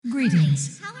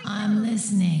Greetings. I'm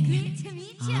listening. Good to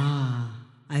meet you.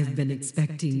 I've been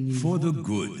expecting you. For the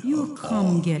good. You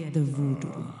come get the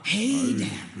voodoo. Hey there.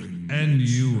 And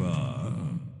you are?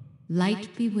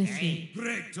 Light be with you.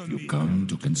 You come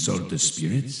to consult the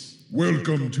spirits?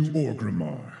 Welcome to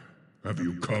Orgrimmar. Have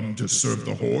you come to serve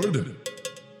the Horde?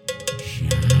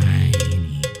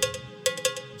 Shiny.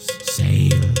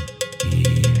 Sail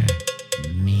here,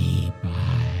 me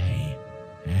buy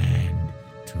and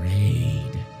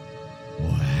trade.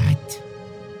 What?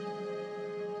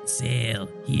 Sail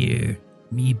here,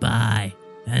 me buy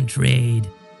and trade.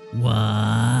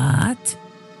 What?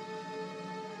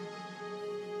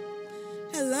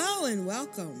 Hello and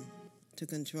welcome to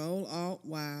Control Alt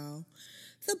Wow,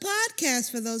 the podcast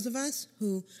for those of us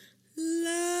who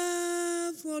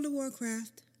love World of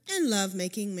Warcraft and love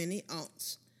making many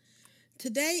alts.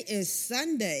 Today is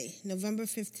Sunday, November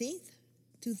 15th,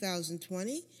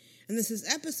 2020, and this is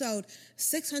episode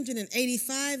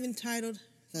 685 entitled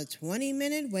The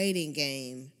 20-Minute Waiting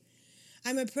Game.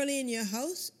 I'm Aprillian, your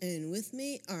host, and with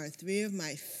me are three of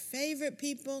my favorite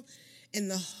people in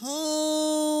the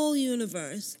whole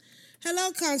universe.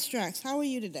 Hello, Constructs. How are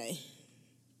you today?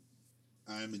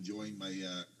 I'm enjoying my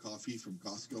coffee from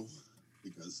Costco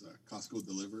because Costco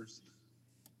delivers.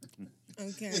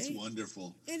 Okay. It's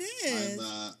wonderful. It is.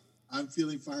 I'm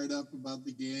feeling fired up about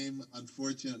the game.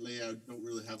 Unfortunately, I don't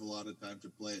really have a lot of time to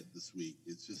play it this week.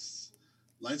 It's just,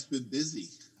 life's been busy.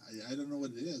 I don't know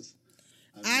what it is.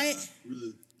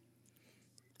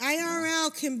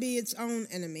 IRL can be its own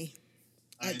enemy,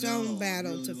 its own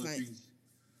battle really to fight.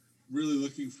 Really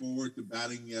looking forward to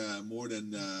batting more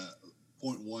than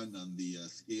 0.1 on the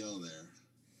scale there.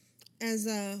 As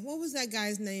what was that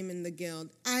guy's name in the guild?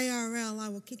 IRL, I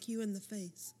will kick you in the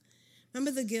face.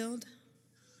 Remember the guild?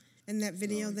 In that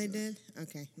video they did?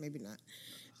 Okay, maybe not.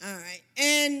 All right.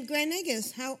 And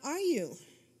Granegas, how are you?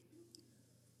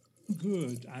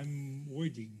 Good. I'm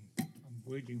waiting. I'm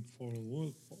waiting for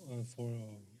a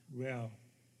rare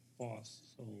boss.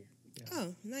 So yeah.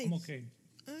 Oh, nice. I'm okay.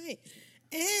 All right.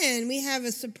 And we have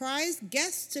a surprise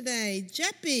guest today.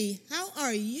 Jeppy, how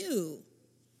are you?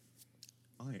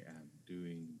 I am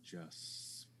doing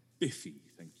just spiffy,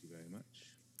 thank you very much.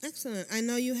 Excellent. I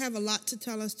know you have a lot to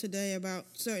tell us today about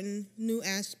certain new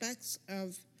aspects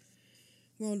of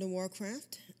World of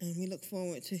Warcraft, and we look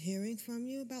forward to hearing from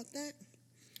you about that.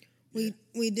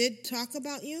 We did talk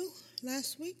about you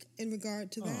last week in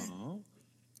regard to that. Oh,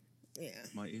 yeah.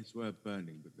 My ears were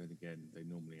burning, but then again, they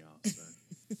normally are. So.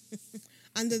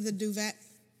 Under the duvet.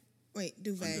 Wait,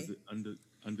 duvet. Under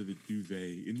the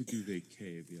duvet, in the duvet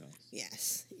cave,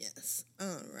 yes. Yes.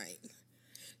 All right.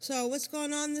 So what's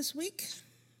going on this week?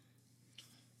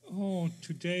 Oh,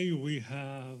 today we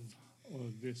have, or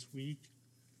this week,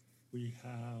 we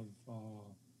have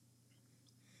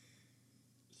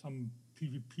some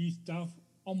PvP stuff.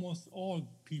 Almost all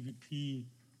PvP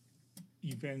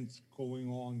events going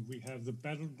on. We have the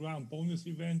Battleground bonus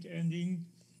event ending.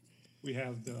 We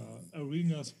have the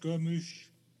Arena Skirmish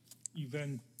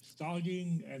event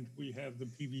starting, and we have the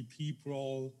PvP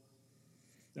brawl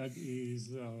that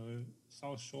is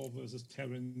South Shore versus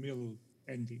Terran Mill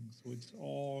ending. So it's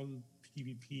all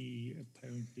PvP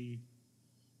apparently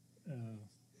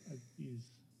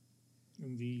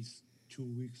in these 2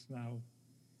 weeks now.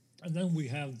 And then we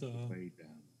have the way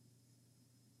down.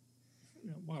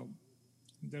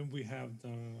 Then we have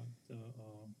the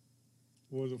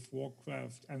World of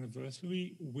Warcraft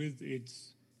anniversary with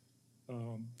its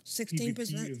 16%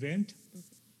 PvP event.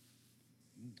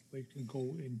 We can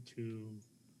go into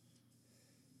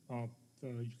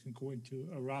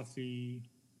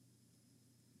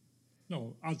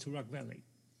Alterac Valley.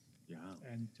 Yeah.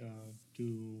 And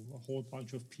do a whole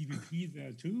bunch of PvP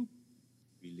there too.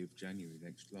 We lived January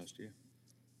last year.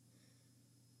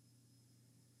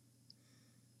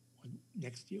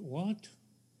 Next year, what?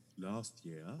 Last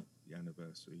year, the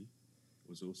anniversary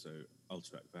was also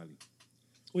Alterac Valley.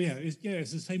 Oh yeah, it's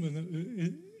the same.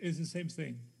 It's the same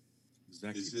thing.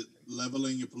 Exactly. Is it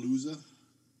leveling a Palooza?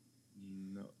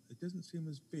 No, it doesn't seem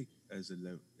as big as a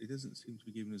level. It doesn't seem to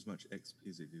be given as much XP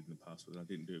as it did in the past. But I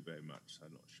didn't do it very much, so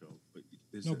I'm not sure. But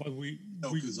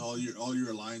because all your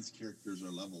alliance characters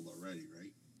are leveled already,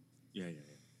 right? Yeah.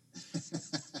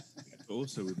 But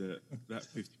also with that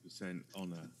 50%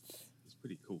 honor, it's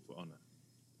pretty cool for honor.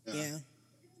 Yeah.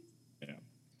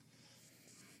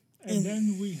 And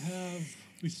then we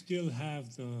still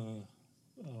have the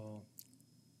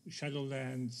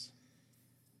Shadowlands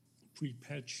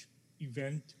pre-patch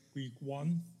event week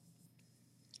 1,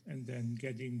 and then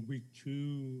getting week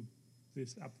 2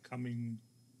 this upcoming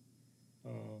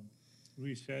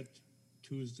reset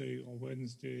Tuesday or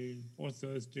Wednesday or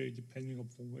Thursday, depending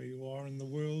upon where you are in the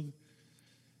world,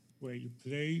 where you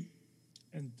play,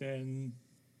 and then.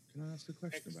 Can I ask a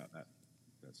question about that?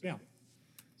 That's Yeah. okay.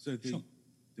 So Sure.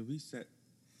 the reset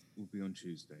will be on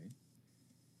Tuesday,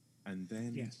 and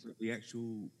then Yes. the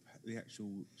actual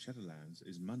Shadowlands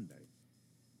is Monday.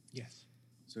 Yes.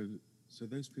 So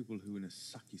those people who are in a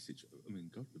sucky situation, I mean,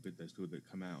 God forbid those people that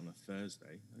come out on a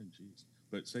Thursday, oh jeez.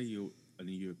 But say you're a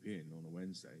European on a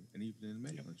Wednesday, and even in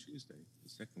America on a Tuesday, the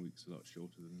second week's a lot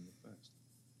shorter than the first.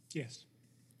 Yes.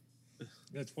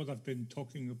 That's what I've been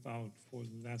talking about for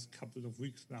the last couple of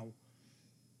weeks now.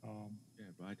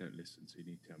 Yeah, but I don't listen, so you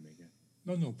need to tell me again.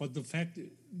 No, but the fact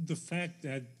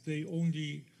that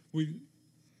we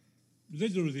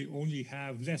literally only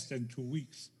have less than 2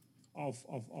 weeks of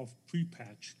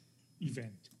pre-patch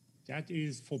event. That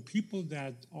is for people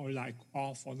that are like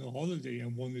off on a holiday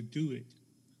and want to do it.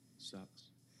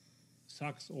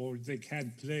 Sucks, or they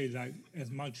can't play like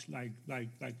as much like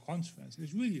conference.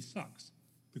 It really sucks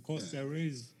because there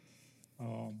is,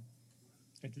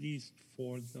 at least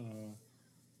for the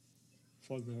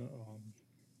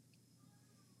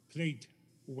plate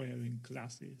wearing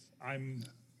classes, I'm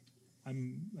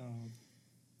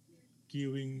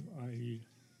gearing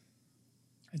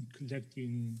and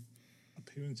collecting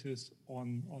appearances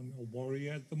on a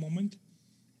warrior at the moment,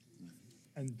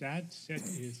 and that set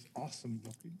is awesome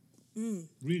looking,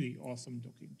 really awesome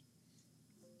looking.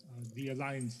 The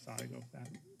alliance side of that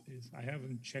is, I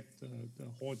haven't checked the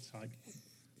horde side,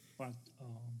 but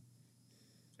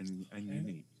and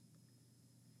unique.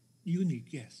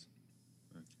 Unique, yes.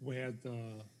 Where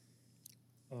the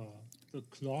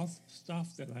cloth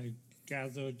stuff that I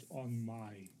gathered on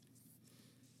my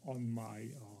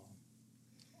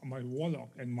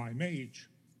warlock and my mage,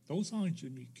 those aren't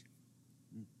unique,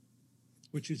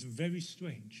 which is very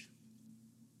strange.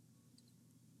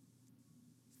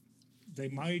 They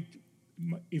might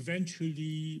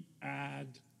eventually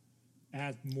add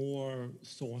more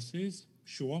sources.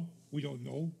 Sure, we don't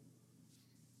know.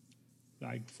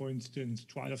 Like, for instance,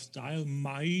 Trial of Style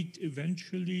might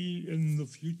eventually, in the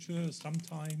future,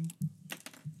 sometime,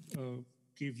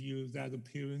 give you that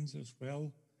appearance as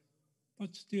well.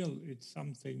 But still, it's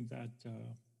something that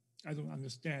I don't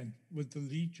understand. With the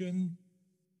Legion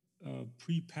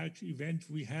pre-patch event,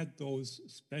 we had those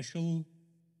special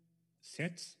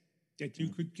sets that you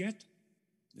could get.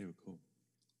 They were cool.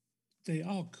 They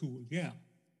are cool, yeah.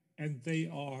 And they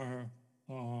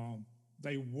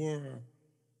were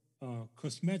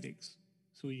cosmetics,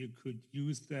 so you could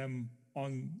use them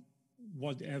on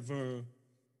whatever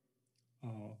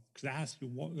class you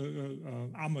want,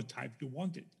 armor type you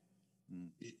wanted.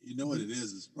 You know what it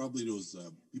is? It's probably those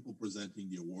people presenting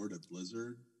the award at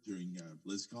Blizzard during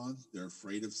BlizzCon. They're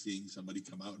afraid of seeing somebody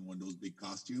come out in one of those big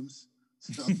costumes.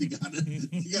 So you gotta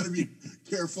be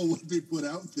careful what they put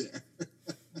out there.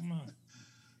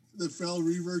 The Fel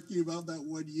Reaver came out that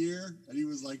 1 year, and he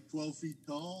was like 12 feet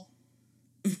tall.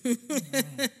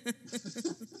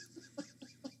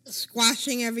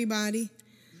 Squashing everybody.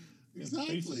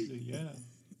 Exactly.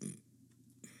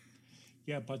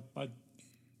 Yeah, but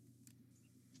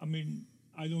I mean,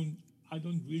 I don't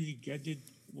really get it.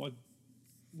 What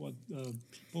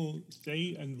people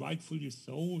say, and rightfully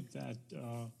so, that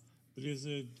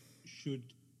Blizzard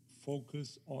should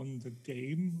focus on the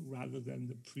game rather than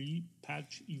the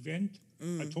pre-patch event.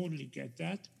 I totally get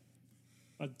that,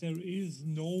 but there is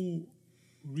no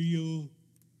real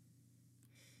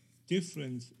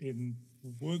difference in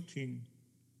working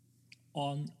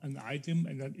on an item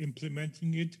and then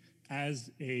implementing it as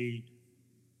a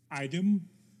item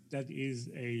that is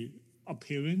a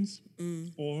appearance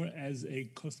or as a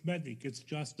cosmetic. It's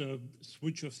just a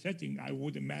switch of setting, I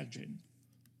would imagine.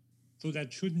 So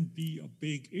that shouldn't be a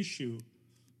big issue,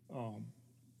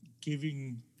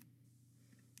 giving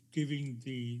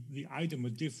the item a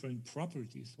different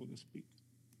property, so to speak.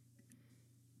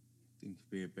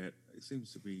 It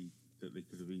seems to be that they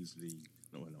could have easily,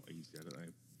 not easily, I don't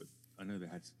know, but I know they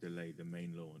had to delay the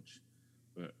main launch,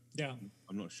 but yeah,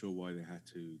 I'm not sure why they had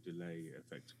to delay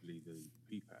effectively the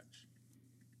P-patch,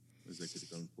 as they could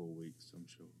have gone 4 weeks, I'm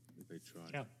sure, if they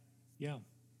tried. Yeah.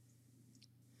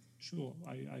 Sure,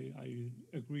 I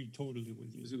agree totally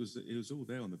with you. Because it was all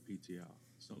there on the PTR.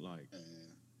 It's not like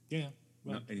right.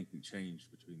 Not anything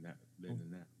changed between that then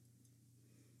and now.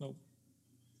 No,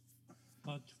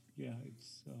 but yeah,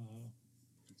 it's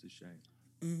a shame.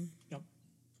 Yep.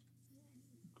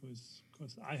 Because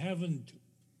I haven't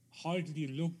hardly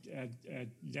looked at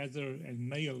leather and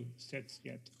mail sets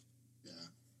yet. Yeah.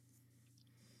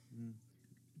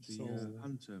 The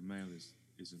Hunter mail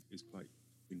is quite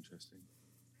interesting.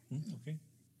 Okay.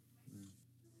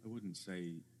 I wouldn't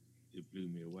say it blew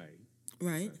me away.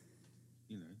 Right. But,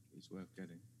 you know, it's worth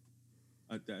getting.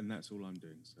 And that's all I'm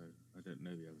doing, so I don't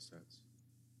know the other sets.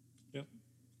 Yep.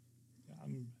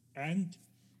 And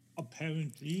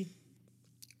apparently,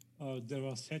 there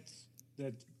are sets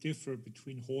that differ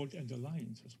between Horde and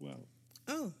Alliance as well.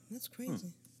 Oh, that's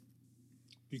crazy.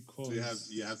 Because so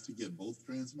you have to get both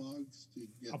transmogs to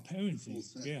get apparently, the full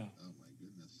set. yeah. Oh my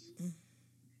goodness.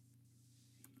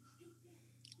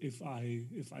 If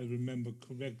I remember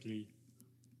correctly,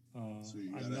 so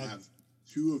you gotta have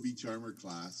 2 of each armor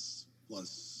class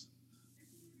plus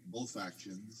both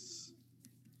factions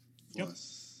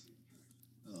plus.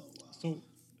 Yep. Oh wow.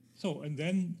 So and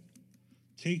then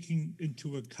taking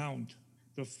into account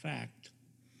the fact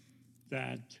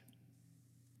that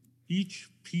each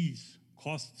piece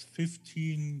costs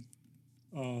 15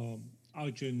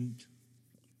 Argent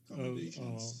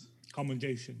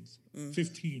commendations.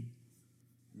 15.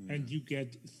 And you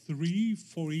get 3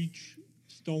 for each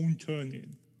stone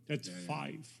turn-in. That's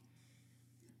 5.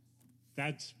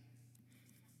 That's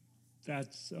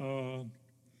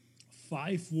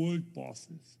 5 world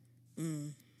bosses.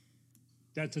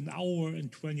 That's an hour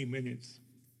and 20 minutes.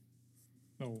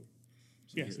 No.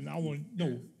 Yes, an hour.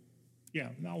 No. Yeah,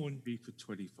 an hour. 3 for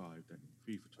 25, then.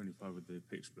 3 for 25 with the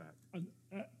pitch black.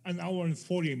 An hour and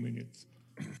 40 minutes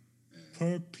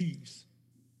per piece.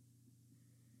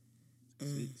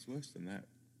 See, it's worse than that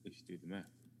if you do the math.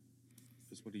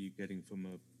 Because what are you getting from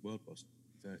a world boss?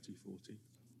 30, 40?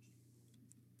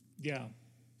 Yeah.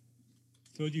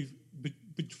 30,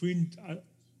 between,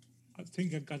 I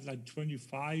think I got like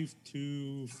 25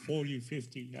 to 40,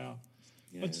 50, yeah.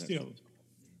 But still,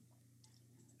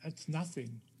 that's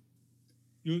nothing.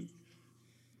 You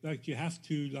have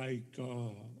to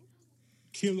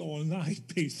kill all night,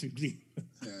 basically.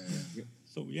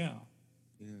 So, yeah.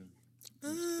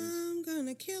 I'm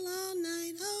gonna kill all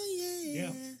night. Oh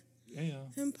yeah. Yeah.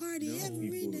 And party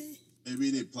every day. Maybe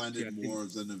they planned it more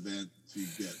as an event to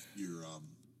get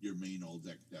your main all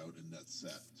decked out in that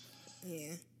set.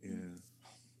 Yeah.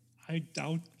 I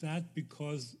doubt that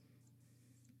because,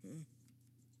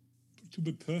 to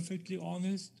be perfectly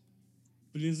honest,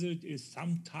 Blizzard is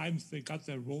sometimes they got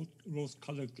their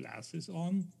rose-colored glasses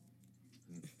on,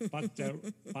 but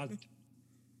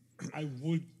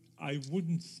I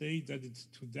wouldn't say that it's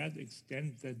to that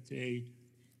extent that they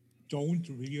don't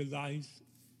realize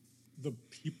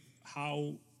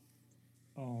how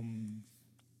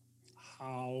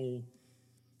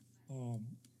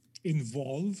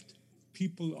involved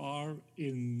people are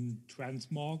in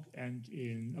transmog and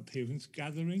in appearance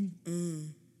gathering.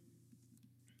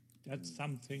 That's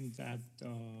something that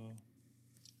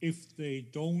if they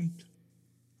don't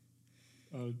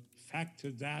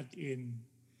factor that in,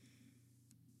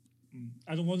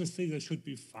 I don't want to say they should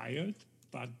be fired,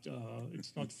 but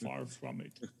it's not far from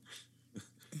it.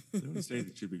 I don't want to say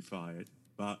they should be fired,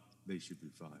 but they should be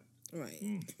fired.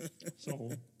 Right.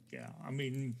 So, yeah, I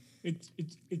mean, it's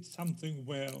something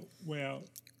where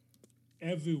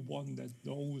everyone that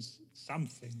knows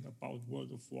something about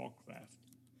World of Warcraft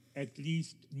at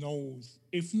least knows,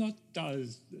 if not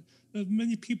does. There are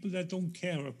many people that don't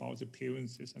care about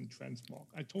appearances and transmog.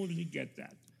 I totally get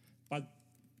that. But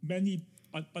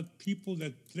people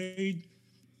that played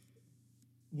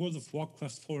World of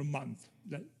Warcraft for a month,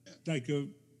 like a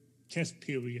test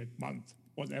period, month,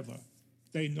 whatever,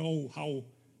 they know how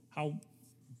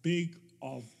big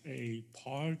of a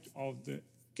part of the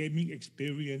gaming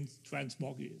experience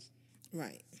transmog is.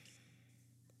 Right.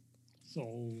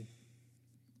 So,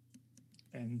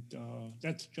 and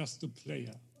that's just the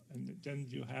player. And then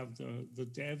you have the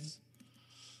devs.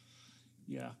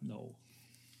 Yeah, no.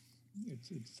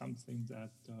 It's something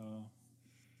that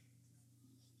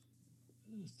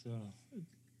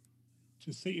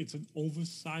to say it's an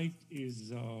oversight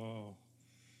is I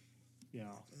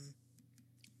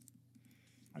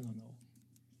don't know.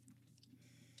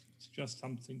 It's just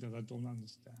something that I don't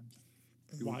understand.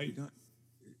 Why?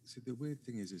 See, the weird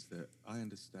thing is that I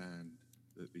understand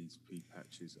that these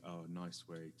P-patches are a nice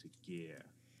way to gear.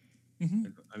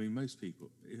 And, I mean, most people,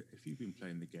 if you've been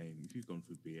playing the game, if you've gone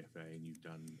through BFA and you've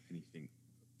done anything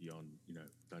beyond,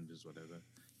 dungeons, whatever,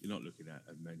 you're not looking at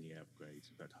many upgrades.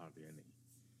 In fact, hardly any,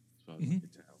 as far as I can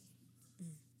tell.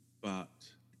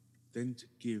 But then to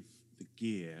give the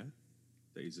gear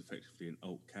that is effectively an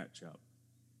alt catch-up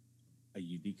a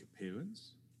unique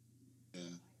appearance,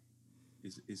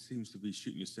 it seems to be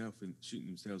shooting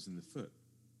themselves in the foot,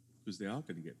 because they are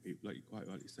going to get people, like you quite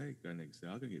rightly say, Ganex, they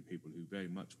are going to get people who very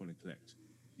much want to collect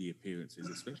the appearances,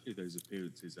 especially those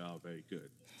appearances are very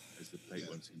good, as the plate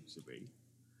one seems to be.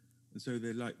 And so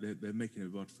they're making a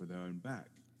rod for their own back.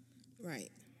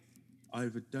 Right.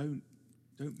 either don't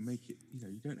make it. You know,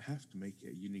 you don't have to make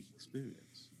it a unique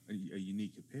experience, a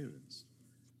unique appearance.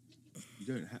 You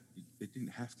don't have. They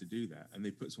didn't have to do that, and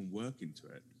they put some work into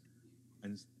it,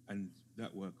 and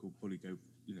that work will probably go.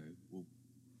 You know, will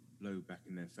blow back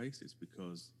in their faces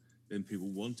because then people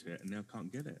want it and now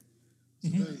can't get it.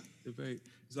 So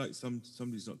it's like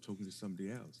somebody's not talking to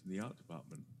somebody else in the art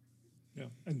department. Yeah,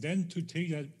 and then to take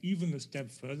that even a step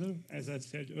further, as I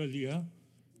said earlier,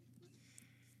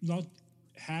 not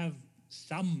have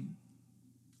some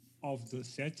of the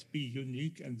sets be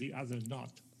unique and the other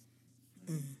not.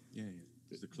 Yeah.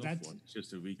 There's the cloth one. It's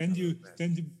just a recolor.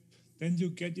 Then you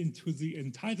get into the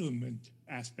entitlement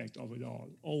aspect of it all.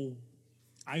 Oh,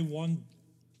 I want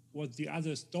what the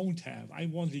others don't have. I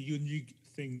want a unique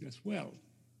thing as well.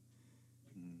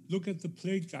 Look at the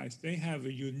plate guys; they have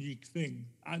a unique thing.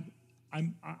 I'm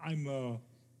a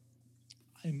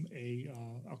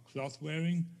cloth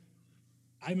wearing.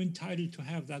 I'm entitled to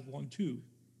have that one too,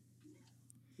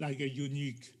 like a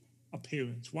unique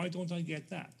appearance. Why don't I get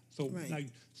that? So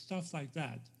like stuff like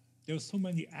that. There's so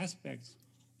many aspects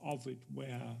of it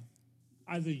where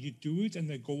either you do it and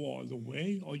they go all the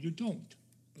way, or you don't.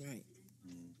 Right.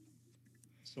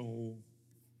 So,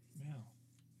 yeah,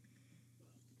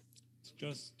 it's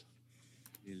just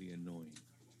really annoying.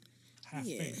 Half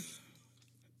baked.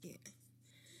 Yeah.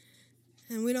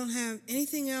 And we don't have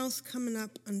anything else coming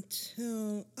up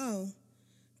until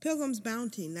Pilgrim's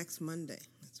Bounty next Monday.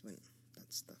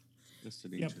 That's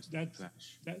an interesting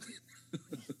clash. That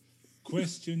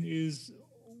question is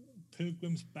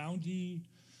Pilgrim's Bounty.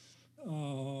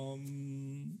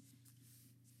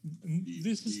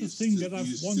 This is the thing that I've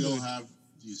wondered.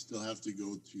 Do you still have to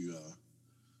go to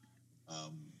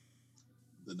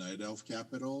the Night Elf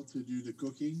capital to do the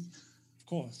cooking? Of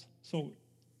course. So,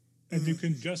 and you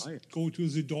can just go to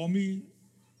the dormy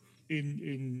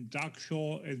in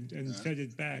Darkshore and set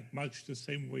it back, much the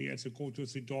same way as you go to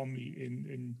the dormy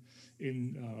in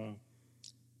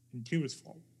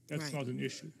Tirisfal. That's not an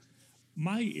issue.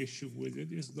 My issue with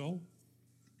it is, though,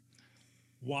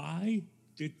 why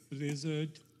did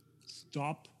Blizzard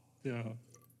stop the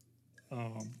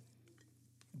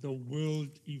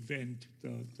world event,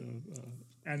 the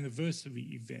anniversary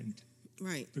event,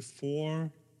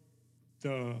 before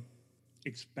the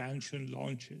expansion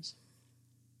launches?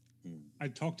 I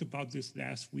talked about this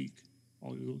last week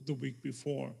or the week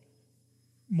before.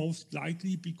 Most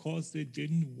likely because they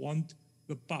didn't want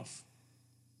the buff,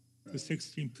 the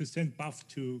 16% buff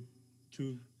to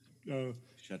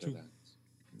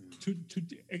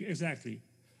exactly.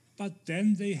 But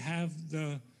then they have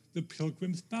the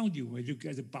Pilgrim's Bounty where you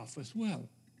get a buff as well.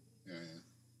 Yeah.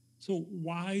 So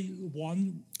why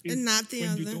one and not the when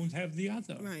other? You don't have the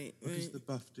other? Right. What does the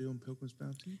buff do on Pilgrim's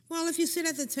Bounty? Well, if you sit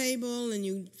at the table and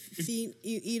you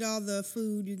eat all the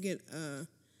food, you get a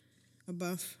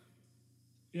buff.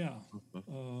 Yeah.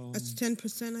 That's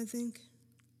 10%, I think.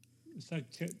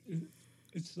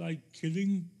 It's like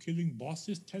killing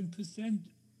bosses 10%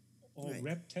 or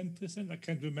rep 10%. I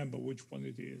can't remember which one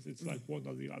it is. It's like one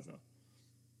or the other.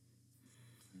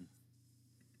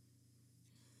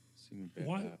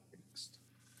 Why?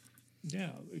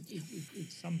 Yeah,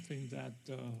 it's something that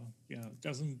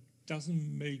doesn't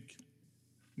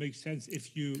make sense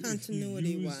if you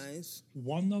continuity-wise.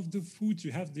 One of the foods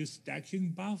you have this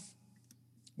stacking buff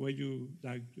where you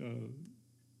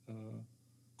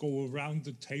go around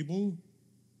the table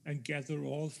and gather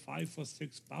all 5 or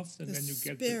 6 buffs, and then you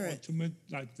get the ultimate,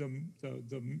 like the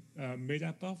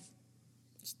meta buff.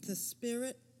 It's the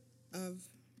spirit of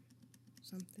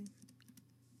something.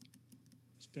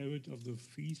 Spirit of the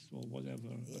feast or whatever,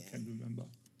 I can't remember.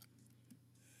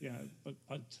 Yeah, but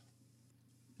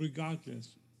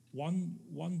regardless, one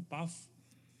buff,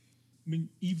 I mean,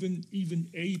 even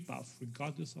a buff,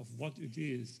 regardless of what it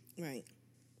is,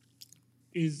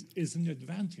 is an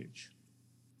advantage.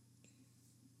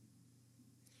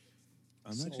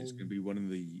 I imagine it's going to be one of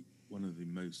the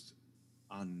most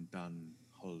undone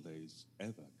holidays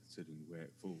ever, considering where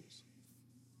it falls.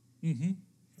 Mm-hmm.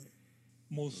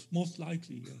 Most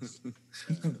likely, yes.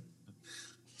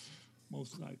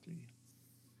 Most likely.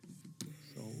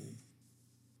 So.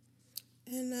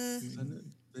 And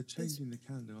they're changing the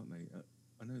calendar, aren't they?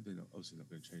 I know they're obviously not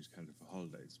going to change the calendar for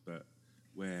holidays, but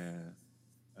where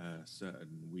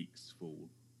certain weeks fall,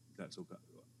 that's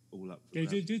all up. They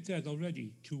did that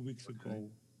already 2 weeks ago.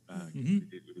 They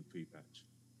did with the pre-patch.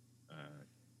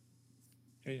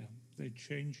 Yeah, they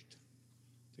changed.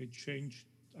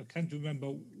 I can't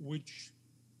remember which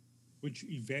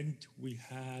event we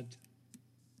had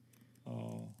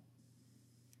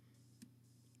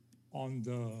on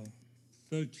the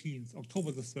 13th,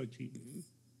 October the 13th.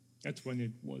 That's when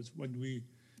it was, when we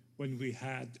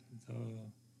had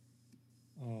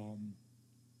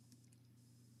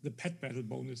the pet battle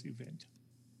bonus event.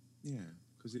 Yeah,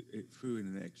 because it threw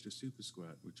in an extra super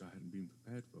squirt, which I hadn't been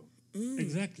prepared for.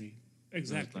 Exactly. I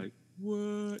was like,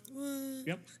 what?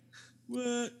 Yep.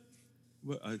 What?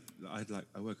 Well, I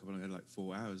woke up and I had like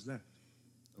 4 hours left.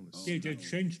 Yeah, they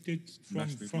changed it from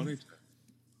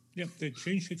Yep, they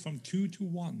changed it from 2 to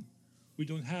 1. We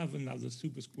don't have another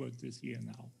super squirt this year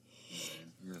now.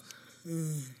 Yeah.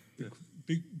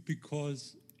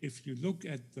 Because if you look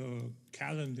at the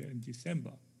calendar in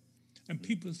December, and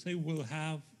people say we'll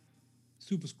have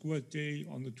Super Squirt Day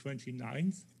on the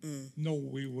 29th, no,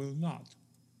 we will not.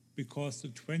 Because the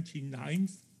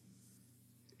 29th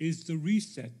is the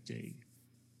reset day.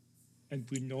 And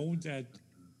we know that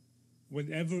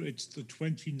whenever it's the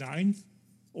 29th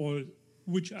or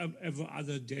whichever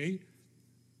other day,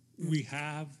 we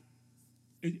have,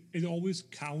 it always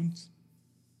counts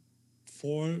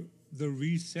for the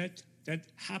reset that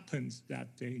happens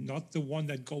that day, not the one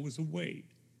that goes away.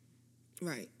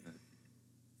 Right.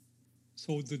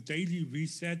 So the daily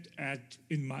reset at,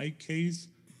 in my case,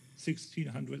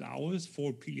 1600 hours,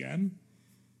 4 p.m.,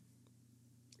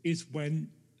 is when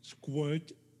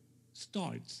Squirt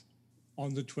starts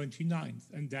on the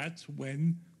 29th. And that's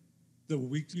when the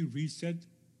weekly reset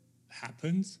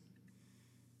happens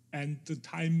and the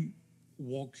time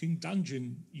walking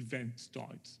dungeon event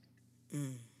starts.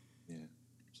 Yeah.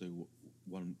 So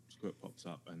one squirt pops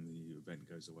up and the event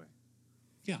goes away.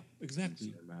 Yeah,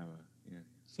 exactly. Yeah.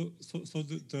 So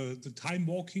the time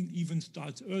walking even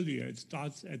starts earlier. It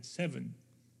starts at 7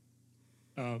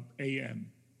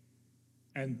 a.m.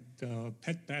 and the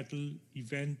pet battle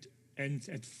event ends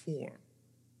at 4.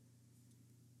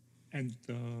 And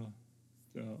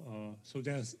so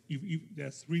there's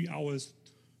 3 hours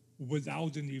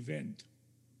without an event.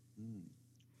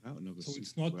 Out another So super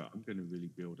it's not. squirt, I'm going to really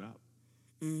build up.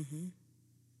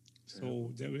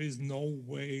 So there is no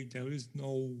way. There is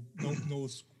no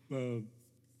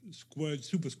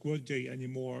Super Squirt Day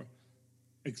anymore,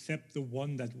 except the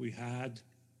one that we had,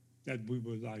 that we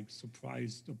were like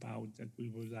surprised about, that we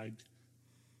were like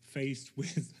faced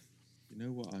with. You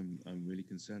know what I'm really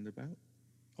concerned about?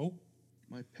 Oh,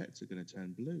 my pets are going to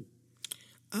turn blue.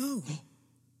 Oh.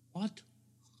 What?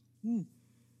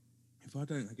 If I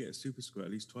don't get a super squirt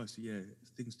at least twice a year,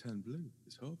 things turn blue.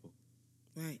 It's horrible.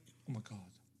 Right. Oh my God.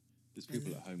 There's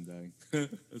people at home going,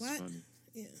 that's What? funny.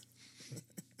 Yeah.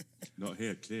 Not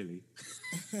here, clearly.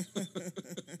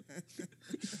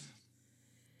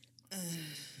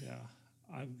 Yeah,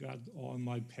 I've got all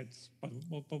my pets, but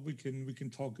we can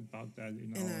talk about that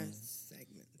in In our our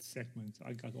segments.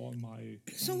 I got all my.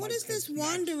 So all what my is this pets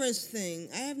Wanderers thing?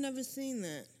 I have never seen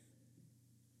that.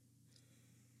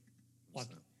 What?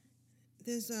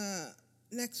 There's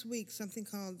next week something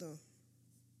called the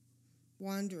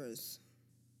Wanderers.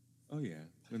 Oh, yeah.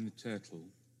 When the turtle.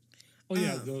 Oh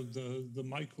yeah, the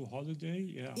micro holiday.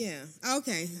 Yeah. Yeah.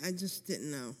 Okay. I just didn't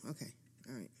know. Okay.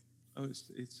 All right. Oh,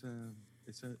 it's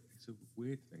a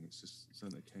weird thing. It's just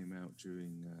something that came out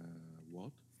during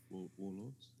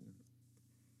Warlords.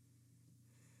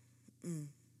 Yeah.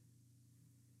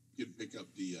 You can pick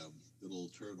up the little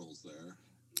turtles there.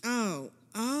 Oh,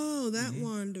 that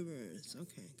Wanderers.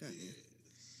 Okay, got you.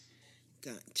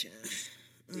 Gotcha.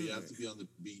 So you have to be on the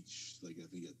beach, like I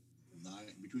think at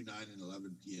between 9 and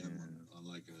 11 p.m. on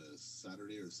like a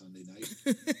Saturday or Sunday night.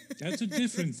 That's a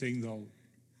different thing, though.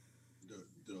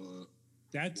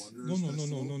 That's Wanderers no.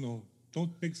 Festival?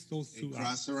 Don't mix those two In up.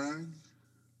 Krasarang?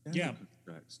 Yeah,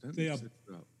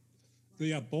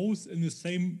 they are both in the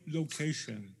same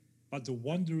location, but the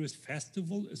Wanderers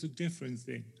Festival is a different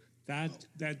thing.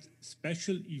 That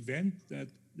special event,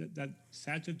 that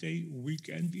Saturday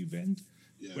weekend event,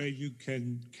 where you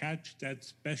can catch that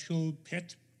special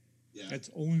pet that's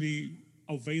only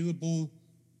available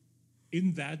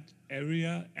in that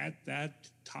area at that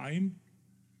time,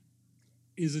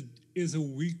 is a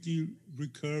weekly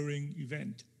recurring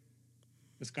event.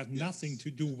 It's got nothing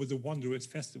to do with the Wanderers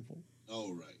Festival.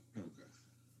 Oh, right. Okay.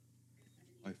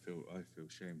 I feel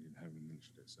shamed in having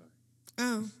mentioned it. Sorry.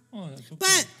 Oh, that's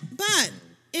okay. But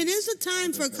it is a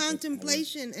time for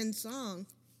contemplation and song.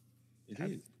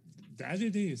 That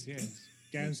it is, yes.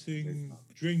 Dancing,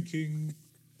 drinking.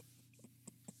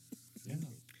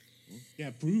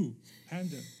 Yeah, brew.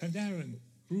 Pandaren,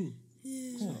 brew.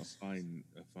 Yeah. Of course. A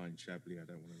fine Chablis, I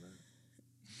don't want to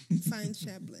know. Fine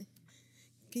Chablis.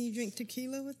 Can you drink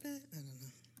tequila with that?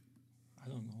 I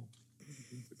don't know.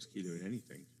 Put tequila in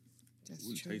anything. That's it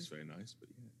wouldn't true. taste very nice, but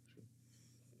yeah, sure.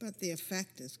 But the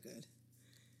effect is good.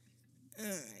 All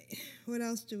right. What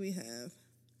else do we have?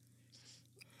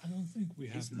 I don't think we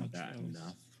have Isn't much that else.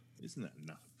 enough? Isn't that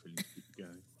enough for you to keep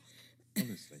going?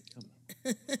 Honestly, come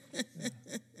on.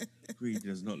 Greed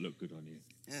does not look good on you.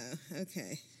 Oh,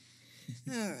 okay.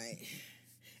 All right.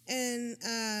 And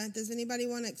does anybody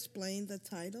want to explain the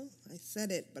title? I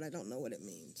said it, but I don't know what it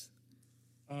means.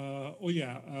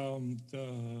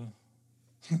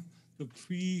 The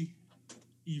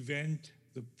pre-event,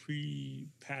 the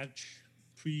pre-patch,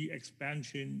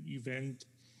 pre-expansion event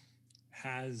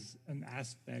has an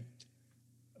aspect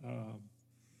of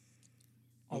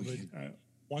it.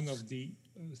 One of the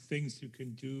things you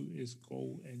can do is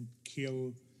go and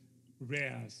kill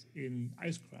rares in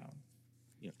Icecrown.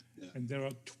 Yeah. And there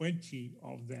are 20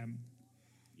 of them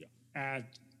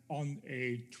on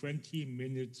a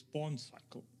 20-minute spawn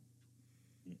cycle.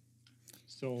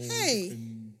 So Hey, you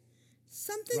can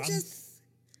something run.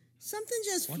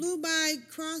 just flew by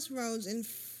Crossroads and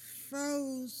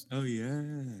froze. Oh,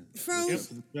 yeah. Froze.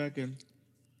 For the dragon.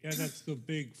 Yeah, that's the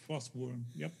big frostworm.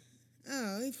 Yep.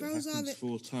 Oh, he If it froze all happens the.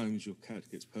 4 times, your character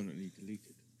gets permanently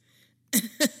deleted.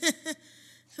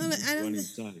 Hold on, I Run don't.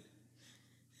 inside.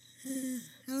 I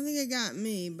don't think it got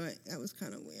me, but that was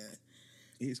kind of weird.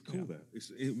 It's cool though.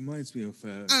 It reminds me of.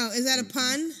 Oh, is that a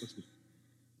pun?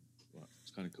 Well,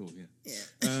 it's kind of cool, yeah.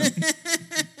 Yeah.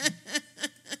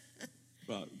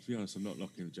 But to be honest, I'm not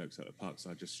knocking the jokes out of the park, so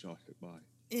I just shot it by.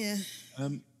 Yeah.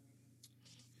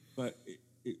 But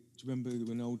do you remember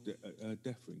when old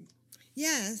Deathwing?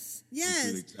 Yes. Do the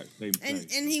Yes. exact same And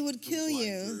place? and he would kill Fly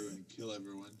you. through and kill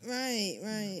everyone. Right.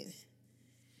 Right.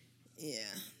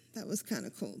 Yeah, that was kind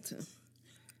of cool too.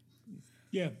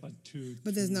 Yeah, but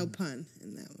But there's no pun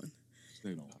in that one.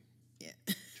 There's no Yeah.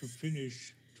 to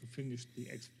finish the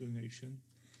explanation,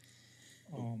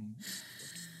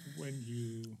 when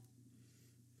you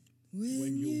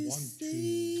When you want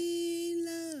say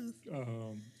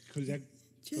love. collect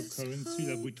the Just currency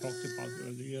that we talked about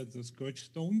earlier, the Scourge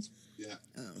Stones, Yeah.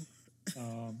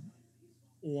 Oh.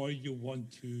 or you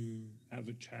want to have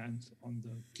a chance on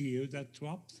the gear that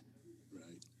drops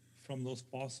Right. from those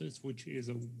bosses, which is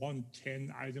a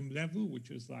 110 item level, which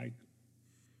is like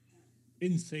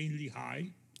insanely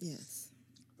high. Yes.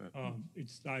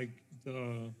 It's like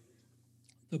the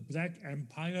Black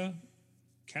Empire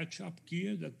catch-up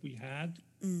gear that we had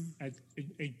at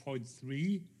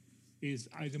 8.3 is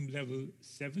item level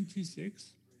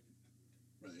 76.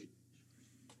 Right.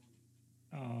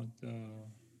 The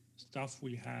stuff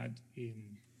we had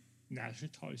in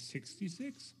Nashitar is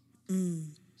 66.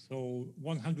 So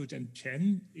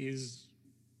 110 is,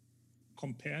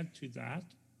 compared to that,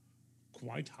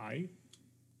 quite high.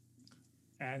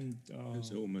 And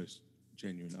Those are almost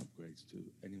genuine upgrades to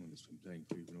anyone that's been playing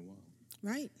for even a while.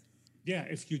 Right. yeah,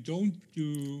 if you don't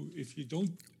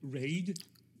raid,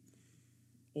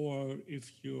 or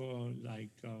if you're like,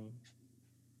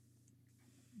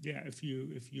 if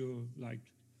you like,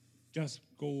 just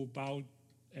go about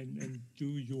and do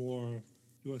your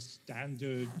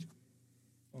standard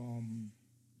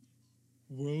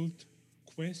world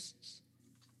quests,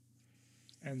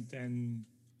 and then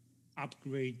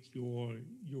upgrade your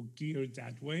gear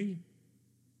that way,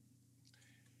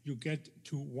 you get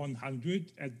to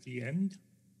 100 at the end.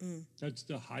 That's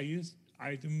the highest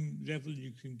item level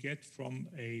you can get from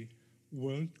a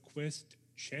world quest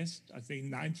chest. I think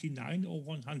 99 or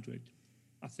 100.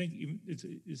 I think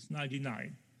it's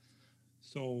 99.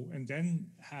 So, and then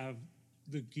have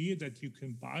the gear that you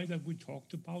can buy that we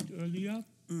talked about earlier.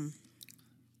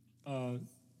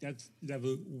 That's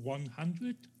level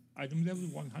 100, item level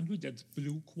 100. That's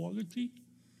blue quality.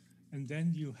 And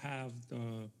then you have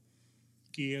the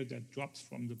gear that drops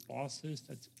from the bosses.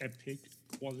 That's epic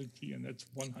quality, and that's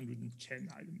 110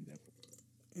 item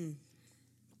level.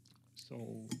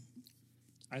 So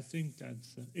I think that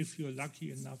if you're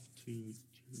lucky enough to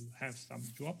have some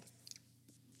drop,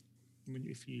 I mean,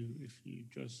 if you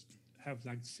just have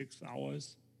like 6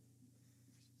 hours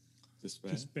To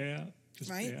spare. to spare,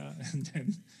 Right. and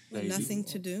then With nothing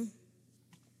to do.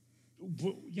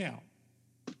 yeah,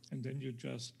 and then you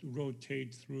just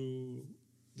rotate through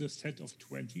the set of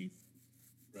 20.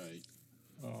 Right.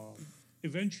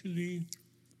 Eventually,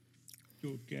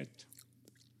 you'll get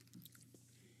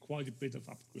quite a bit of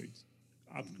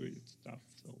upgraded stuff.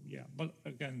 So yeah, but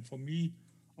again, for me,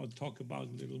 I'll talk about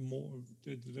a little more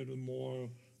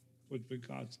with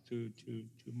regards to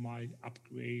my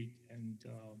upgrade and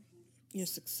Your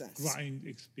success. grind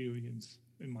experience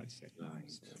in my second.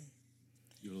 Nice.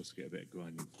 You'll also get a bit of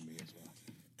grinding from me as well.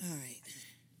 All right.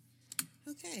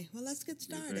 Okay, well, let's get It's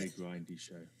a very started. grindy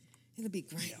show. It'll be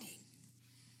grinding.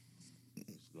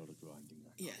 There's a lot of grinding.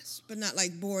 Yes, but not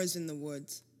like boars in the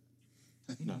woods.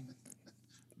 No.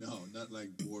 No, not like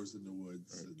Wars in the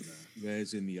Woods. And,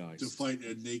 Rares in the Ice. to fight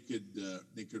a naked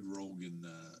rogue in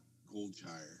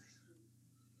Goldshire.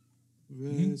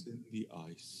 Rares in the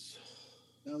Ice.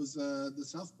 That was the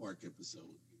South Park episode.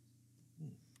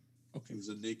 Okay. It was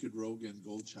a naked rogue in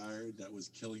Goldshire that was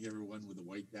killing everyone with a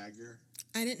white dagger.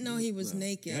 I didn't know he was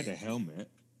naked. He had a helmet.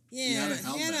 Yeah, He had a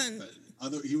helmet,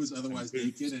 but he was otherwise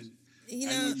naked, and you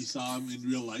and know, when you saw him in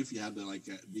real life, he had the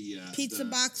pizza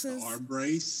boxes, the arm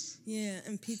brace. Yeah,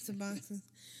 and pizza boxes.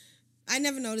 I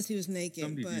never noticed he was naked.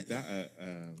 Somebody but did that.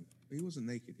 He wasn't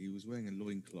naked. He was wearing a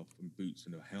loincloth and boots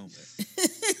and a helmet.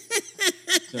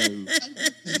 So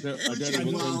I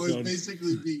don't know what was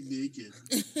basically being naked.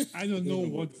 I don't know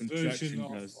what contraction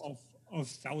version does. of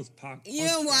South Park.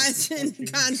 you're watching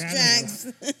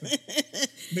Constructs.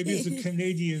 Maybe it's a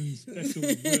Canadian special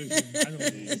version. I don't know.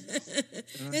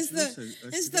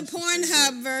 It's the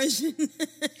Pornhub version.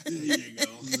 There you go.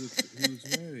 He was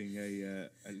wearing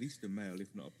at least a male,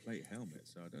 if not a plate helmet.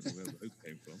 So I don't know where the hope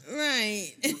came from.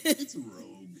 Right. It's a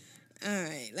rogue. All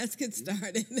right, let's get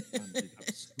started. And they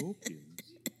have scorpions.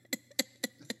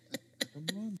 Come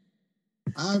on.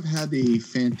 I've had a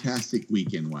fantastic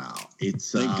weekend. Wow.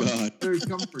 It's Thank God. very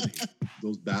comforting.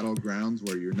 Those battlegrounds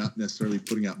where you're not necessarily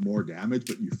putting out more damage,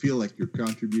 but you feel like you're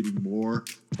contributing more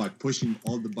by pushing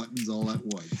all the buttons all at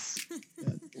once.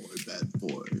 Bad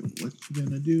boy. What you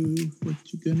gonna do? What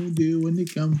you gonna do when they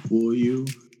come for you?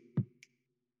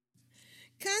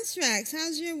 Constructs,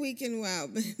 how's your weekend wow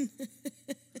been?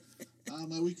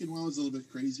 My weekend was a little bit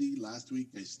crazy. Last week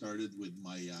I started with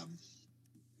my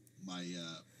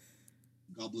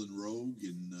Goblin Rogue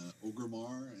in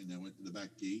Orgrimmar, and I went to the back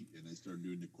gate and I started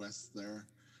doing the quests there.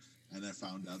 And I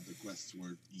found out the quests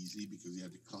weren't easy because you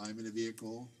had to climb in a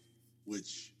vehicle,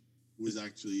 which was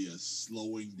actually a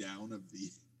slowing down of the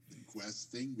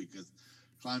quest thing, because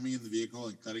climbing in the vehicle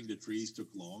and cutting the trees took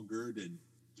longer than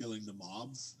killing the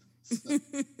mobs.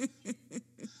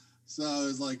 So I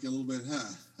was like a little bit,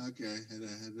 okay. And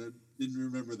I didn't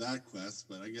remember that quest,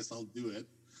 but I guess I'll do it.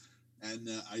 And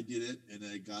I did it, and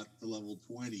I got to level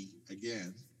 20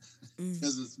 again,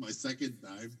 because it's my second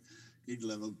time in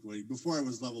level 20. Before I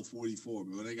was level 44,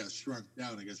 but when I got shrunk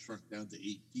down to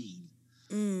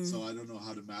 18. So I don't know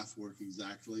how the math work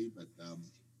exactly, but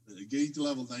getting to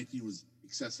level 19 was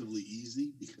excessively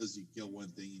easy, because you kill one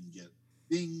thing and get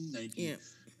ding, 19,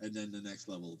 and then the next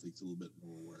level takes a little bit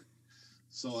more work.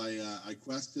 So I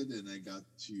quested, and I got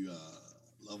to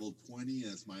level 20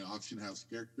 as my auction house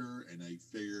character, and I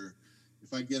figure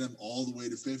if I get him all the way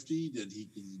to 50, then he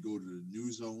can go to the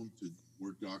new zone to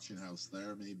work the auction house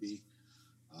there, maybe.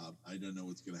 I don't know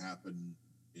what's going to happen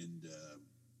in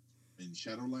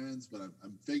Shadowlands, but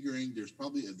I'm figuring there's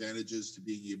probably advantages to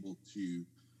being able to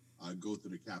go to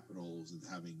the capitals and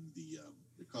having the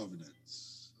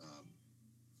covenants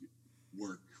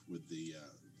work with the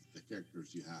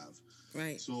characters you have.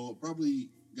 Right. So probably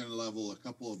going to level a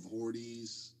couple of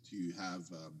hordes to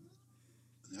have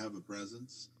a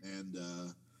presence, and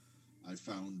I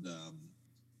found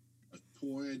a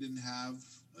toy I didn't have,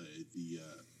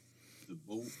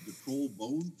 the troll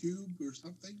bone cube or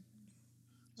something.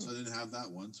 So I didn't have that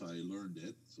one, so I learned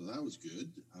it. So that was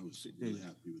good. I was really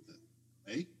happy with it.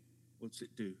 Hey, what's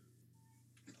it do?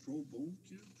 A troll bone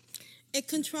cube. It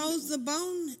controls the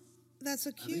bone. That's a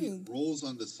I think cube. it rolls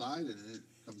on the side, and it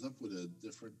comes up with a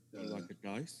different. Like a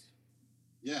dice.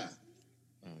 Yeah.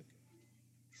 Okay.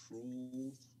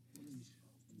 Troll.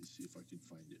 Let me see if I can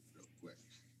find it real quick.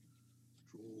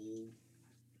 Troll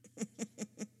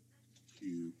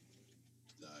cube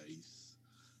dice.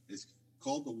 It's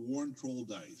called the Worn Troll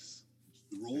dice.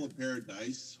 You roll a pair of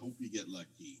dice, hope you get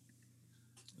lucky.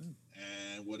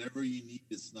 And whatever you need,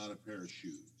 it's not a pair of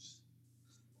shoes.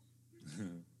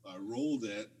 I rolled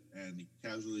it, and it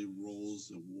casually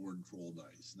rolls a Worn Troll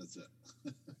dice. That's it.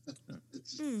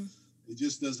 It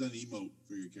just does an emote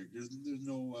for your character. There's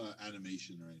no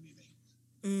animation or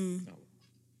anything. No.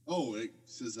 Oh, it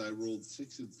says I rolled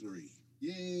 6 and 3.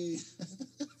 Yay!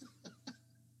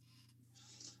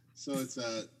 So it's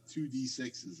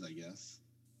 2d6s, I guess.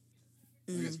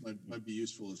 I guess might be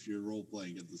useful if you're role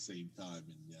playing at the same time,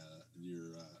 and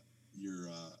your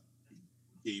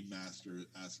game master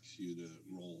asks you to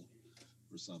roll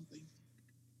for something.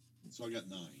 So I got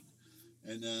 9,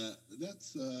 and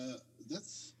that's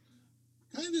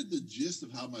kind of the gist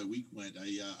of how my week went.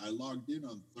 I logged in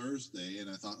on Thursday, and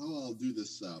I thought, I'll do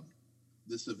this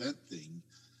event thing,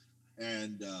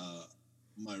 and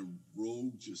my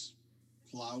rogue just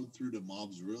plowed through the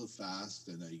mobs real fast,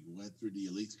 and I went through the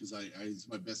elites because it's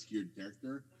my best geared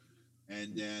character,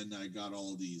 and then I got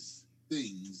all these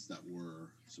things that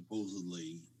were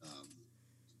supposedly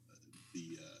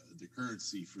the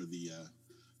currency for the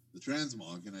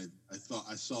transmog, and I thought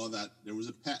I saw that there was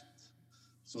a pet.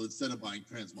 So instead of buying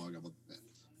transmog, I bought the pet.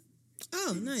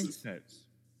 Oh, nice.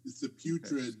 It's a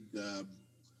putrid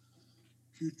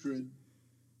putrid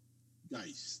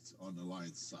Geist on the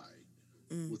Alliance side.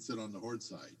 What's it on the Horde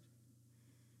side?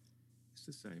 It's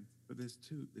the same, but there's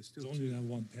still It's only that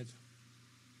one pet.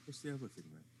 What's the other thing,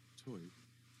 man? Toy.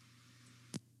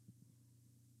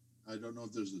 I don't know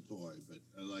if there's a toy, but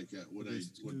I like what there's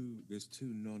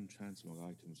two non-transmog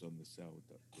items on the cell.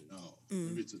 Oh,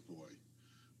 maybe it's a toy.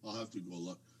 I'll have to go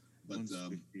look. But one's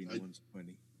 15, one's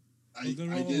 20.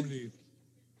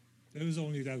 There was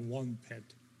only that one pet.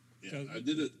 Yeah, I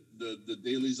did it. The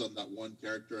dailies on that one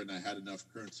character, and I had enough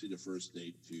currency the first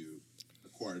day to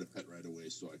acquire the pet right away.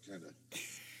 So I kind of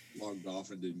logged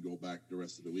off and didn't go back the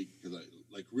rest of the week because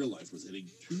real life was hitting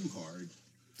too hard.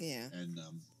 Yeah. And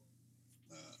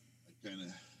I kind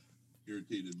of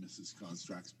irritated Mrs.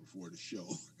 Constrax before the show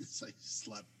because I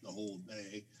slept the whole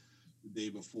day the day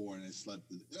before, and I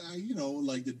slept.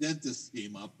 Like the dentist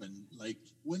came up, and like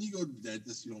when you go to the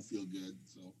dentist, you don't feel good.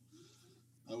 So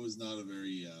I was not a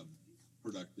very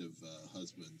productive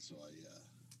husband, so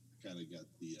I kind of got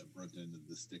the brunt end of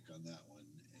the stick on that one,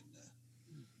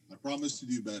 and I promise to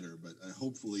do better. But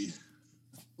hopefully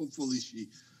she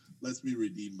lets me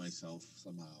redeem myself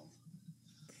somehow.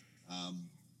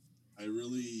 I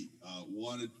really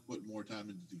wanted to put more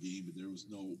time into the game, but there was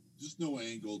no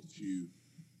angle to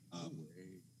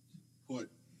put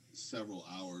several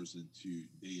hours into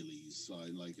dailies. So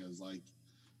I was like,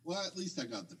 well, at least I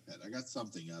got the pet. I got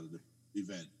something out of the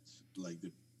event, like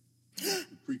the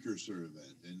precursor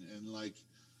event, and like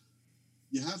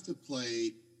you have to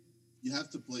play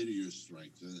to your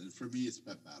strengths. And for me, it's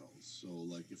pet battles. So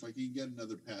like if I can get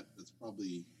another pet, that's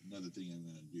probably another thing I'm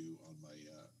going to do on my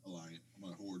Alliance, on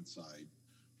my Horde side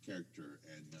character.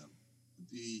 And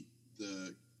the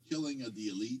killing of the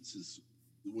elites is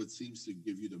what seems to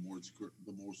give you the most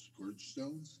Scourge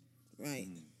stones, right?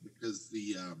 Because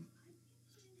the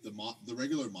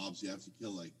regular mobs, you have to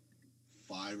kill like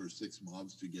 5 or 6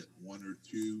 mobs to get 1 or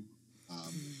 2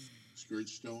 Scourge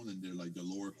stone, and they're like the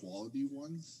lower quality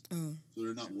ones, so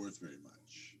they're not worth very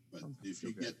much. But if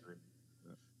you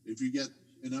get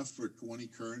enough for 20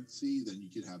 currency, then you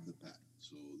can have the pet.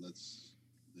 So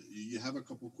you have a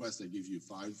couple quests that give you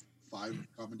 5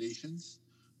 accommodations,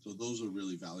 so those are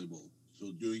really valuable.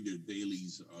 So doing their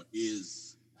dailies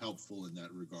is helpful in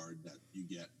that regard, that you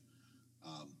get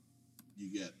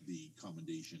the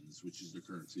commendations, which is the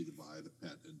currency to buy the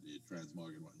pet and the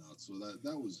transmog and whatnot. So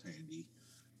that was handy,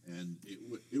 and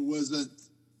it wasn't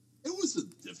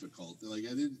difficult. Like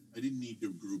I didn't need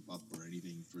to group up or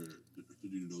anything to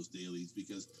do those dailies,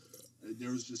 because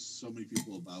there was just so many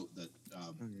people about that.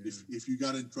 If you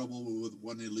got in trouble with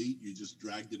one elite, you just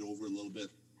dragged it over a little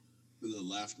bit to the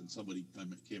left, and somebody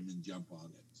came and jumped on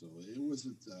it. So it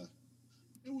wasn't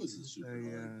super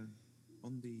hard.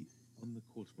 On the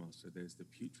Quartermaster, there's the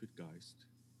Putrid Geist,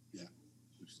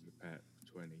 which is the pet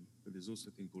 20, but there's also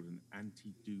a thing called an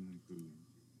Anti-Doom Boom,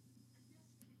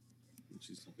 which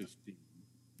is 15,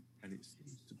 and it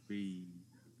seems to be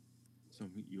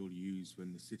something you'll use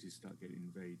when the cities start getting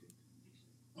invaded.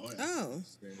 Oh. It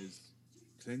says,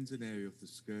 cleanse an area of the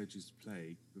Scourge's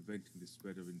plague, preventing the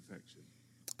spread of infection.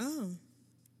 Oh.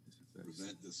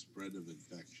 Prevent the spread of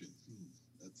infection.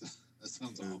 That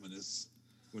sounds ominous.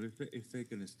 Well, if they're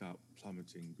going to start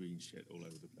plummeting green shit all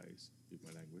over the place, with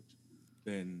my language,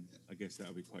 then I guess that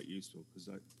would be quite useful, because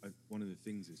one of the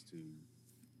things is to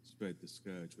spread the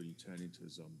Scourge when you turn into a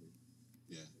zombie.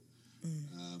 Yeah.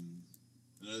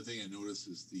 Another thing I noticed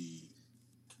is the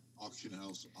auction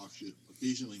house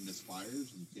occasionally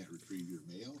misfires and you can't retrieve your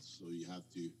mail, so you have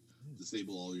to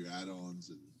disable all your add-ons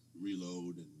and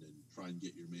reload and try and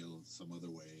get your mail some other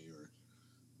way, or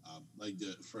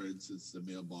for instance, the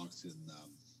mailbox in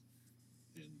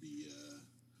the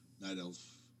Night Elf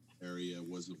area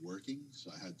wasn't working,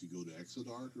 so I had to go to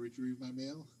Exodar to retrieve my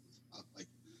mail. I'm like,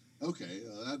 okay,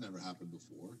 that never happened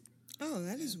before. Oh,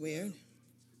 that is weird.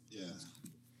 Yeah.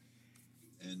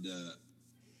 And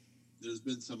there's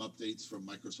been some updates from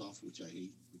Microsoft, which I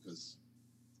hate, because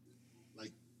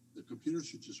like the computer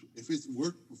should just, if it's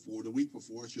worked before, the week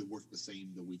before, it should work the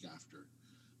same the week after.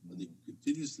 But they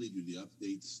continuously do the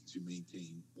updates to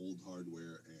maintain old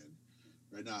hardware, and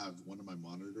right now I have one of my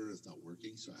monitor that's not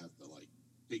working, so I have to like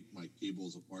take my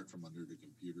cables apart from under the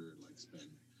computer and like spend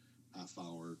half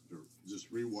hour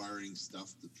just rewiring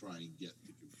stuff to try and get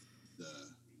the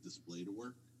display to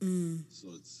work. So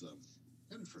it's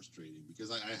kind of frustrating,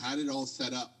 because I had it all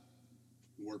set up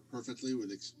to work perfectly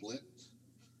with XSplit,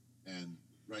 and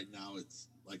right now it's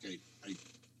like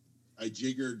I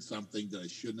jiggered something that I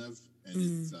shouldn't have,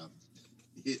 and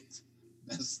it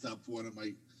messed up one of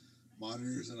my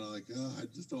monitors, and I'm like, oh, I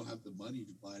just don't have the money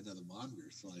to buy another monitor.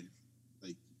 So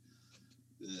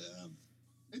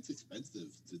it's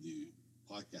expensive to do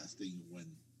podcasting when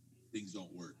things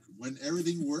don't work. When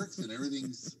everything works and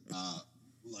everything's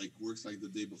works like the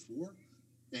day before,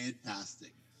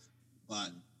 fantastic.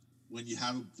 But when you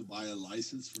have to buy a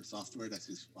license for software that's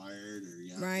expired, or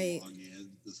you have to log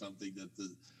in to something that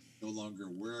no longer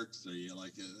works, or you're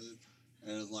like,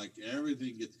 and like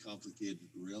everything gets complicated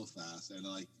real fast. And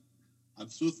like, I'm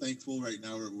so thankful right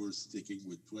now that we're sticking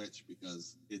with Twitch,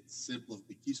 because it's simple.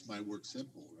 It keeps my work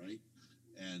simple, right?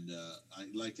 And I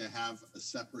have a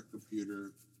separate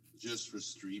computer just for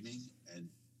streaming, and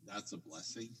that's a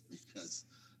blessing, because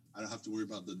I don't have to worry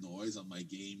about the noise on my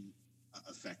game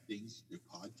affecting your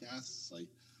podcasts.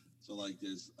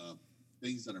 There's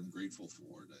things that I'm grateful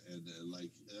for, and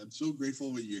I'm so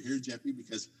grateful when you're here, Jeppy,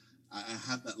 because I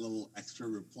have that little extra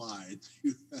reply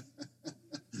to.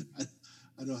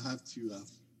 I don't have to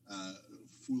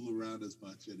fool around as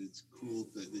much, and it's cool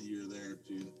that you're there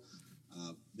to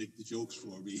make the jokes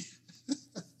for me.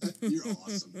 You're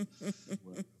awesome.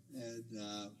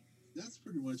 And that's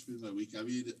pretty much been my week. I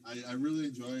mean, I really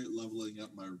enjoy leveling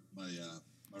up my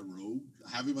rogue.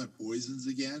 Having my poisons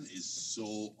again is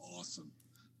so awesome.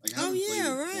 Like, I haven't played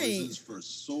with poisons for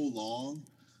so long.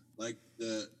 Like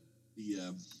the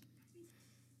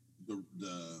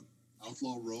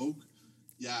outlaw rogue.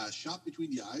 Yeah, shot between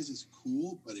the eyes is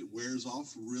cool, but it wears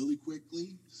off really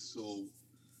quickly. So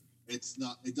it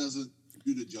doesn't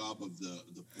do the job of the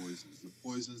poisons. The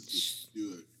poisons just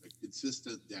do a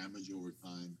consistent damage over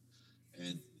time.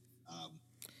 And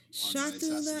shot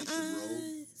through the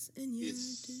eyes,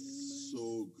 it's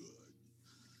so good.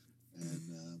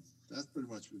 And that's pretty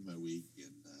much been my week.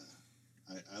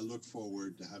 And I look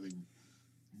forward to having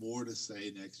more to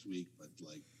say next week. But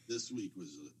like, this week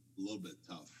was a little bit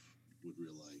tough with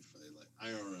real life.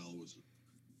 IRL was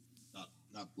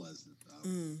not pleasant.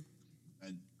 And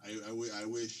I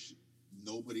wish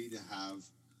nobody to have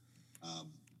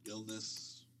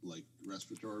illness, like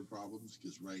respiratory problems,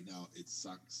 because right now it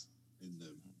sucks in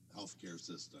the healthcare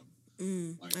system.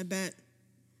 I bet.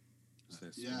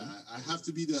 Yeah, I have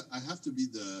to be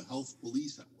the health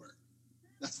police at work.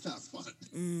 That's not fun.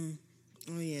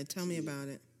 Oh yeah, tell me about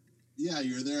it. Yeah,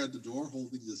 you're there at the door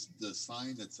holding the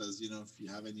sign that says, if you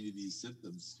have any of these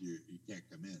symptoms, you can't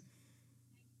come in.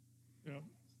 Yeah.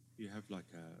 You have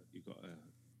you got a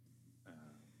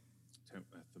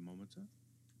thermometer?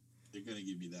 They're gonna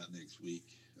give me that next week.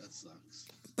 That sucks.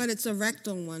 But it's a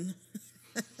rectal one.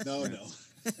 No.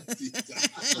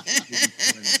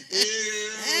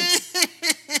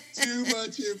 Too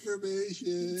much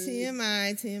information.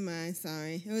 TMI.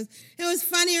 Sorry, it was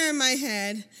funnier in my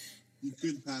head. You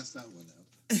couldn't pass that one up.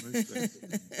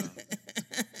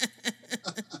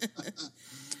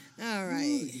 All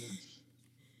right.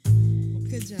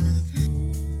 Good job.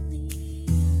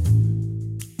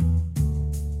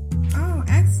 Oh,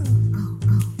 excellent. Oh.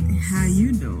 How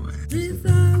you doing?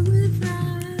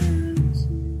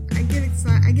 I get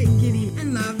excited. I get giddy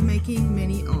and love making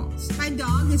mini alts. My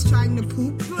dog is trying to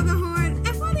poop for the Horde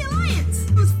and for the Alliance.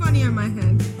 It was funny in my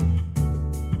head.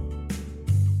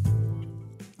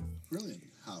 Brilliant.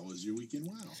 How was your weekend?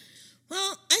 Wow.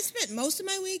 Well, I spent most of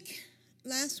my week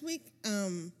last week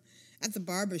at the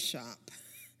barber shop.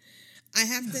 I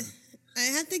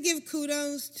have to give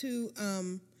kudos to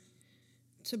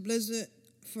Blizzard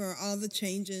for all the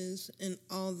changes and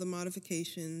all the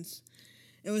modifications.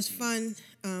 It was fun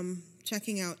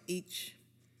checking out each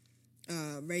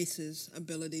race's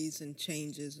abilities and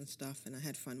changes and stuff, and I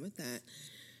had fun with that.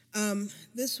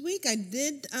 This week I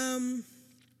did, I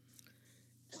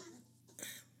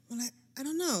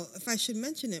don't know if I should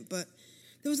mention it, but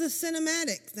there was a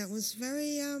cinematic that was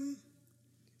very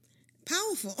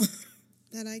powerful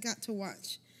that I got to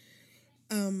watch.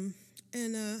 And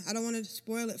I don't want to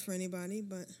spoil it for anybody,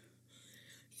 but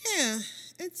yeah,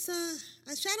 it's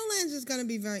Shadowlands is going to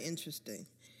be very interesting.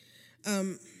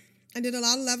 I did a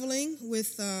lot of leveling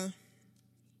with the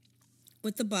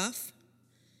buff,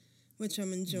 which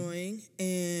I'm enjoying,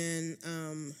 and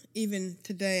even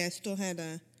today I still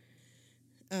had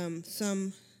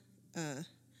some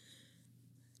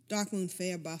Darkmoon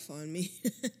Fair buff on me,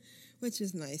 which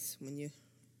is nice when you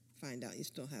find out you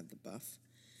still have the buff.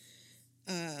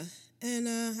 And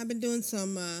I've been doing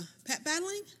some pet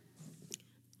battling,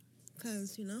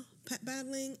 because, pet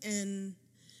battling, and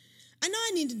I know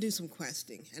I need to do some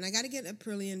questing, and I got to get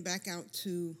Aprillian back out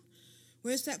to,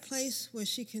 where's that place where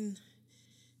she can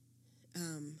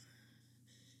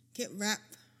get rap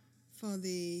for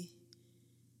the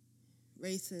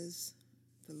races,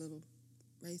 the little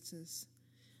races.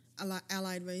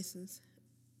 Allied Races.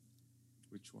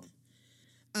 Which one?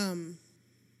 Um,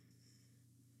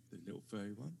 The little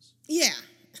furry ones? yeah.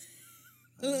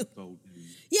 Voldoon.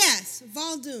 Yes,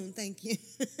 Voldoon, thank you.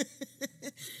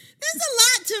 There's a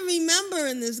lot to remember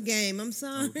in this game. I'm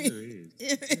sorry. Oh, there is.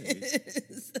 There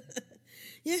is.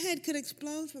 Your head could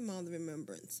explode from all the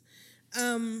remembrance.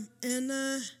 And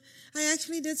I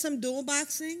actually did some dual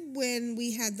boxing when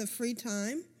we had the free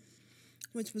time,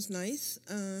 which was nice.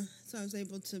 So I was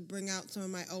able to bring out some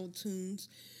of my old tunes.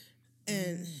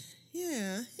 And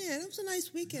yeah, that was a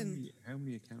nice weekend. How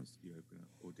many accounts did you open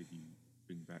up, or did you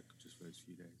bring back just for those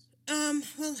few days?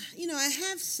 Well, I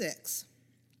have 6.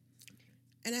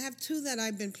 And I have 2 that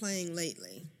I've been playing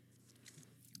lately.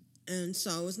 And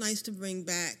so it was nice to bring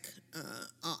back.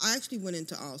 I actually went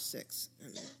into all 6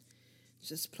 and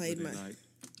just played my. Like,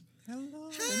 hello.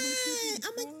 Hi.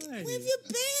 Where have you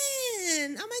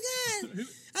been? Oh my God.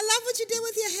 I love what you did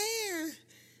with your hair.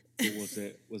 Or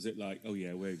was it like, oh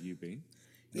yeah, where have you been?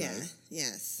 Yeah.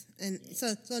 Yes. And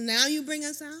so now you bring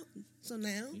us out. So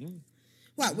now,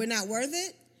 what? We're not worth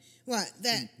it. What?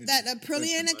 That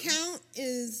Aprillian account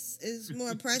is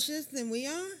more precious than we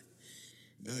are.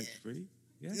 No, it's free.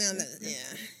 Yeah.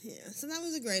 Yeah. So that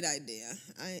was a great idea.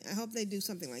 I hope they do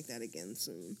something like that again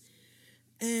soon.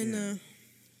 And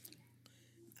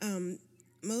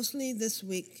mostly this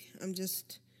week, I'm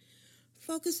just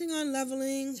focusing on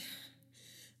leveling.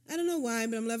 I don't know why,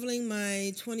 but I'm leveling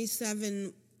my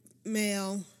 27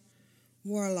 male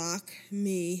warlock,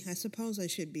 me. I suppose I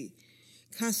should be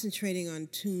concentrating on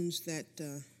tunes that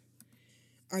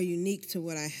are unique to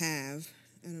what I have.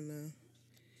 I don't know.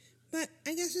 But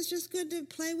I guess it's just good to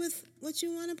play with what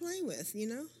you want to play with,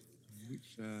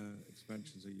 Which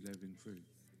expansions are you leveling through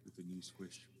with the new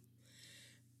Squish?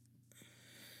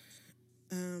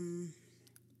 I'm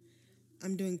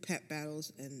doing pet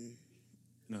battles and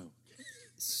No.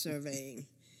 surveying.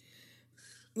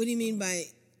 What do you mean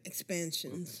by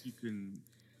expansions?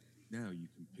 Well, you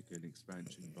can pick an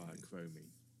expansion by Chromie.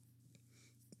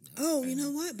 Oh, you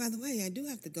know what? By the way, I do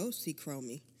have to go see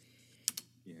Chromie.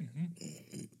 Yeah.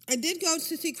 I did go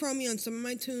to see Chromie on some of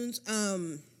my tunes.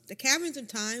 The Caverns of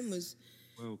Time was...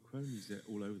 Well, Chromie's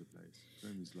all over the place.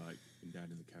 Chromie's like been down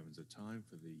in the Caverns of Time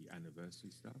for the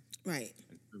anniversary stuff. Right.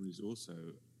 And Chromie's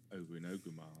also over in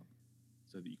Ogrimmar,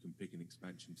 so that you can pick an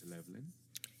expansion to level in.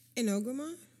 In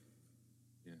Ogrimmar?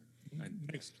 Yeah. And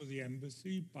next to the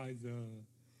embassy by the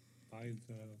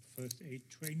first aid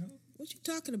trainer. What you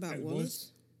talking about,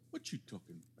 Wallace? What you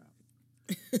talking about?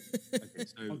 Okay,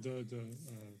 so the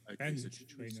bandage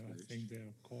trainer, I think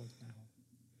they're called now.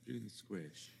 During the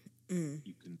Squish,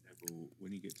 you can level,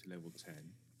 when you get to level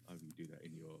 10, either you do that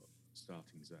in your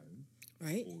starting zone,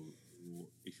 right? Or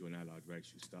if you're an allied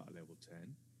race, you start at level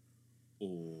 10,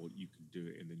 or you can do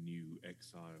it in the new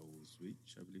Exiles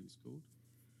Reach, I believe it's called,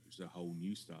 which is a whole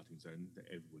new starting zone that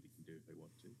everybody can do if they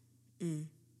want to.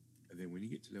 And then when you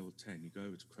get to level 10, you go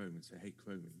over to Chromie and say, hey,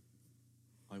 Chromie,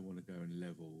 I want to go and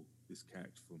level this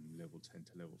character from level 10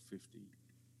 to level 50.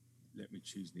 Let me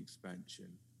choose an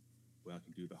expansion where I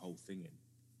can do the whole thing in.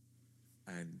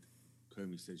 And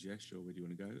Chromie says, yes, sure, where do you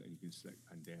want to go? And you can select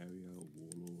Pandaria or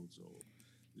Warlords or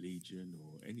Legion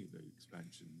or any of those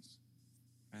expansions.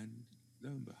 And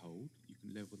lo and behold, you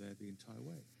can level there the entire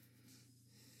way.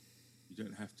 You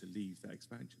don't have to leave that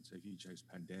expansion. So if you chose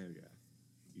Pandaria,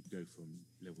 you'd go from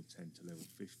level 10 to level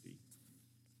 50,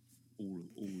 all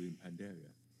in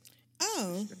Pandaria.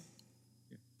 Oh.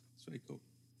 Yeah, it's very cool.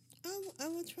 Oh, I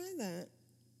will try that.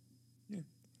 Yeah.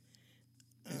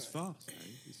 It's fast, eh?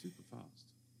 It's super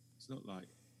fast. It's not like,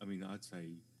 I'd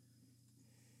say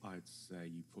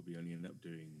you probably only end up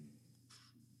doing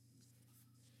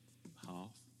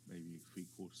half, maybe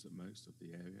 3/4 at most of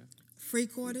the area.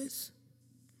 3/4?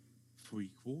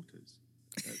 3/4.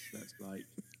 That's like...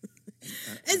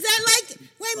 Is that like,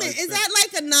 wait a minute, is that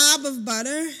like a knob of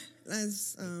butter?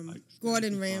 As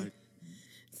Gordon Ramsay.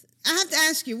 I have to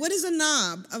ask you, what is a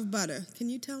knob of butter? Can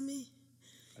you tell me?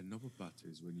 A knob of butter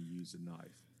is when you use a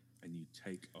knife and you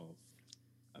take off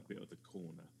a bit of the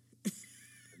corner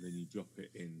and then you drop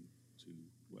it into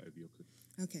whatever you're cooking.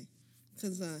 Okay.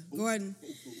 Because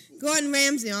Gordon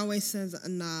Ramsay always says a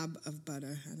knob of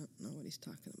butter. I don't know what he's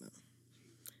talking about.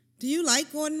 Do you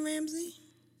like Gordon Ramsay?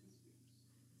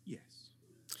 Yes.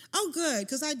 Oh, good,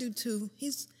 because I do too.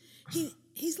 He's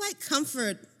like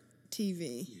comfort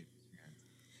TV. Yeah.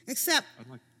 Except I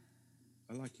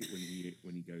like it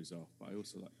when he goes off, but I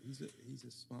also like he's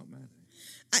a smart man.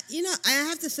 I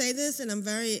have to say this, and I'm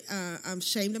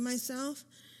ashamed of myself.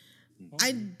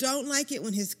 I don't like it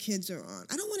when his kids are on.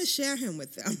 I don't want to share him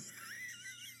with them.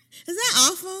 Is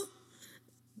that awful?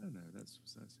 No, that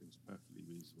seems perfectly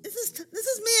reasonable. This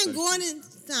is me and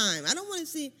Gordon's time. I don't want to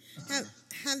see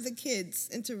have the kids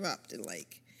interrupted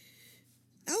like,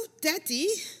 oh, Daddy,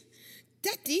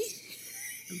 Daddy,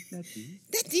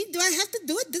 do I have to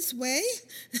do it this way?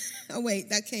 Oh wait,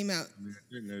 that came out.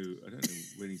 I don't know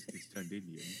when he's turned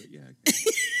Indian, but yeah. Okay.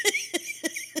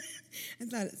 I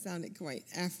thought it sounded quite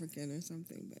African or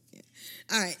something, but yeah.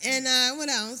 All right, and what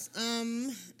else?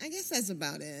 I guess that's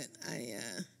about it.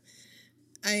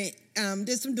 I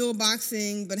did some dual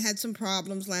boxing, but had some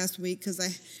problems last week because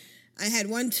I had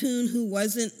one tune who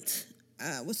wasn't,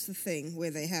 what's the thing where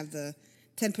they have the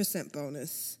 10%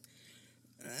 bonus?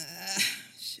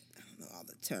 Shit, I don't know all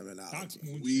the terminology.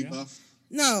 Wee buff?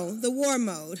 No, the war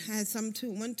mode. I had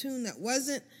one tune that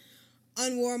wasn't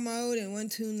on war mode and one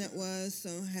tune that was, so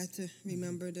I had to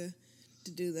remember to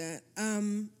do that.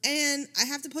 And I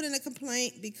have to put in a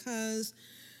complaint because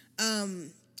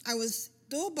I was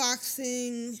dual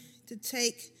boxing to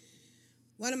take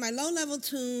one of my low-level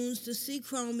tunes to see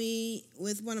Chromie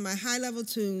with one of my high-level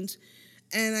tunes,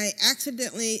 and I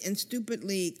accidentally and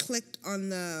stupidly clicked on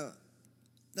the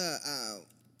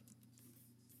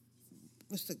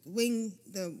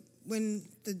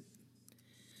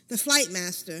Flight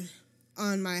Master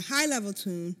on my high-level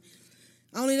tune,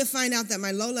 only to find out that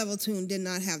my low-level tune did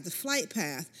not have the flight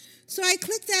path. So I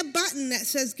clicked that button that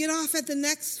says get off at the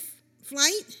next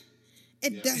flight.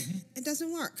 It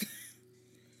doesn't work.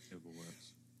 Never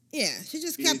works. Yeah, she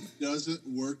just kept... It doesn't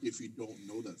work if you don't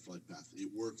know that flight path.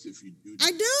 It works if you do. I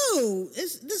do.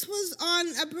 This was on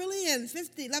a brilliant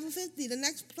level 50. The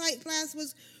next flight path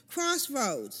was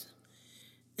Crossroads.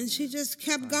 And she just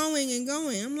kept going and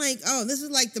going. I'm like, oh, this is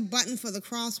like the button for the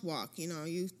crosswalk. You know,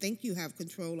 you think you have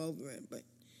control over it, but...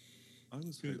 I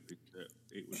was hoping that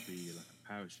it would be like a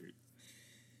parachute.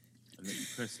 And then you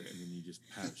press it and then you just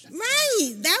parachute.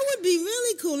 Right! That would be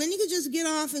really cool. And you could just get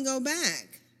off and go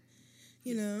back.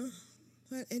 You know?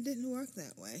 But it didn't work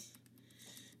that way.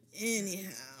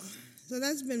 Anyhow. So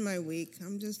that's been my week.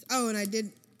 I'm just... Oh, and I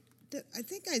think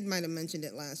I might have mentioned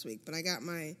it last week, but I got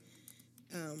my...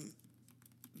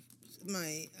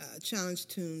 challenge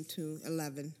tune to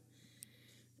 11,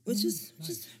 which is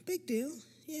just a big deal.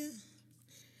 Yeah.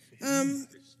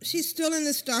 She's still in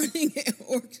the starting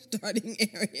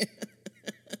area.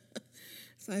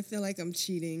 So I feel like I'm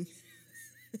cheating.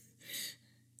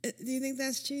 Do you think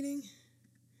that's cheating?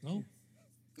 No.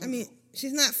 I mean,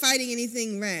 she's not fighting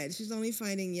anything red. She's only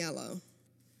fighting yellow.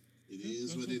 It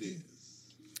is what it is.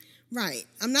 Right.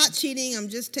 I'm not cheating. I'm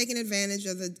just taking advantage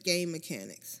of the game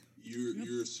mechanics.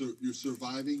 You're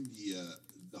surviving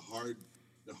the hard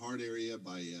area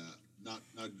by not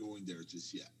going there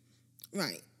just yet.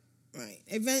 Right.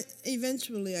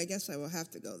 Eventually, I guess I will have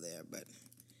to go there, but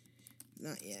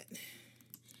not yet.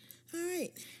 All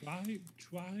right.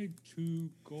 Try to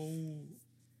go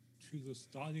to the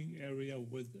starting area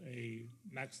with a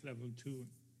max level 2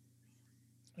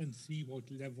 and see what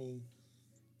level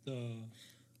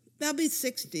That'll be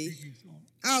 60.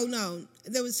 Oh, no.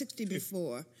 There was 60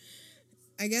 before.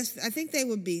 I think they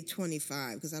would be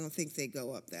 25 because I don't think they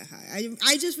go up that high.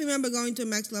 I just remember going to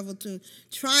max level 2,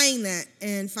 trying that,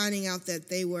 and finding out that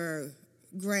they were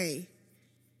gray.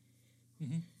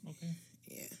 Mm-hmm. Okay.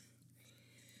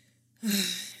 Yeah.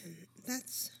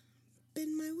 That's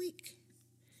been my week.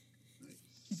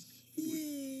 Nice.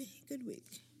 Yay. Good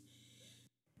week.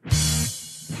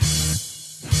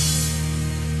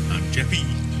 I'm Jeppy.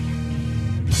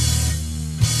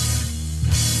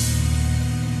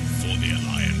 For the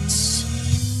Alliance.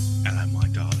 Hello, my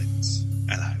darlings.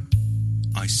 Hello.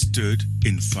 I stood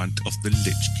in front of the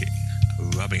Lich King,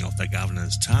 rubbing off the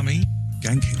governor's tummy,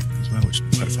 ganking as well, which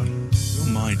is quite fun. Your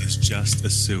mind is just a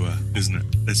sewer, isn't it?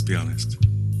 Let's be honest.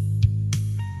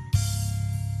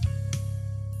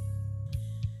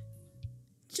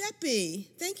 Jeppy,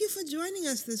 thank you for joining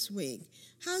us this week.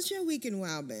 How's your week in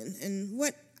WoW been? And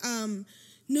what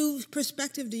new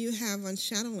perspective do you have on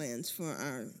Shadowlands for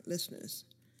our listeners?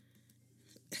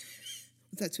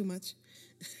 Was that too much?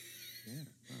 Yeah,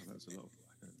 wow, that's a lot.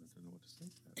 I don't know what to say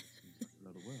to that. It seems like a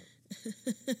lot of work.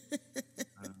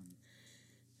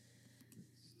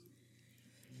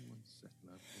 One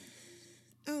second,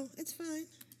 oh, it's fine.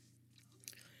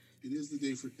 It is the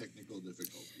day for technical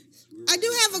difficulties. I do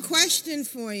have a question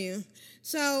for you.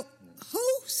 So, who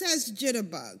says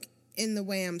jitterbug in the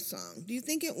Wham song? Do you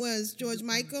think it was George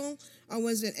Michael or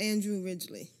was it Andrew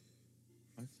Ridgeley?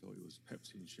 I thought it was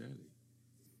Pepsi and Shirley.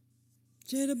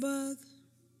 Jitterbug,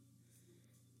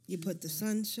 you put the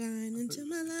sunshine into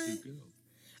my life.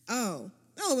 Oh,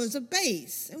 it was a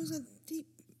bass. It was a deep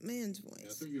man's voice. Yeah,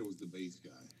 I think it was the bass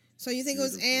guy. So you think it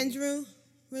was Andrew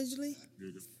Ridgeley?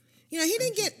 You know, he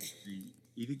didn't get...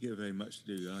 He did get very much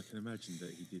to do, and I can imagine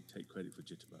that he did take credit for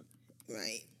Jitterbug.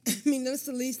 Right. I mean, that's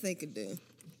the least they could do.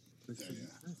 That's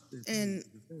the And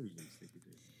very least they could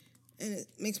do. and it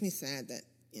makes me sad that,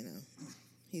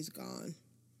 he's gone.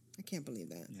 I can't believe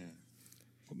that. Yeah.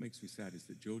 What makes me sad is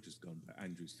that George is gone, but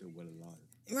Andrew's still well alive.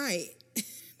 Right.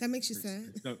 That makes you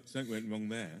sad. Something went wrong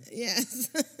there. Yes.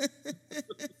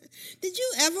 Did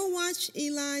you ever watch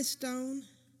Eli Stone?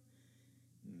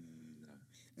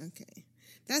 No. Okay.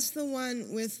 That's the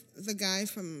one with the guy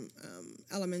from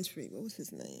Elementary. What was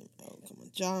his name? Oh, come on.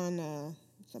 John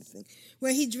something.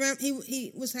 Where he dreamt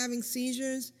he was having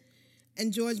seizures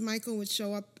and George Michael would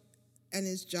show up at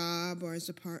his job or his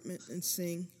apartment and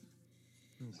sing.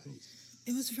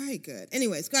 It was very good.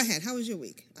 Anyways, go ahead. How was your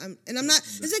week? I'm not.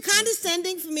 Is it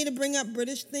condescending for me to bring up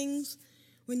British things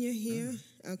when you're here?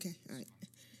 Okay. All right.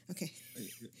 Okay.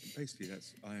 Basically,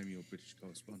 I am your British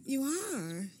correspondent. You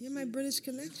are. You're my British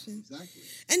connection. Exactly.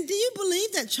 And do you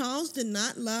believe that Charles did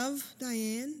not love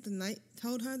Diane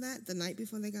told her that the night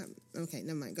before they got... Okay,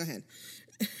 never mind. Go ahead.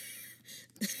 I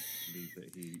believe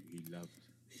that he loved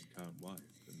his current wife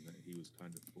and that he was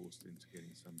kind of forced into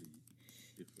getting somebody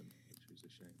different, which was a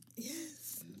shame.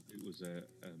 Yes. And it was a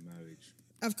marriage...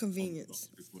 Of convenience.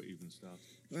 Before it even started.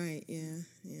 Right,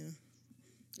 yeah.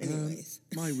 Anyways.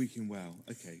 My week in WoW.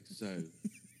 Okay, so...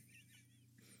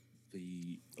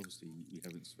 Obviously, we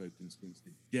haven't spoken since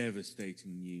the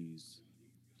devastating news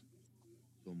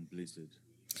from Blizzard.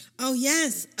 Oh,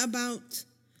 yes, about...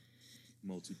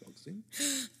 multi-boxing.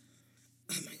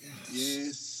 Oh, my God.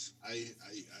 Yes,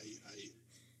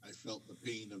 I felt the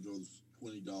pain of those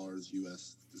 $20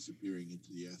 US disappearing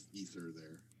into the ether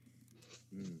there.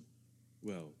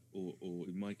 Well, or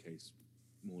in my case,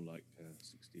 more like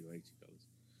 $60 or $80.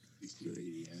 60 or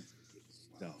 80, yeah.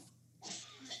 Stuff.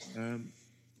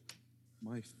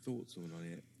 My thoughts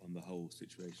on the whole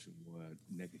situation were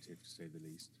negative, to say the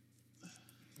least.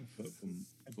 But from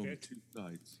two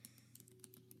sides.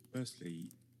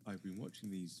 Firstly, I've been watching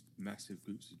these massive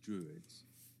groups of druids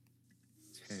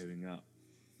tearing up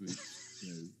groups,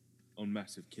 on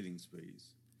massive killing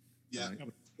sprees. Yeah. And when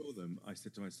I saw them, I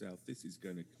said to myself, this is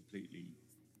going to completely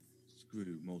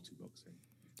screw multi-boxing.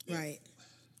 Right.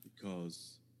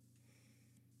 Because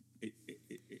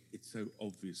it's so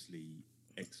obviously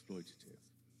exploitative.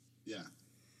 Yeah.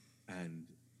 And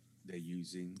they're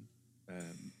using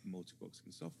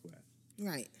multi-boxing software.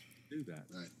 Right. To do that.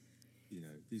 Right.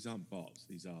 These aren't bots,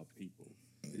 these are people.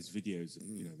 There's videos of,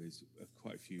 there's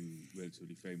quite a few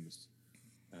relatively famous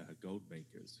gold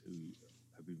makers who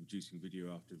have been producing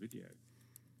video after video.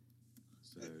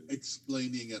 So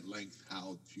explaining at length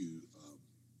how to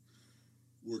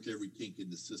work every kink in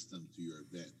the system to your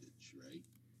advantage, right?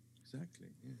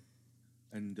 Exactly, yeah.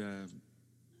 And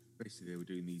basically they were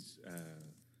doing these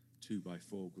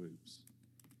 2x4 groups.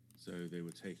 So they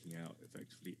were taking out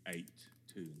effectively 8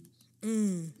 toons.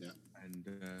 Yeah.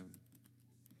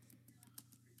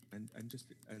 And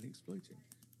just exploiting.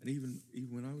 And even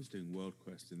when I was doing World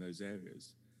Quest in those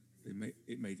areas, it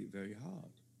made it very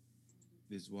hard.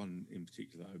 There's one in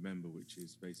particular I remember, which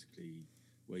is basically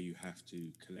where you have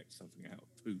to collect something out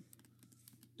of poop,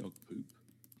 dog poop,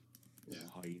 or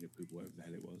hyena poop, whatever the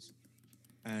hell it was.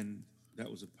 And that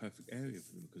was a perfect area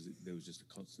for them because there was just a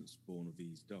constant spawn of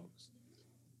these dogs.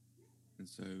 And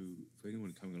so, for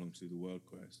anyone coming along to do the World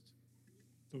Quest,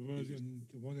 the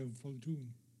one in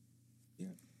Fortune.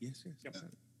 Yeah. Yes. Yep.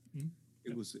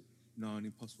 It was nigh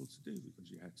impossible to do because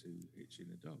you had to hitch in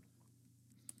a dog.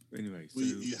 But anyway, well,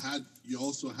 you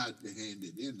also had to hand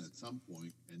it in at some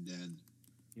point, and then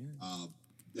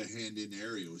the hand in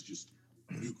area was just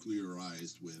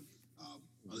nuclearized with.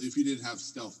 If you didn't have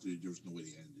stealth, there was no way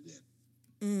to hand it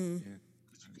in. Yeah,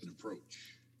 because you couldn't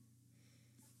approach.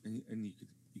 And you could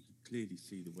clearly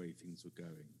see the way things were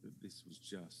going. That this was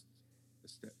just a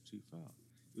step too far.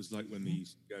 It was like when they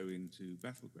used to go into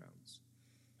battlegrounds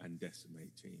and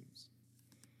decimate teams,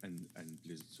 and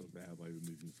Blizzard sorted that out by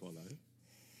removing follow,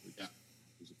 which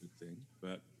was a good thing.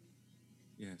 But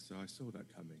yeah, so I saw that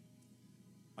coming.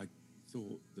 I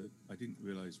thought that I didn't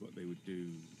realise what they would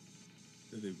do,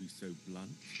 that they would be so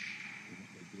blunt in what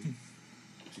they do,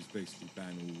 which is basically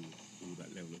ban all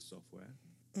that level of software.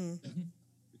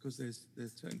 Because there's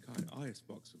certain kind of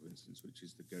ISBoxer, for instance, which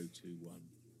is the go-to one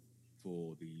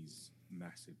for these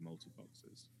massive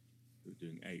multi-boxers who are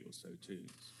doing 8 or so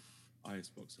tunes.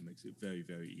 ISBoxer makes it very,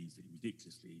 very easy,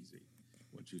 ridiculously easy,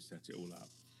 once you set it all up.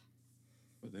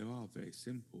 But there are very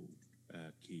simple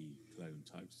key clone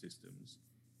type systems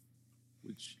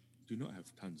which do not have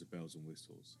tons of bells and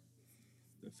whistles.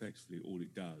 Effectively, all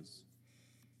it does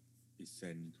is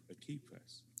send a key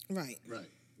press. Right. Right.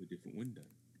 To a different window.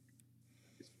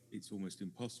 It's it's almost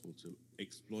impossible to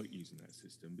exploit using that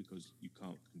system because you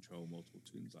can't control multiple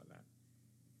tunes like that.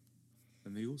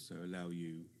 And they also allow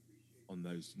you, on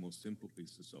those more simple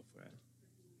pieces of software,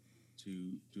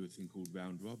 to do a thing called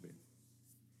round robin,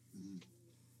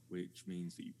 which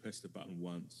means that you press the button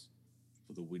once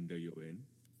for the window you're in,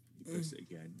 you press it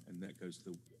again, and that goes to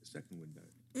the second window.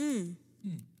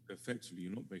 So effectively,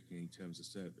 you're not breaking any terms of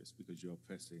service because you're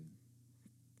pressing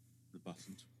the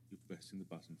button. You're pressing the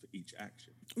button for each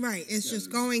action. Right. It's just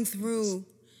going through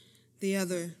the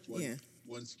other.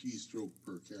 One keystroke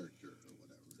per character or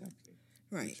whatever. Exactly.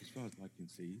 Right. Which, as far as I can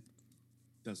see,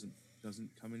 doesn't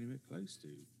come anywhere close to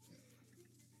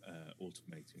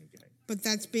automating a game. But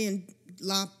that's being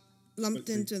lumped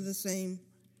into the same.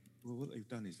 Well, what they've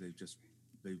done is they've just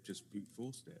brute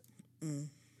forced it.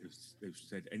 They've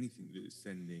said anything that is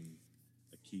sending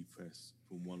a key press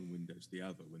from one window to the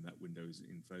other when that window is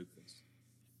in focus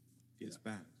gets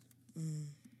banned.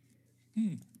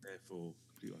 Therefore,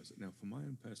 now from my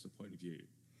own personal point of view,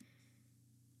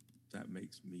 that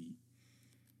makes me,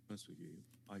 honest with you,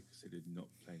 I considered not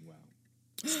playing well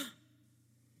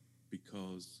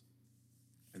because,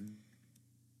 and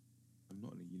I'm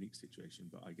not in a unique situation,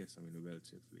 but I guess I'm in a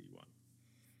relatively one.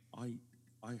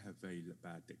 I have very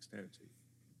bad dexterity.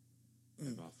 I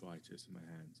have arthritis in my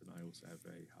hands, and I also have a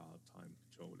very hard time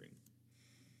controlling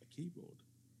a keyboard,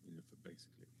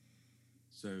 basically.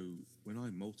 So when I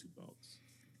multi-box,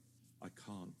 I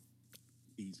can't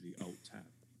easily alt-tab.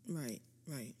 Right.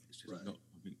 It's just not.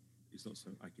 It's not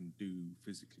something I can do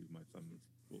physically with my thumb and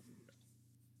forefinger.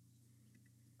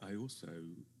 I also,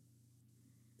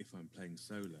 if I'm playing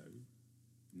solo,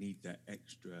 need that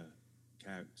extra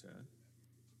character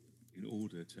in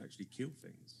order to actually kill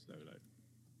things solo,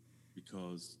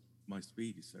 because my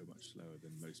speed is so much slower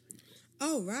than most people.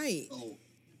 Oh, right. Oh,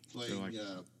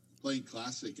 playing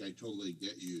classic, I totally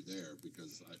get you there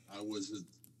because I wasn't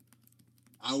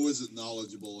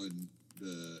knowledgeable in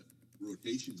the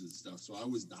rotations and stuff, so I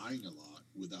was dying a lot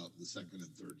without the second and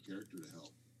third character to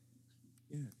help.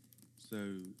 Yeah. So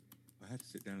I had to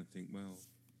sit down and think, well,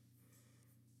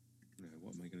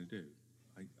 what am I going to do?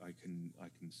 I can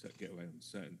get away on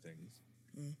certain things,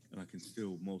 and I can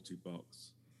still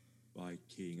multi-box by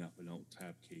keying up an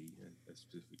Alt-Tab key, a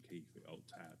specific key for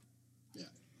Alt-Tab. Yeah.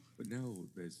 But now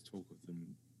there's talk of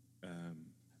them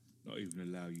not even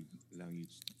allowing you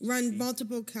to run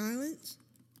multiple clients.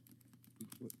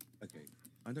 Okay,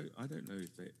 I don't know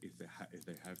if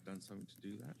they have done something to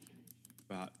do that,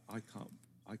 but I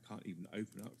can't even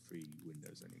open up 3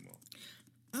 windows anymore.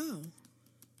 Oh.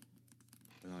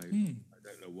 And I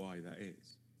don't know why that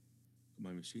is.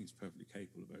 My machine's perfectly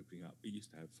capable of opening up. It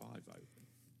used to have 5 open.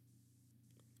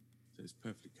 So it's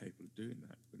perfectly capable of doing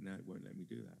that, but now it won't let me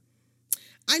do that.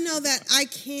 I know that I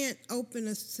can't open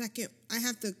a second. I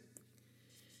have to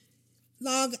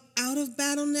log out of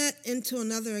BattleNet into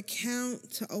another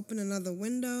account to open another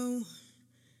window.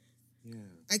 Yeah.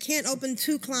 I can't open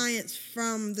 2 clients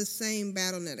from the same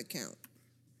BattleNet account.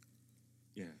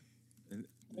 Yeah. And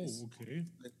okay.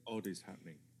 Odd is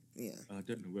happening. Yeah. And I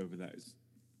don't know whether that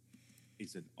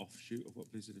is an offshoot of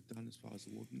what Blizzard have done as far as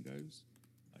the Warden goes.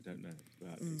 I don't know,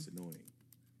 but it's annoying.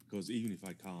 Because even if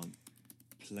I can't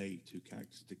play 2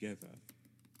 characters together,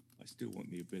 I still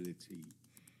want the ability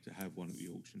to have one at the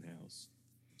auction house.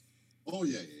 Oh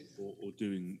yeah. Or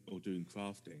doing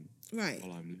crafting. Right.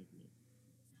 While I'm living it.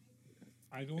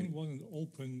 I don't want to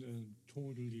open a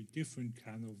totally different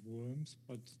can of worms,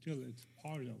 but still it's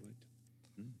part of it.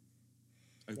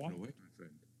 Open away, my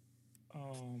friend.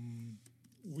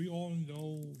 We all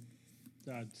know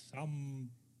that some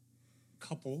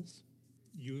couples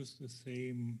use the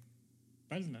same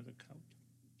BattleNet account.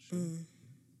 Sure.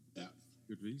 Yeah.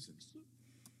 Good reasons.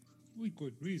 With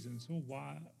good reasons. So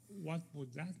what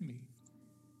would that mean?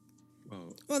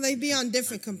 Well, they'd be on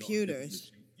different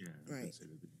computers. Yeah. Right.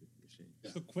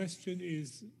 The question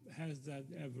is, has that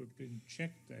ever been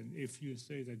checked then? If you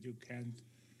say that you can't,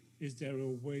 is there a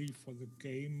way for the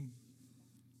game,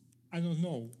 I don't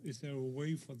know, is there a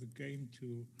way for the game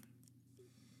to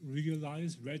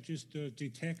realize, register,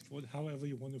 detect, however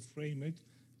you want to frame it,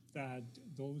 that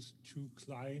those 2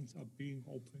 clients are being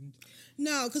opened?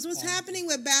 No, because what's happening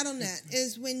with BattleNet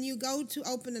is when you go to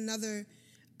open another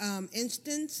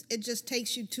instance, it just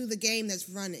takes you to the game that's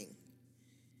running.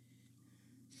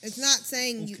 It's not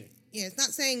saying it's not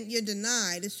saying you're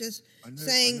denied. It's just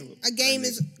saying a game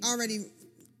is already.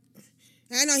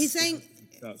 I know he's saying.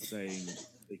 Start saying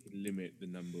they can limit the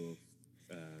number of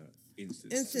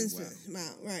instances.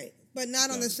 Wow, right, but not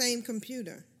on the same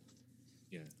computer.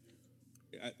 Yeah,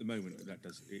 at the moment it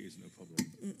isn't a problem.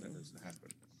 That doesn't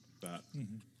happen. But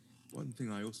one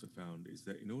thing I also found is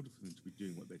that in order for them to be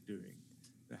doing what they're doing,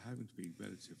 they're having to be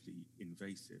relatively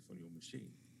invasive on your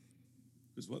machine.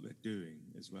 Because what they're doing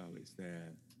as well is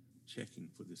they're checking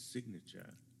for the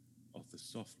signature of the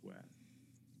software.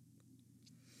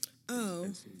 Oh.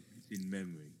 It's in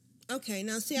memory. Okay,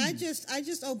 now see, I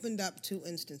just opened up 2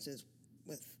 instances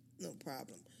with no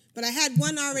problem. But I had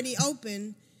one already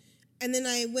open, and then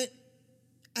I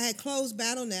had closed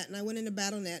Battle.net, and I went into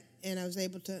Battle.net, and I was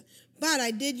able to, but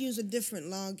I did use a different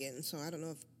login, so I don't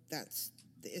know if that's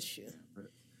the issue.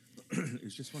 But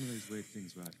it's just one of those weird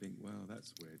things where I think, well,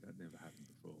 that's weird, that never happened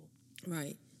before.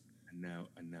 Right. And now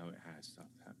it has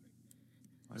started happening.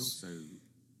 I also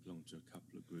belong to a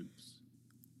couple of groups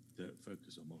that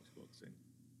focus on multiboxing,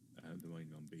 the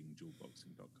main one being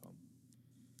dualboxing.com.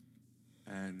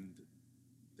 And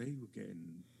they were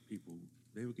getting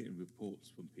reports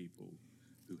from people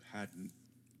who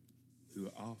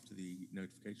after the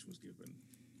notification was given,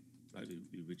 like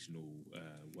the original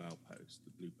WoW post,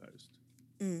 the blue post,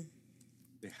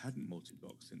 they hadn't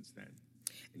multi-boxed since then.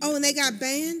 And they got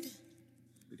banned?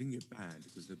 They didn't get banned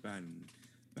because the ban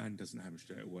doesn't happen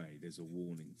straight away. There's a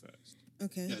warning first.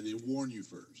 Okay. Yeah, they warn you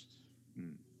first.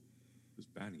 Because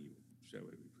banning you straight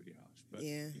away would be pretty harsh. But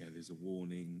yeah, there's a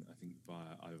warning, I think,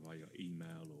 either via your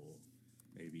email or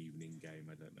maybe even in-game,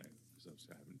 I don't know, because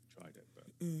obviously I haven't tried it. But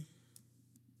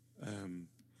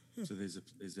so there's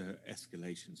a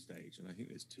escalation stage, and I think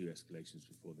there's 2 escalations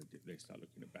before they start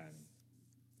looking at banning.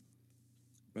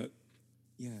 But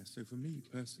yeah, so for me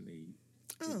personally,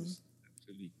 it was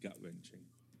absolutely gut-wrenching,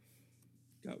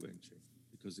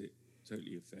 because it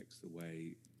totally affects the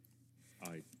way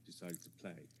I decided to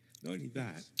play. Not only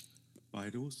that, I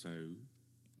had also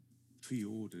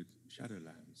pre-ordered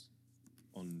Shadowlands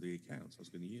on the accounts I was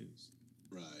going to use.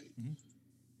 Right.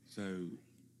 So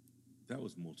that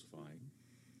was mortifying.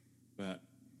 But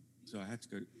so I had to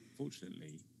go.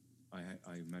 Fortunately,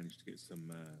 I managed to get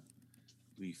some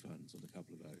refunds on a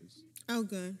couple of those. Oh,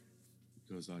 good.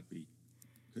 Because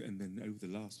and then over the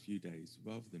last few days,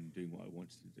 rather than doing what I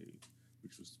wanted to do,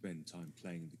 which was spend time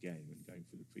playing the game and going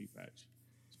through the pre-patch,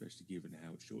 especially given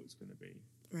how short it's going to be,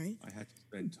 right? I had to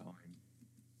spend time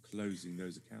closing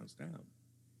those accounts down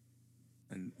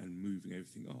and moving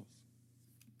everything off,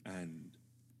 and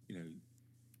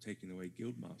taking away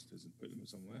guild masters and putting them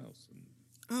somewhere else, and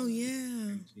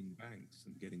emptying banks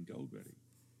and getting gold ready,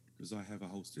 because I have a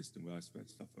whole system where I spread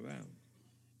stuff around.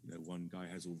 One guy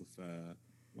has all the fur,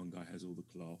 one guy has all the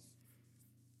cloth,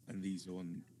 and these are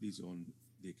on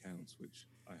the accounts which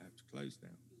I have to close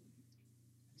now.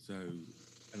 So,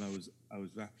 and I was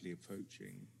rapidly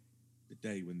approaching the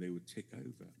day when they would tick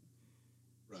over.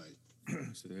 Right.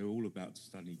 So they're all about to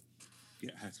suddenly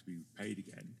have to be paid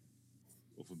again,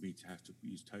 or for me to have to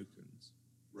use tokens.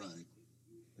 Right.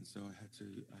 And so I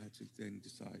had to then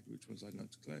decide which ones I'd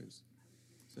like to close.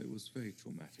 So it was very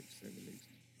traumatic, to say the least.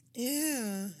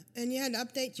 Yeah, and you had to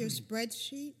update your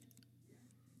spreadsheet?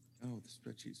 Oh, the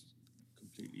spreadsheet's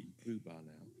completely rhubarb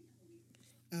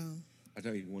now. Oh. I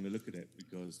don't even want to look at it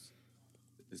because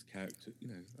this character,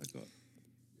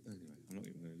 Anyway, I'm not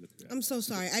even going to look at it. I'm so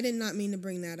sorry. I did not mean to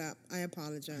bring that up. I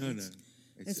apologize. No.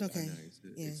 It's okay. I know,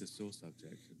 it's a sore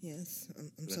subject. Yes,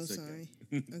 I'm so sorry.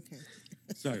 Okay.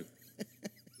 So,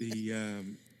 the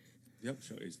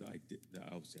upshot is that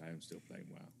obviously I am still playing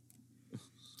WoW.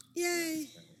 Yay!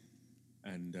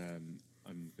 And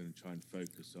I'm going to try and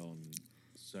focus on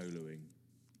soloing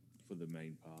for the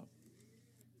main part,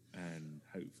 and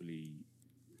hopefully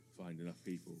find enough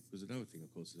people. Because another thing,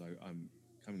 of course, is I'm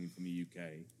coming in from the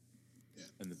UK,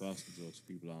 and the vast majority of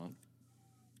people aren't.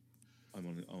 I'm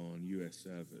on US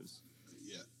servers.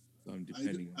 Yeah. So I'm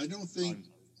depending. I don't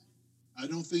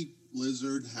think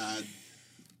Blizzard had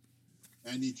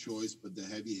any choice but the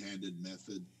heavy-handed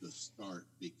method to start,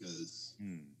 because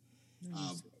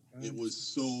it was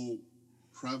so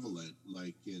prevalent,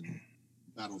 like in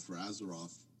Battle for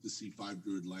Azeroth, to see 5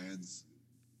 Druid lands,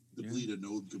 deplete a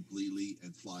node completely,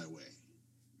 and fly away.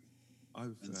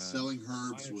 And selling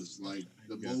herbs was like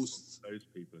the most. Those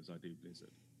people as I do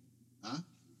Blizzard. Huh?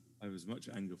 I have as much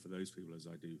anger for those people as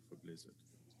I do for Blizzard.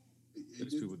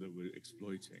 Those people that were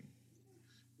exploiting.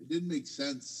 It didn't make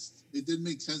sense. It didn't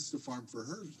make sense to farm for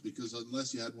herbs, because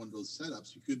unless you had one of those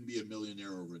setups, you couldn't be a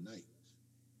millionaire overnight.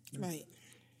 Right.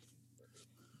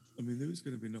 I mean, there is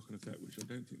going to be a knock-on effect, which I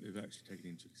don't think they've actually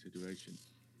taken into consideration,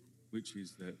 which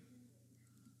is that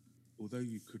although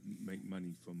you couldn't make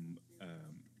money from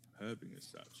herbing as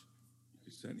such, you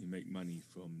could certainly make money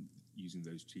from using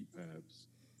those cheap herbs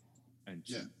and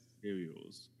cheap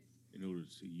materials in order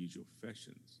to use your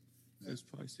professions. Those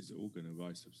prices are all going to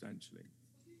rise substantially.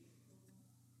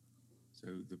 So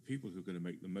the people who are going to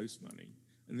make the most money,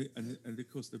 And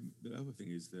of course, the other thing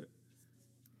is that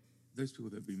those people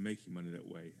that have been making money that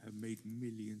way have made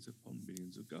millions upon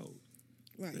millions of gold.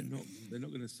 Right. They're not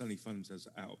going to suddenly find themselves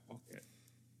out of pocket.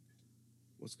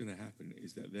 What's going to happen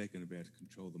is that they're going to be able to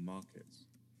control the markets.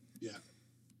 Yeah.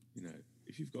 You know,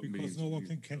 if you've got because millions, no one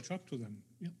can catch up to them.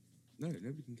 Yep. No,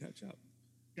 nobody can catch up.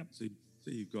 Yep. So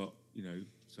you've got, you know,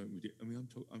 I mean,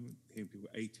 I'm hearing people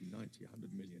 80, 90,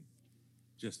 100 million,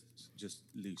 just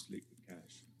loose liquid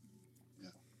cash. Yeah.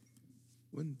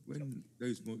 When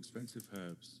those more expensive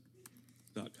herbs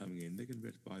start coming in, they're going to be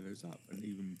able to buy those up and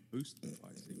even boost the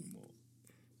price even more.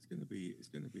 It's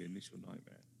going to be an initial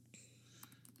nightmare.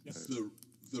 Yes.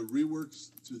 The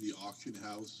reworks to the auction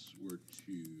house were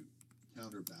to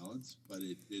counterbalance, but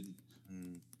it didn't.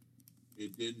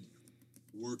 It didn't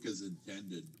work as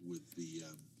intended with the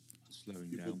slowing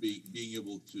people down, being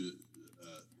able to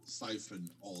siphon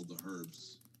all the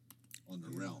herbs on the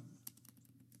realm.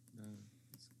 No,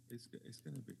 it's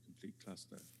going to be a complete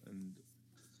cluster, and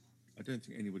I don't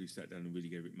think anybody sat down and really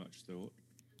gave it much thought.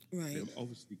 Right. They're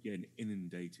obviously getting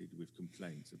inundated with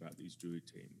complaints about these druid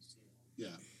teams.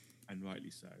 Yeah. And rightly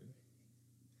so.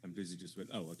 And Blizzard just went,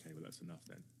 "Oh, okay, well that's enough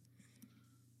then."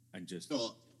 And just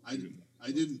So I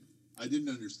didn't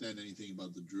understand anything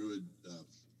about the druid,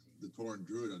 the Tauren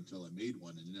druid until I made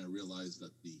one, and then I realized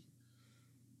that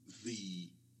the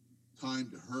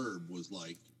timed herb was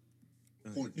like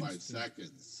 0.5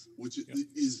 seconds, which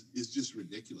is just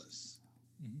ridiculous.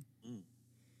 Mm-hmm.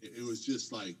 It was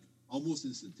just like almost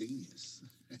instantaneous.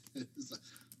 It's like,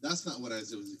 that's not what I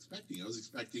was expecting. I was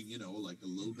expecting, you know, like a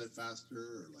little bit faster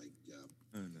or like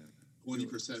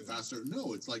 20% faster.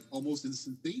 No, it's like almost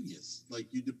instantaneous.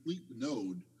 Like you deplete the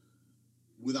node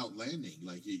without landing.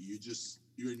 Like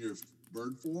you're in your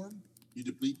bird form, you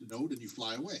deplete the node and you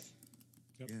fly away.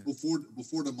 Yep. Yeah.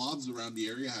 Before the mobs around the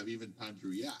area have even time to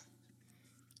react.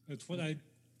 That's what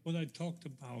I talked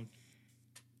about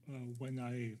when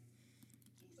I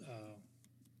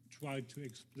tried to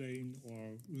explain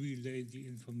or relay the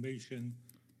information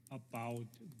about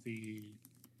the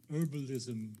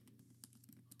herbalism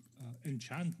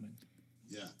enchantment.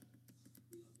 Yeah.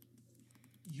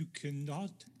 You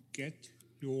cannot get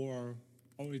or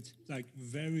it's like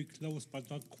very close but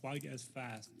not quite as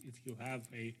fast if you have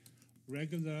a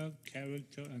regular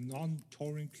character, a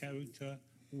non-Tauren character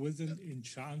with an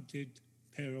enchanted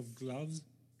pair of gloves.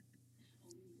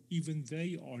 Even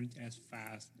they aren't as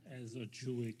fast as a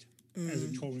druid, as a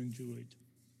Tauren druid.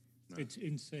 No. It's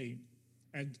insane.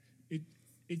 And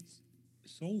it's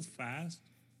so fast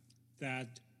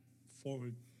that for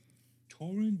a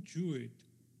Tauren druid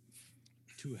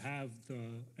to have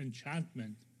the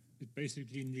enchantment, it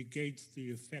basically negates the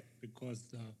effect because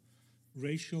the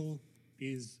racial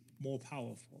is more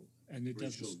powerful and it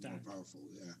doesn't stack. More powerful,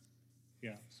 yeah.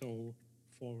 Yeah, so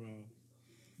for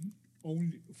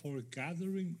a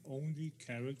gathering only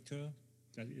character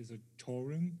that is a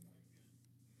Tauren,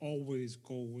 always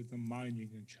go with the mining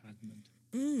enchantment.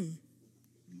 Yeah.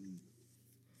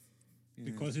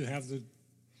 Because you have the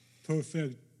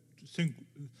perfect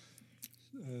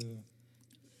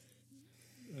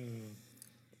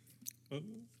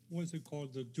what's it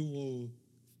called? The dual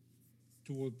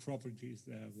properties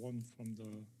there. One from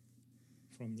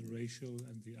the racial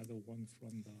and the other one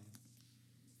from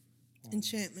the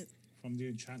enchantment. From the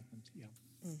enchantment, yeah.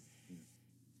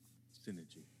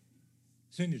 Synergy.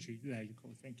 Synergy. There you go.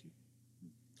 Thank you.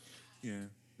 Yeah.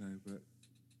 No, but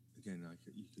again,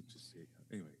 you could just see it.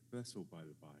 Anyway, but that's all by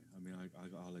the by. I mean,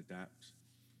 I'll adapt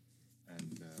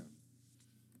and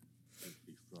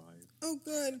hopefully thrive. Oh,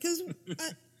 good, because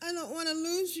I don't want to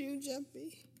lose you,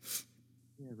 Jeppy.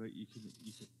 Yeah, but you can.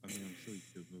 I mean, I'm sure you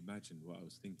could have imagined what I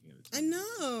was thinking at the I time.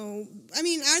 know. I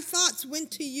mean, our thoughts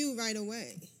went to you right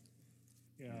away.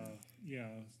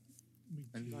 Yeah.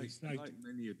 And like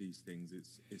many of these things,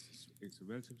 it's a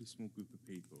relatively small group of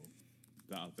people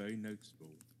that are very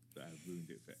noticeable that have ruined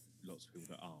it for lots of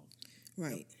people that aren't.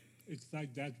 Right. It's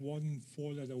like that one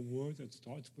 4-letter word that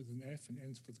starts with an F and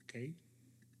ends with a K.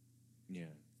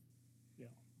 Yeah.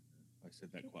 Yeah. I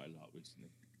said that quite a lot recently.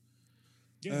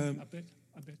 Yeah, I bet.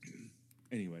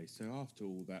 Anyway, so after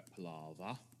all that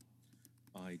palaver,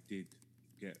 I did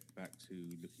get back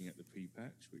to looking at the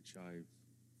pre-patch, which I've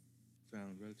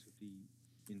found relatively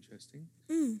interesting.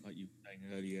 Like you were saying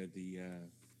earlier,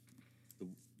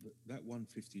 that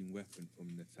 115 weapon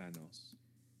from Nathanos.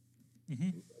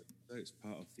 So it's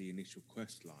part of the initial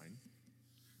quest line,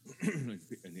 and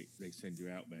they send you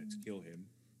out there to kill him.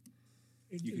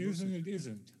 It is and it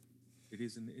isn't. It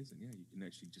is and it isn't. Yeah, you can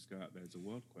actually just go out there as a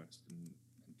world quest and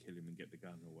kill him and get the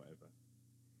gun or whatever.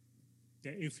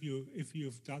 Yeah, if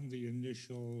you've done the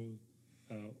initial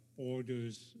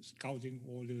orders, scouting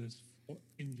orders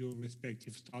in your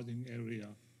respective scouting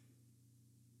area.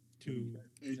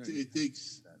 It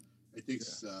takes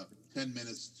 10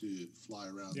 minutes to fly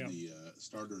around the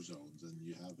starter zones, and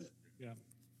you have it. Yeah.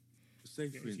 Say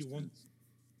for if you want,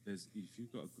 there's if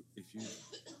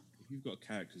you've got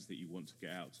characters that you want to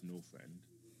get out to Northrend,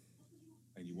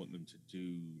 and you want them to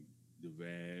do the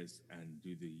rares and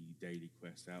do the daily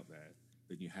quests out there,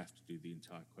 then you have to do the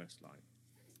entire quest line.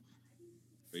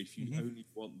 But if you only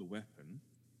want the weapon,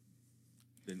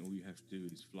 then all you have to do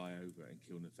is fly over and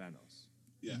kill Nathanos.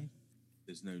 Yeah.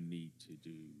 There's no need to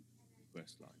do the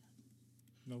quest line.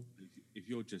 No. If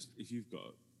you've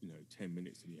got 10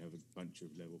 minutes and you have a bunch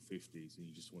of level 50s and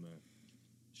you just want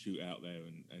to shoot out there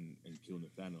and kill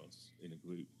Nathanos in a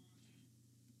group,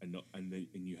 and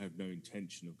you have no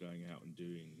intention of going out and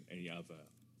doing any other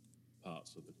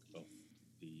parts of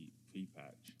the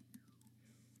pre-patch,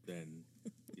 then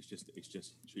it's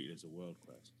just treated as a world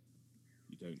quest.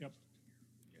 You don't. Yep.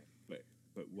 Yeah.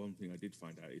 But one thing I did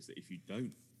find out is that if you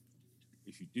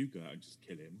do go out and just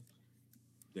kill him,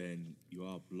 then you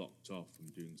are blocked off from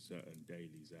doing certain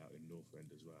dailies out in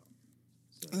Northrend as well.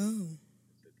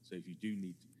 So if you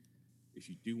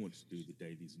do want to do the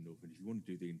dailies in Northrend, if you want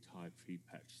to do the entire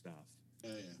pre-patch stuff,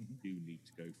 you do need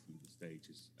to go through the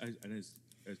stages. And as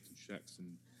Shax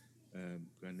and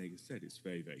Grand Nagus said, it's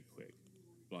very, very quick.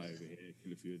 Fly over here,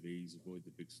 kill a few of these, avoid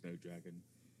the big snow dragon,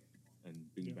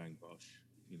 and bing bang bosh.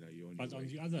 You're on but your way.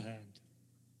 on the other hand,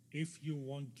 if you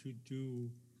want to do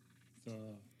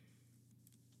the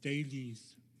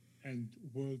dailies and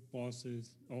world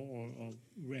bosses or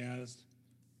rares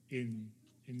in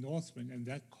Northrend and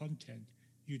that content,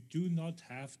 you do not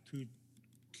have to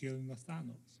kill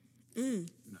Nathanos.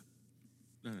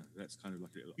 No, that's kind of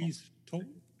like a little He's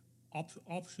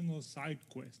optional side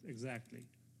quest, exactly.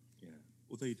 Yeah.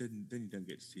 Although you don't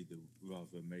get to see the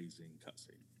rather amazing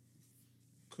cutscene.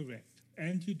 Correct.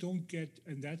 And you don't get,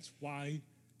 and that's why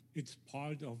it's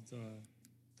part of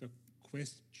the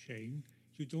quest chain.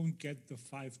 You don't get the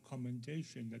 5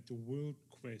 commendation that the world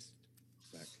quest,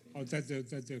 or that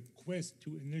the quest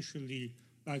to initially,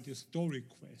 like the story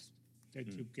quest that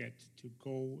you get to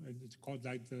go, and it's called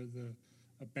like the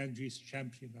Benji's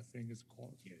Champion, I think it's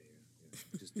called. Yeah.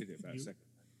 I just did it about a second.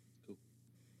 Cool.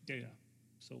 Yeah.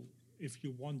 So if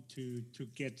you want to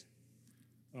get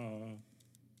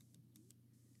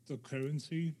the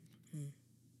currency,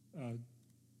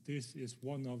 this is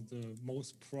one of the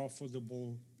most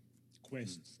profitable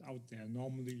quests out there.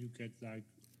 Normally you get like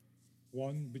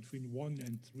between 1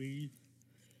 and 3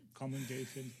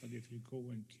 commendations, but if you go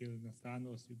and kill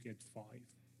Nathanos, you get 5.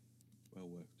 Well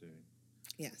worth doing.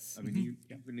 Yes. I mean,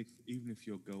 even if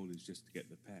your goal is just to get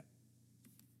the pet.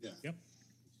 Yeah. Yep.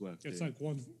 It's worth It's doing.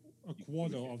 like a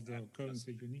quarter of the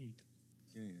currency you need.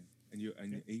 Yeah. And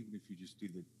even if you just do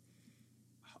the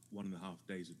 1.5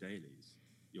 days of dailies,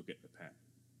 you'll get the pet,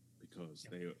 because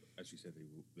they, as you said,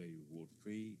 they reward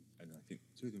 3, and I think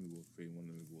 2 of them reward 3 and 1 of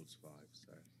them rewards 5.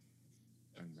 So,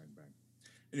 bang, bang, bang.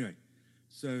 Anyway,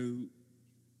 so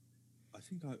I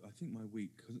think my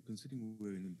week, considering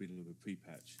we're in the middle of a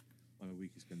pre-patch, my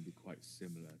week is going to be quite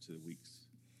similar to the weeks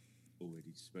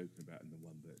already spoken about, and the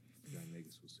one that Jan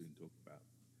Nagus will soon talk about.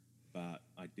 But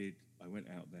I went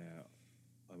out there.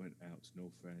 I went out to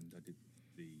Northrend. I did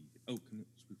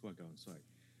before I go on, sorry.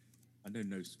 I know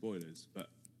no spoilers, but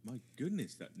my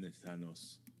goodness, that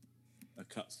Nathanos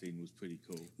cutscene was pretty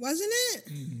cool. Wasn't it?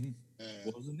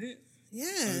 Mm-hmm. Wasn't it?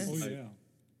 Yes. Oh, yeah.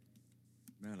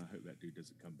 Man, I hope that dude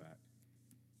doesn't come back.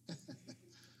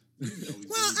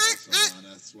 Well,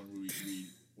 that's when we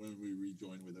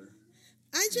rejoin with her.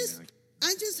 I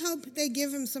just hope they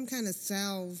give him some kind of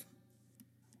salve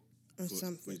or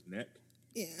something. For his neck?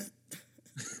 Yeah.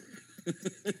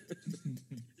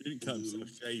 He didn't come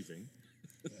shaving.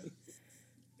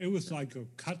 It was like a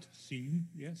cut scene,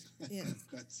 yes. Yeah.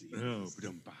 Cut scene. Oh,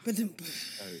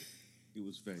 it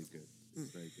was very good.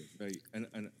 Very good.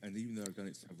 And even though I've done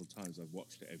it several times, I've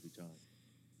watched it every time.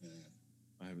 Yeah.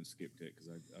 I haven't skipped it because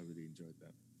I really enjoyed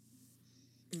that.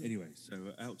 Anyway,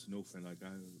 so out to Northrend I go,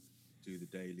 do the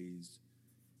dailies.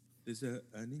 There's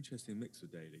an interesting mix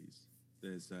of dailies.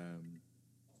 There's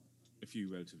a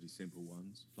few relatively simple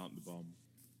ones: plant the bomb,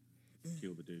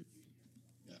 kill the dude,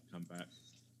 come back,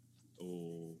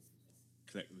 or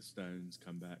collect the stones,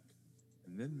 come back.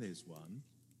 And then there's one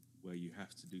where you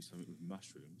have to do something with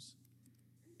mushrooms.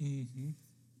 Mm-hmm.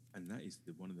 And that is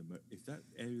one of the if that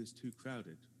area is too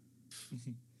crowded,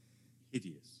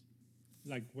 hideous.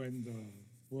 Like when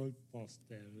the world boss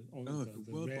there, or the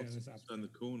the world rare boss is is up. around the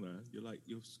corner,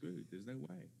 you're screwed. There's no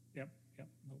way. Yep,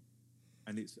 no.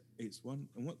 And it's one,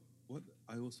 and what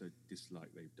I also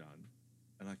dislike they've done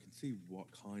and I can see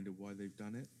why they've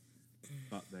done it,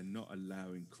 but they're not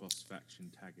allowing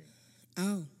cross-faction tagging.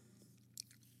 Oh.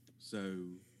 So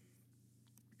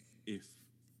if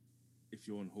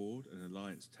you're on Horde and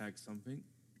Alliance tags something,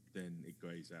 then it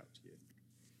grays out to you.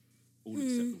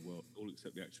 All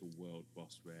except the actual world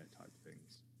boss rare type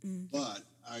things. But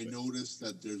I noticed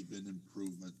that there's been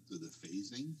improvement to the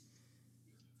phasing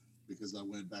because I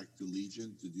went back to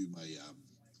Legion to do my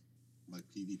my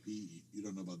PvP. You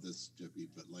don't know about this, Jeffy,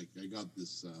 but like I got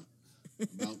this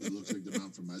mount that looks like the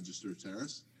mount from Magister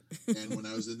Terrace. And when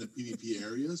I was in the PvP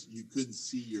areas, you couldn't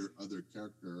see your other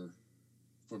character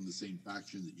from the same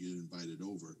faction that you invited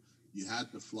over. You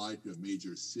had to fly to a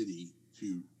major city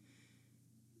to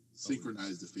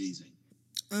synchronize the phasing.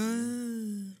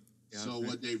 So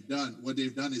what they've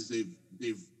done is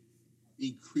they've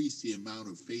increased the amount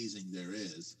of phasing there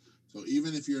is. So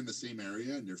even if you're in the same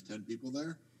area and there's 10 people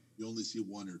there, you only see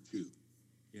 1 or 2.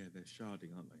 Yeah, they're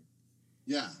sharding, aren't they?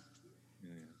 Yeah.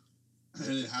 Yeah.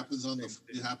 And it happens on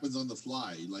the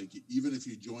fly. Like even if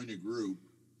you join a group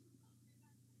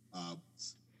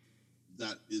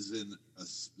that is in a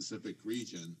specific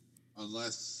region,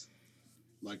 unless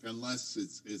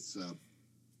it's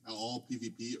all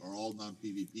PvP or all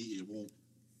non-PvP, it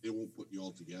won't put you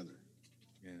all together.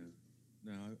 Yeah.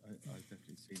 No, I've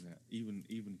definitely seen that.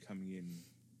 Even coming in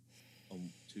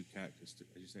on 2 characters,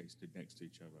 as you say, stood next to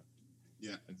each other.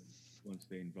 Yeah. And once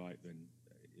they invite, then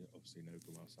obviously no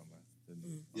Gomar somewhere.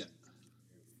 Then yeah.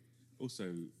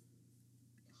 Also,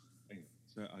 anyway,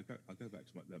 so I go back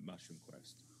to that mushroom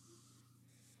quest.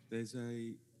 There's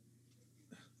I'm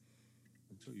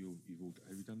sure you've all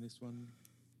have you done this one,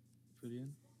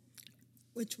 Trillian?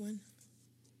 Which one?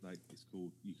 Like it's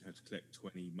called. You have to collect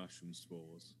 20 mushroom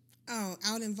spores. Oh,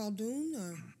 out in Valdoon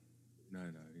or? No,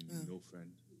 in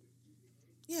Northrend.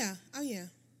 Yeah. Oh, yeah.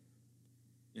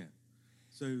 Yeah.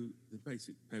 So the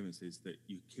basic premise is that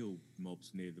you kill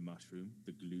mobs near the mushroom,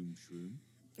 the gloom shroom.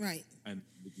 Right. And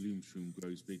the gloom shroom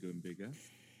grows bigger and bigger.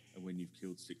 And when you've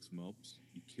killed 6 mobs,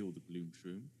 you kill the gloom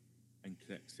shroom and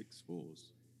collect 6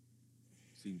 spores.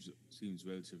 Seems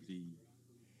relatively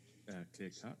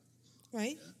clear cut.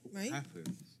 Right. What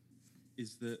happens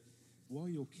is that while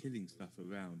you're killing stuff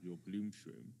around your gloom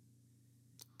shroom,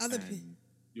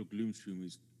 your gloom shroom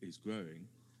is growing,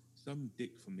 some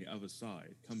dick from the other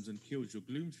side comes and kills your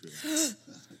gloom shroom.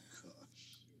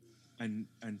 And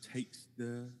takes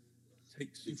the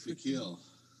kill.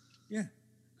 Yeah,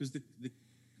 because the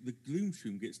gloom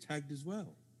shroom gets tagged as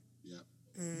well. Yeah.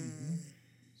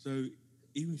 So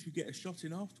even if you get a shot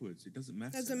in afterwards, it doesn't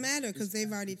matter. Doesn't matter because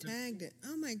they've already tagged it.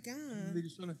 Oh my god! They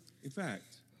just wanna. In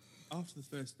fact, after the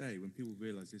first day, when people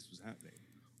realised this was happening,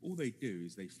 all they do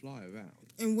is they fly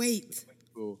around and wait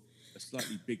for a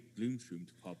slightly big gloom shroom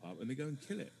to pop up, and they go and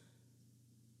kill it,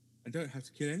 and don't have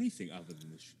to kill anything other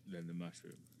than the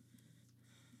mushroom.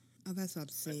 Oh, that's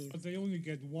obscene. But they only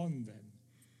get 1 then.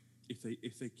 If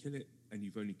they kill it and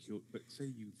you've only killed, but say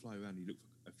you fly around and you look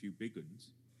for a few big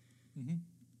ones,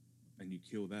 and you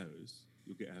kill those,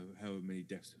 you'll get however many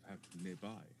deaths have happened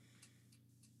nearby.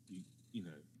 You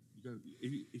go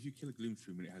if you kill a gloom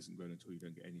shroom and it hasn't grown at all, you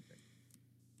don't get anything.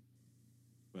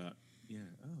 But yeah,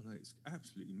 it's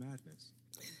absolutely madness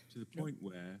to the point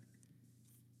where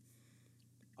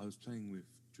I was playing with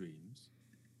Dreams.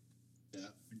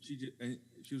 Yeah, and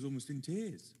she was almost in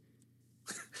tears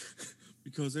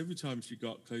because every time she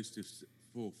got close to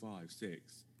 4, 5,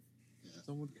 6,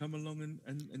 someone would come along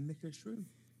and nick her shroom.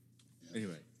 Yeah.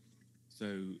 Anyway,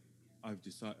 so I've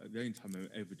decided the only time I'm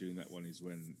ever doing that one is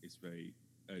when it's very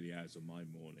early hours of my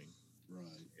morning.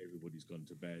 Right. Everybody's gone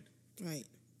to bed. Right.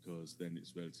 Because then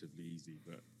it's relatively easy.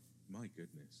 But my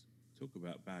goodness, talk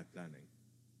about bad planning.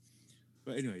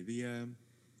 But anyway, the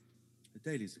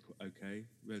dailies are okay,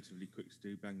 relatively quick to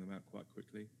do, bang them out quite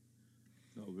quickly.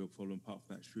 Not a real problem apart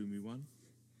from that shroomy one.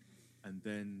 And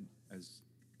then, as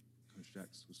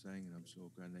Constructs was saying, and I'm sure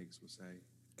Grand Lakes will say,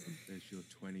 there's your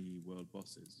 20 world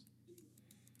bosses.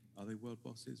 Are they world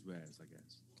bosses? Rares, I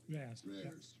guess.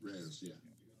 Rares, yeah.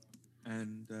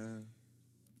 And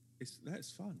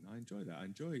that's fun. I enjoy that.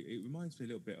 It reminds me a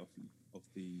little bit of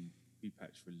the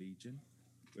B-Patch for Legion,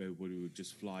 where we would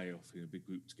just fly off in a big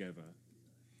group together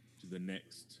to the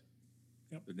next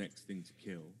thing to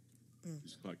kill, which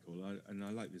is quite cool. I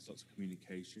like there's lots of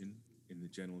communication in the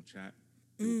general chat.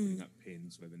 People putting up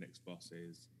pins where the next boss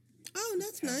is. Oh,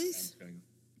 that's nice.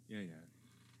 Yeah.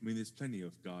 I mean, there's plenty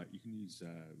of guy. You can use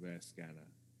Rare Scanner.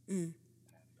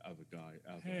 Other guy.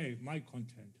 Hey, my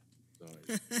content.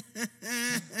 Sorry.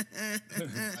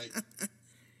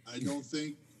 I don't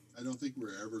think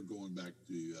we're ever going back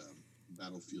to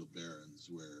Battlefield Barons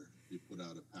where they put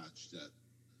out a patch that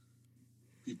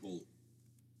people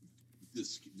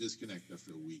disconnect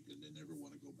after a week and then never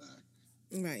want to go back.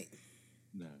 Right.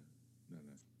 No,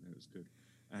 it was good.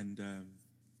 And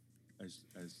as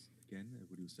again,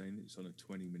 everybody was saying, it's on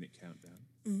a 20-minute countdown.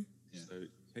 Mm. Yeah. So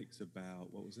it takes about,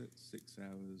 6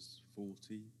 hours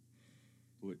 40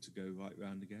 for it to go right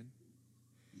round again.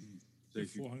 So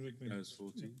if you 400 minutes.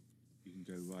 40, you can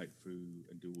go right through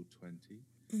and do all 20.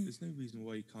 Mm. There's no reason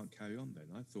why you can't carry on then.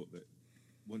 I thought that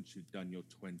once you've done your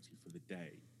 20 for the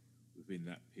day, within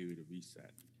that period of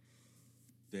reset,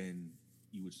 then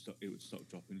it would stop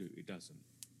dropping loot. It doesn't.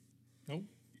 Nope.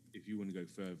 If you want to go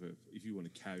further, if you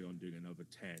want to carry on doing another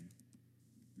 10,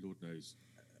 Lord knows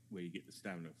where you get the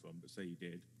stamina from, but say you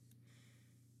did,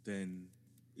 then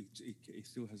it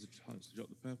still has a chance to drop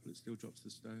the purple, it still drops the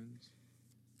stones,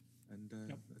 and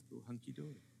that's all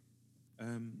hunky-dory.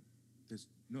 There's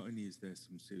not only is there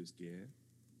some serious gear,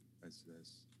 as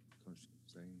Conscious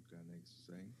was saying, Grand Eggs was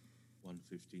saying,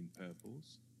 115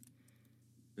 purples.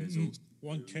 There's also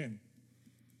 110.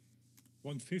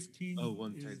 115. Oh,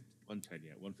 110. 110,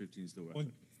 yeah. 115 is the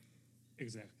weapon.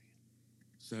 Exactly.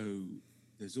 So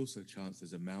there's also a chance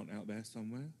there's a mount out there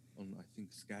somewhere on, I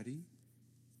think, Skadi.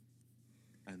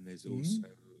 And there's also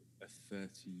a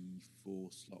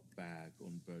 34-slot bag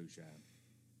on Bojan.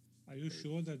 Are you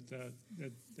sure that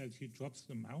he drops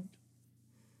the mount?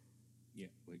 Yeah,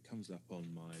 well, it comes up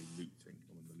on my loot thing,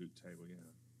 on the loot table, yeah.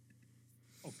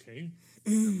 Okay.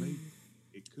 And maybe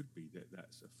it could be that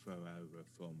that's a throw over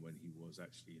from when he was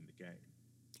actually in the game.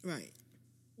 Right.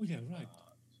 Oh, yeah, right.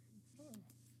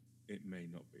 It may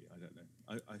not be. I don't know.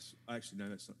 I actually know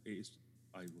that's not. It is.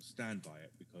 I will stand by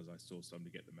it because I saw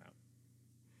somebody get them out.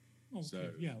 Okay.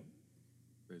 So yeah.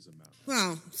 There's a mount.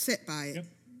 Well, sit by it. Yep.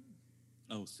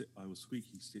 I will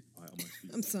squeaky sit by it on my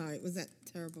squeaky. I'm sorry. Was that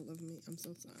terrible of me? I'm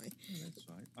so sorry. No, that's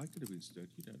fine. I could have been stood.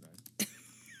 You don't know.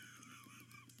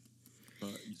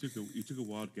 But you took a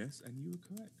wild guess and you were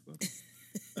correct. Well,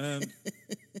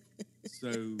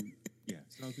 so yeah,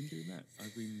 so I've been doing that.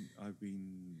 I've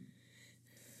been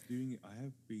doing it. I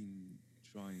have been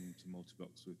trying to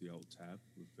multi-box with the old tab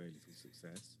with very little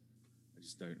success. I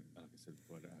just don't, like I said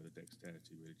before, I don't have the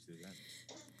dexterity really to do that.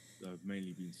 So I've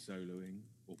mainly been soloing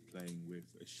or playing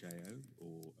with Asheo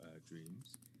or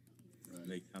Dreams. Right.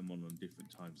 They come on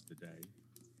different times of the day.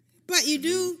 But you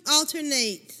do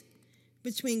alternate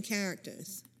between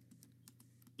characters.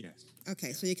 Yes.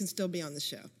 Okay, so you can still be on the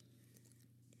show.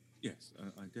 Yes,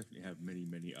 I definitely have many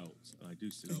ults, and I do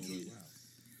still enjoy well.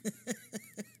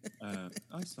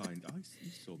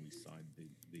 You saw me sign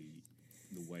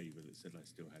the waiver that said I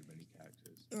still had many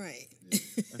characters. Right. Yeah,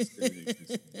 that's still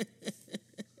interesting.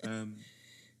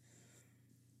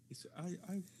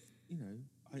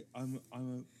 I'm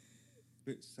a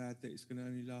bit sad that it's going to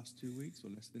only last 2 weeks or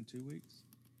less than 2 weeks.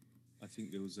 I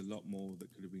think there was a lot more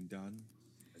that could have been done,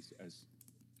 as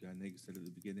Neg said at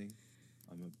the beginning.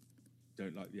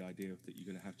 Don't like the idea that you're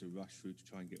going to have to rush through to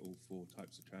try and get all 4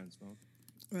 types of transmog.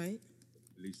 Right.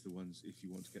 At least the ones, if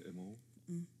you want to get them all.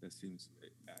 That seems,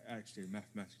 actually,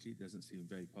 mathematically, it doesn't seem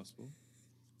very possible.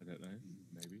 I don't know,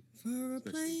 maybe. For a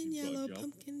plain yellow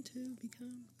pumpkin to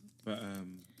become. But,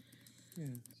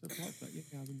 yeah, so apart from that,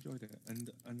 yeah, I've enjoyed it.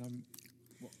 And I'm,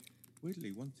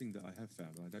 weirdly, one thing that I have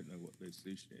found, and I don't know what the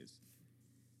solution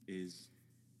is...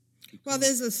 Well,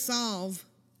 there's a salve.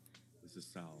 There's a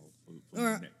salve for or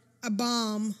my neck. A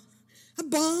bomb. A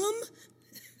bomb?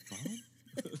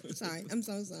 Sorry, I'm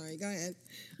so sorry. Go ahead.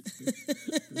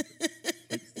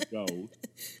 It's the gold.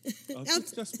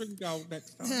 Just bring gold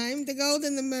next time. Time the gold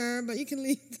in the mirror, but you can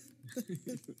leave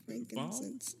the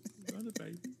frankincense. Brother,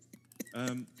 baby.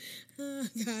 Oh,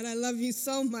 God, I love you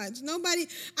so much.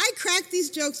 I crack these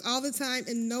jokes all the time,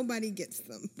 and nobody gets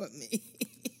them but me.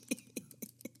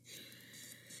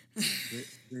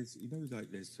 There's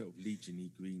there's sort of Legion-y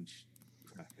green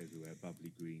crap everywhere,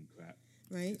 bubbly green crap.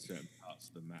 Right. In certain parts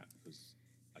of the map, because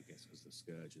the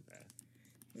Scourge are there.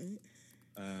 Right.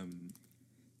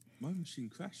 My machine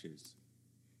crashes.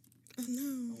 Oh,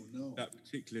 no. Oh, no. That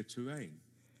particular terrain.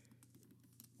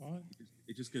 What?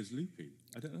 It just goes loopy.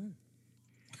 I don't know.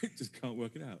 I just can't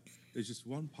work it out. There's just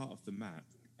one part of the map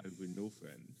over in North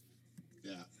End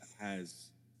that has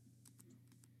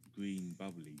green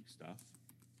bubbly stuff.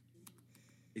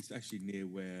 It's actually near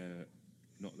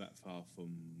not that far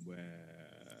from where,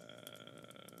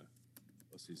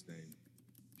 what's his name?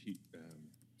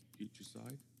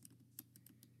 Putricide.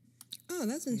 Oh,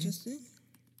 that's interesting.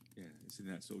 Yeah, it's in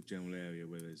that sort of general area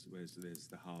where there's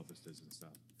the harvesters and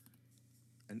stuff.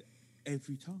 And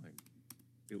every time,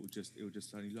 it will just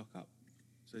suddenly lock up.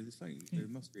 So there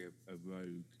must be a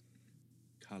rogue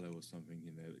colour or something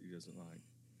in there that he doesn't like.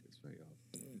 It's very odd.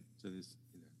 So there's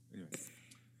anyway.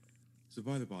 So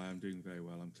by the by, I'm doing very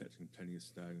well. I'm collecting plenty of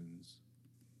stones.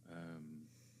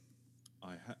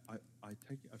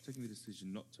 I've taken the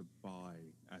decision not to buy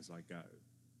as I go.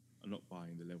 I'm not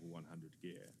buying the level 100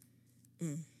 gear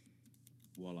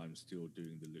while I'm still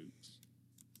doing the loots,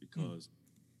 because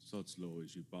Sod's Law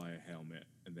is you buy a helmet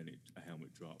and then a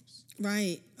helmet drops.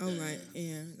 Right. Oh, right.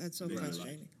 Yeah, that's so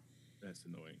frustrating. That's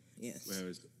annoying. Yes.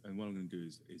 Whereas, and what I'm going to do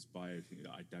is buy everything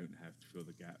that I don't have to fill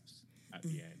the gaps at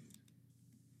the end,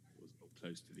 or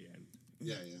close to the end.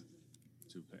 Yeah.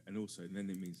 And also, then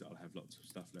it means that I'll have lots of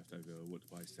stuff left over. I want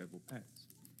to buy several pets,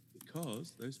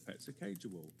 because those pets are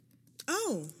cageable.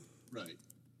 Oh. Right.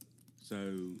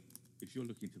 So if you're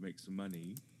looking to make some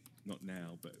money, not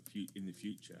now, but in the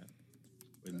future,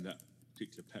 when that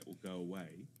particular pet will go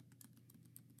away,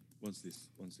 once this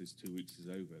 2 weeks is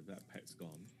over, that pet's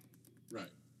gone. Right.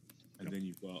 And then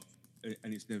you've got,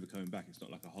 and it's never coming back. It's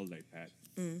not like a holiday pet.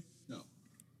 No.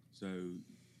 So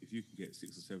if you can get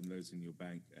 6 or 7 of those in your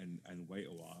bank and wait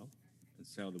a while and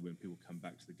sell them when people come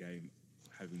back to the game,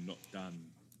 having not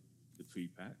done the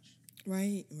pre-patch.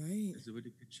 Right. There's a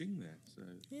really good ching there. So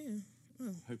yeah. Oh.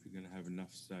 I hope you're going to have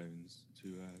enough stones to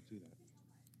do that.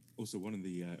 Also, one of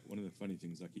the funny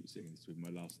things I keep seeing, this with my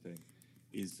last thing,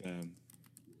 is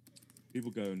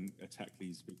people go and attack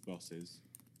these big bosses,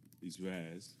 these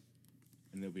rares,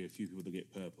 and there'll be a few people that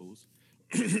get purples,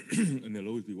 and there'll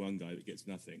always be one guy that gets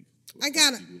nothing. I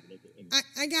got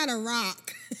a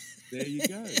rock. There you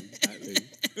go. Exactly.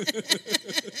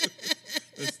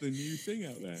 That's the new thing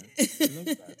out there.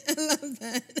 I love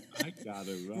that. I got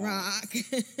a rock.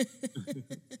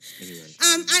 Anyway.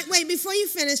 Wait, before you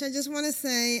finish, I just want to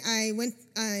say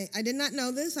I did not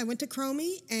know this. I went to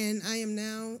Chromie, and I am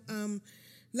now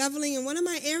leveling in one of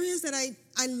my areas that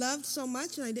I loved so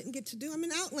much and I didn't get to do. I'm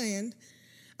in Outland.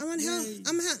 I'm on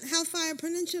Hellfire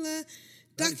Peninsula.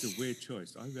 That is a weird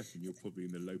choice. I reckon you're probably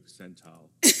in the low percentile.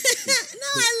 No,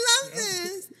 I love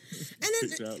this.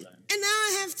 And now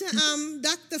I have to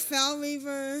duck the Fell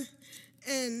Reaver,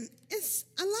 and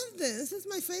I love this. It's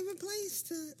my favorite place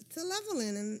to level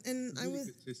in, and I was.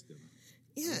 Good system.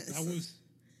 Yes.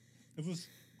 It was.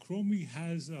 Chromie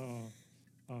has a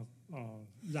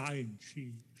line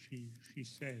she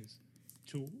says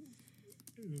to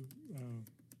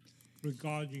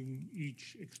regarding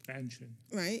each expansion.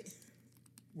 Right.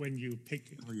 When you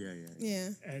pick it. Oh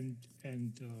yeah. And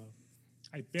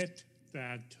I bet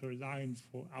that her line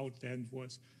for Outland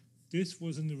was, "This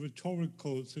wasn't a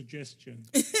rhetorical suggestion."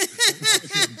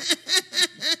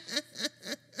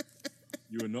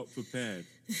 You are not prepared.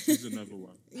 Here's another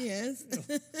one. Yes.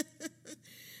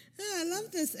 I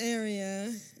love this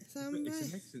area. It's an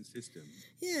excellent system.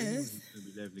 Yes. Anyone who's going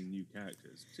to be leveling new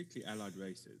characters, particularly allied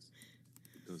races,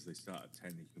 because they start at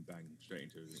 10, you can bang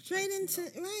straight into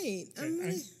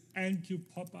right. And you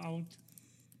pop out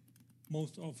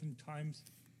most oftentimes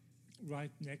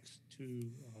right next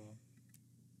to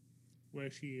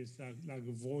where she is, like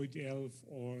a void elf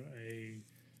or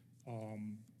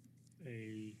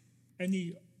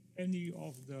any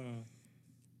of the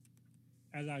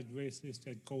allied races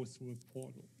that go through a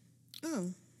portal.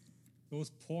 Oh. Those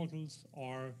portals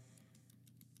are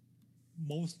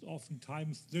most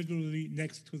oftentimes literally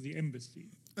next to the embassy.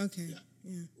 Okay.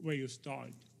 Yeah. Where you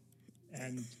start.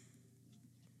 And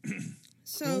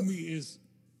so Chromie is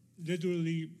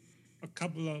literally a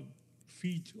couple of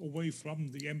feet away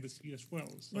from the embassy as well.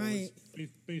 So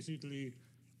it's basically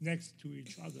next to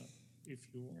each other, if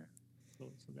you will.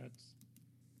 So that's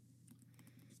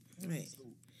right.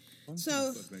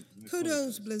 So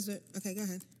kudos, Blizzard. Okay, go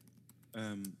ahead.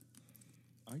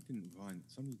 I didn't find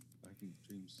somebody. I think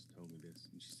James told me this,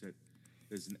 and she said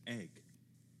there's an egg,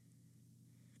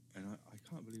 and I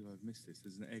can't believe I've missed this.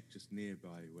 There's an egg just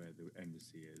nearby where the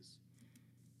embassy is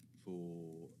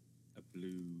for a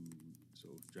blue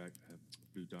sort of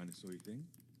blue dinosaur thing.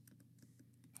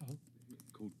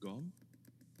 Called Gone.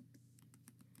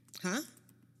 Huh?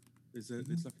 There's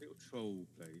like a little troll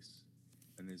place,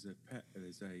 and there's a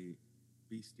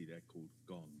beastie there called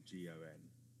Gon, Gon.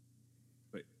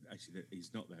 But actually,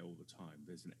 he's not there all the time.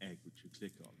 There's an egg which you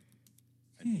click on,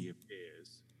 and he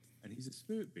appears, and he's a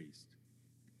spirit beast.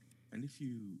 And if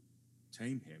you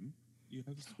tame him, you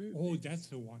have a spirit beast. Oh, that's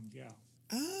the one, yeah.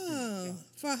 Oh,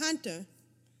 for a hunter.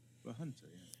 For a hunter,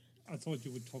 yeah. I thought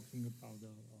you were talking about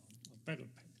a battle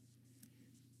pet.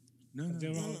 No.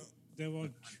 There are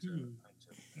two.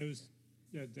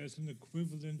 There's an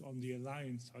equivalent on the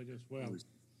Alliance side as well. I was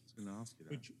going to ask you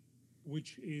that.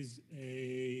 Which is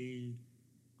a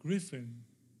griffin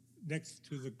next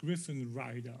to the Griffin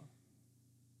Rider,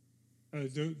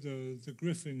 the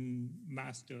Griffin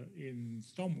Master in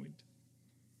Stormwind.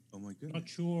 Oh my goodness! Not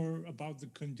sure about the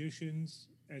conditions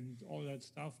and all that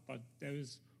stuff, but there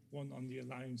is one on the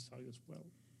Alliance side as well.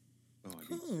 Oh, I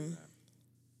need to see that.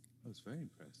 I was very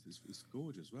impressed. It's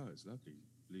gorgeous as well. It's lovely.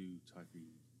 Blue, typey,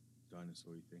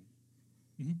 dinosaur-y thing.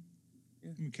 Mm-hmm.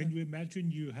 Yeah. I mean, can you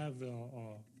imagine you have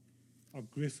a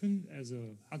griffin as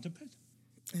a hunter pet?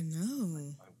 I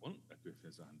know. I want a griffin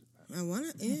as a hunter pet. I want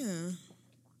it, yeah.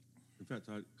 In fact,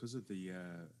 because of the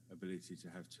ability to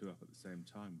have two up at the same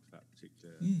time for that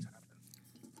particular tavern,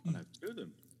 I'll have two of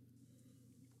them.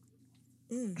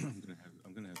 I'm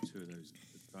gonna have two of those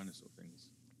dinosaur things.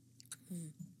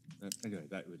 Anyway,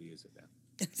 that really is it now.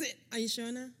 That's it. Are you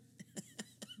sure now?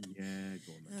 Yeah,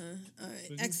 go on. All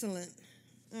right, excellent.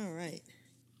 All right.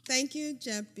 Thank you,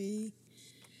 Jeppy.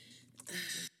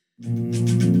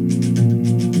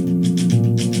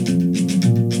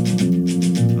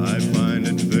 I find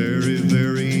it very,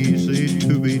 very easy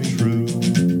to be true.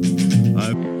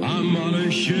 Am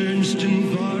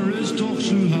allerschönsten war es doch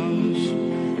zu Haus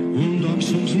und doch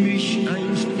zog mich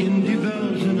einst in die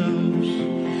Welt hinaus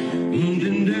und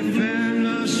in der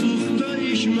Ferne suchte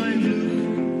ich mein Glück.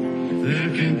 Wer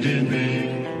kennt den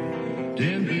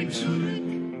Weg zurück?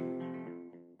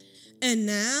 And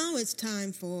now it's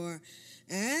time for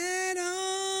Add-on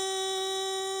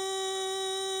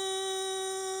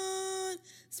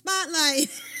Spotlight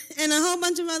and a whole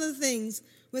bunch of other things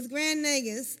with Grand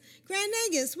Nagus. Grand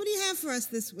Nagus, what do you have for us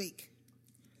this week?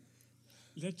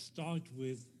 Let's start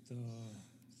with the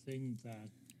thing that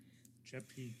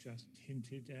Jeppy just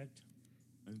hinted at.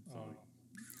 I'm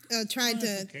sorry.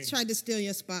 Tried to steal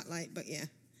your spotlight, but yeah.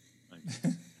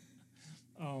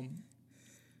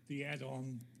 The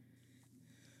add-on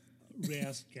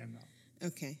Rare Scanner.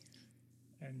 Okay.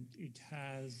 And it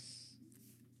has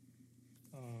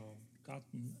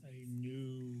gotten a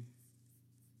new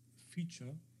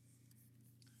feature,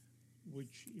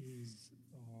 which is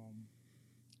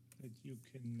that you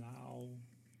can now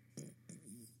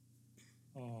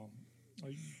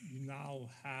you now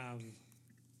have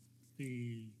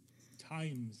the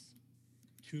times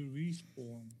to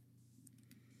respawn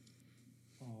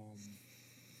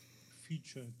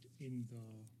featured in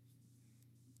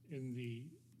the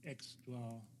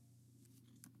extra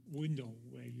window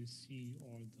where you see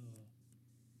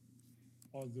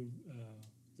all the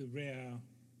rare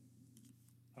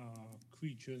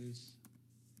creatures,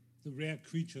 the rare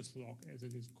creatures log, as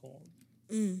it is called.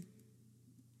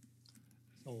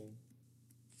 So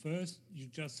first you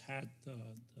just had the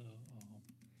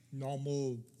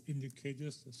normal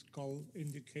indicators, the skull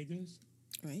indicators.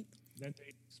 Right. Then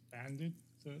they expanded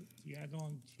the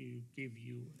add-on to give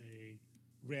you a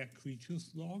rare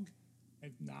creatures log,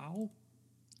 and now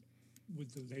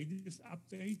with the latest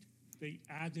update they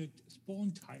added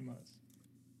spawn timers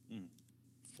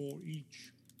for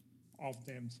each of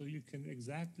them, so you can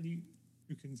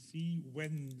see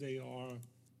when they are,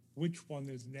 which one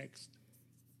is next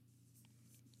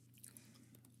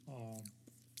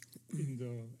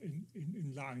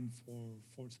in line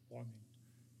for spawning.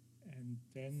 And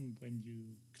then when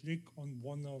you click on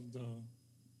one of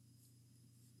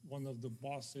the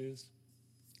bosses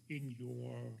in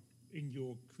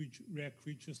your rare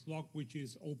creatures log, which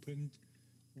is opened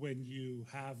when you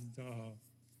have the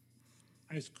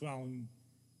Ice Crown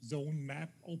zone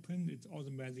map open, it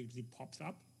automatically pops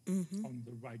up on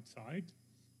the right side,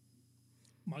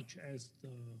 much as the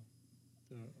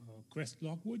quest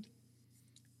log would.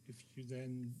 If you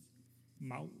then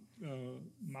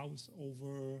mouse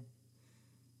over,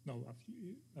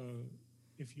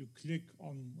 if you click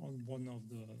on one of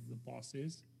the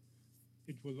bosses,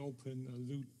 it will open a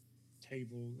loot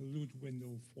table, a loot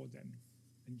window for them,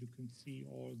 and you can see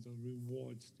all the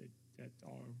rewards that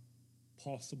are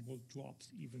possible drops,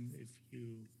 even if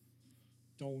you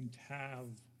don't have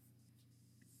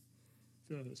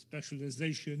the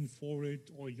specialization for it,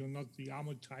 or you're not the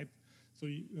armor type, so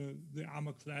the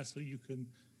armor class, so you can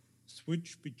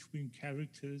switch between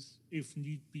characters if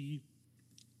need be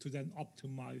to then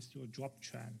optimize your drop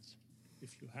chance.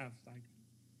 If you have like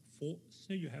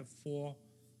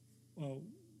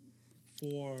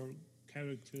four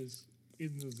characters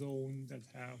in the zone that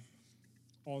have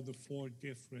all the 4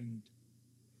 different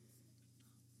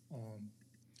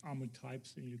armor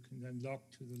types, and you can then lock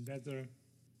to the leather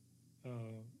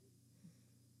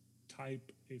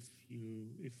type if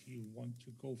you want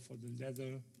to go for the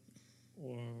leather,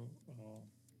 or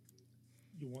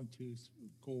you want to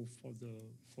go for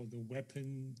the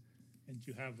weapon, and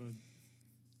you have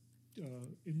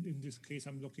in this case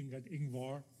I'm looking at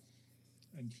Ingvar,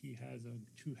 and he has a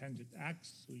 2-handed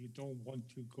axe, so you don't want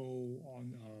to go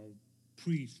on a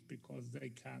priest because they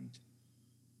can't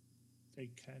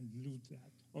loot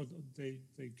that, or they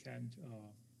can't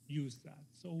use that.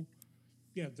 So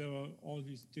yeah, there are all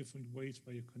these different ways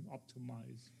where you can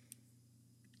optimize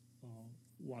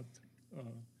what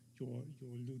your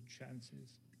loot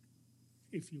chances,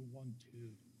 if you want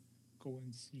to go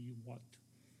and see what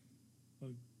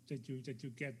that you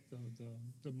get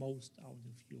the most out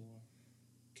of your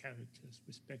characters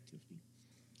respectively.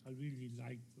 I really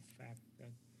like the fact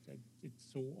that it's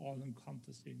so all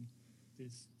encompassing.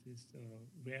 This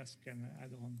rare scanner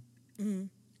add-on. Mm-hmm.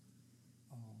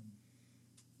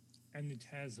 And it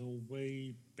has a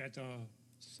way better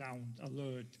sound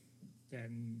alert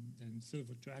than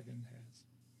Silver Dragon has.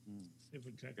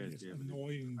 Silver Dragon is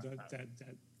annoying,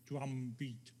 that drum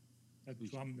beat, that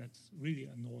drum that's really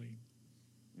annoying.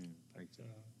 But,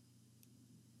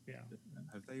 yeah.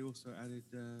 Have they also added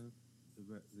the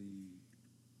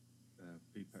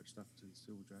P-patch stuff to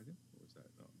Silver Dragon, or is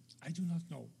that not? I do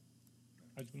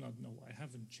not know. I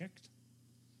haven't checked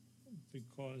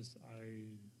because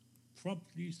I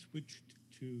promptly switched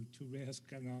to Rare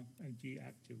Scanner and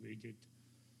deactivated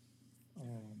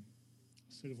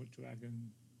Silver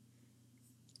Dragon.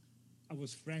 I've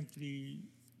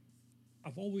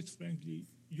always frankly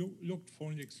looked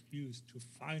for an excuse to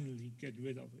finally get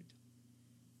rid of it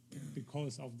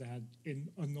because of that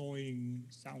annoying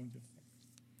sound effect.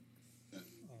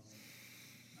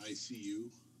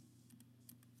 ICU?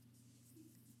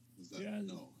 Was that? Yeah.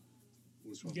 No.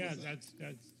 Which one Yeah, was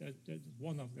that? that's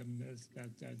one of them. There's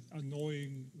that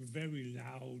annoying, very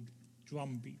loud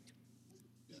drum beat.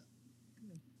 Yeah.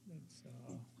 That's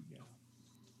yeah.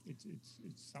 It's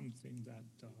something that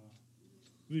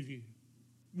really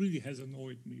has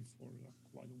annoyed me for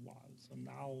quite a while. So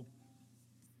now,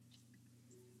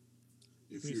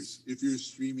 if you're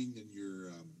streaming and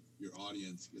your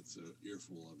audience gets an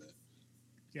earful of it.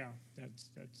 Yeah, that's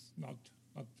not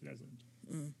pleasant.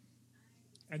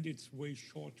 And it's way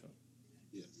shorter.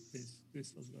 Yes.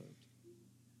 This alert.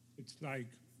 It's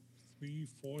like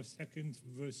 3-4 seconds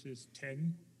versus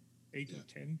 10, 8 or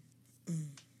 10.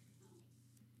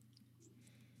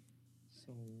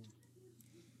 So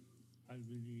I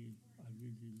really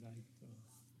like the.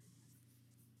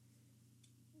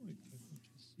 Wait, let me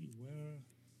just see where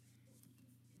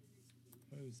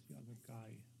is the other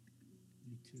guy?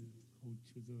 Need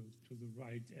to go to the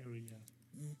right area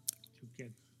to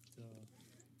get the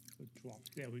drop.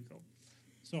 There we go.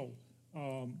 So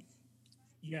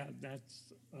yeah,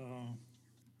 that's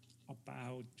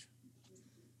about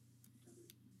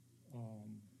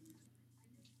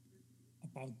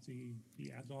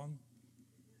the add-on.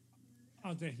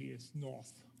 Oh, there he is,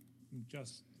 North. I'm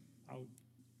just out,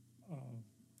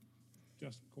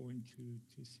 just going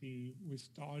to see. We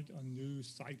start a new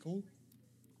cycle.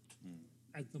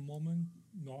 At the moment,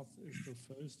 North is the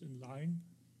first in line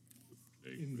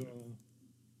in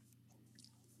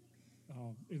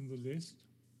the list,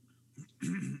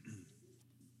 and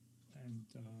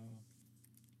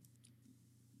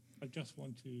I just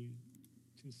want to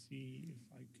see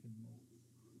if I can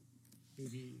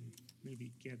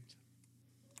maybe get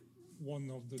one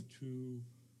of the two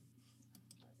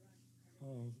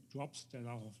drops that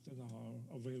are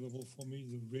available for me,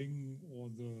 the ring or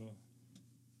the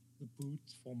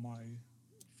boots for my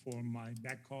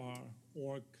Dakar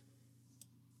Orc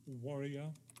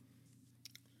warrior.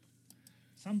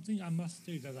 Something I must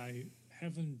say that I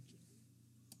haven't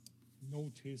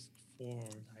noticed for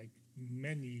like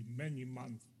many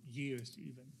months, years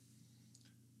even.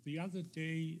 The other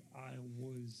day I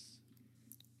was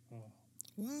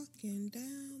walking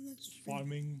down the street,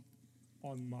 farming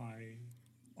on my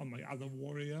other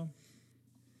warrior,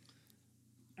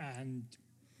 and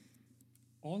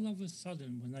all of a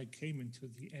sudden when I came into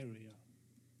the area,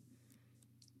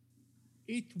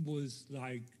 it was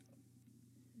like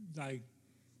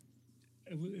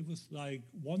it was like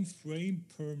 1 frame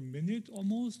per minute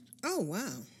almost. Oh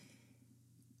wow!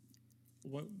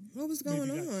 What was going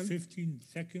maybe like on? 15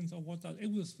 seconds or whatnot.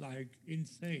 It was like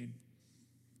insane.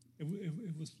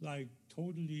 It was like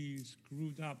totally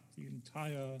screwed up the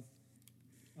entire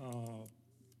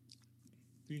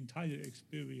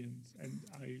experience. And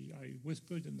I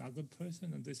whispered another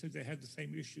person, and they said they had the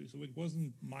same issue. So it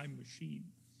wasn't my machine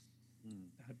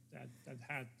that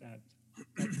had that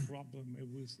problem. It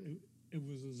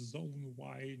was a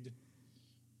zone-wide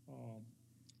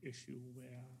issue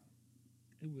where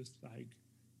it was like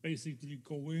basically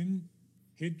go in,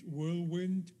 hit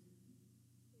whirlwind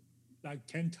like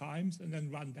 10 times, and then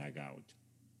run back out,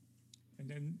 and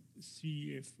then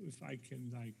see if I can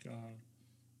like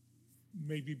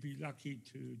maybe be lucky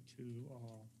to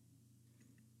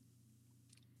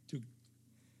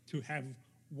have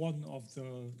one of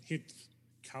the hits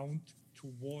count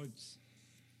towards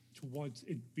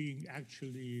it being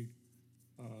actually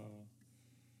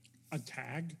a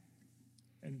tag,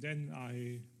 and then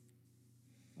I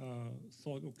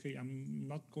thought, okay, I'm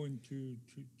not going to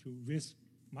risk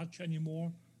much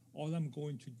anymore. All I'm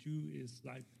going to do is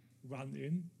like run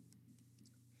in,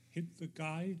 hit the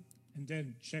guy, and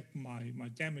then check my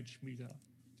damage meter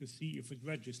to see if it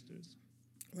registers.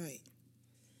 Right.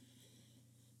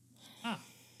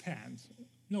 Pants.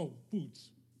 No, boots.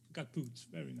 Got boots.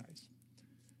 Very nice.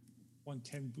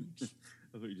 110 boots.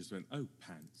 I thought you just went, oh,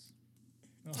 pants.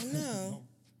 No.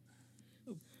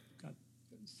 Oh, got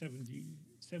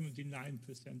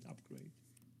 79% upgrade.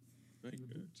 Very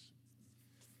good. Boots.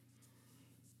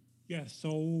 Yeah,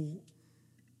 so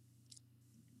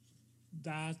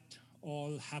that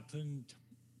all happened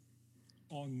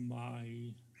on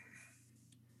my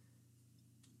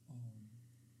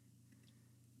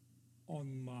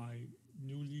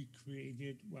newly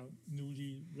created,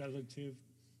 newly relative.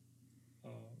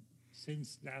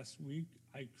 Since last week,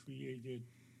 I created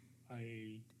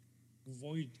a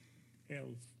void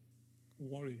elf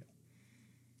warrior.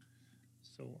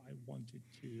 So I wanted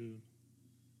to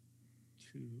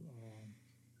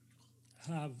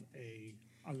have a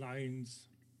alliance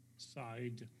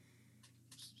side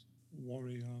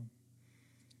warrior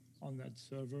on that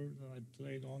server that I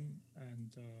played on,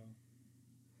 and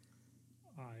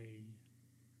I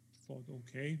thought,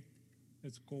 okay,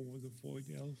 let's go with the void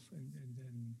elf, and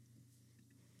then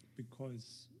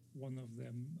because one of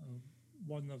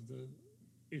the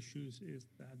issues is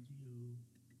that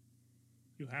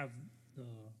you have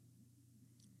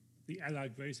the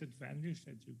allied race advantage,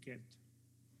 that you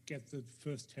get the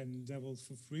first 10 levels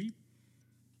for free.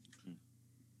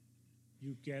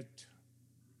 You get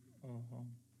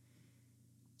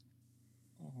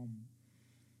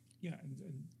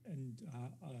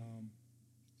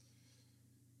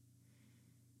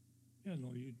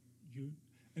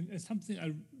and something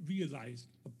I realized,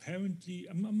 apparently,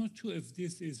 I'm not sure if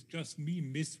this is just me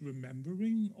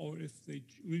misremembering or if they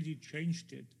really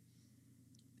changed it.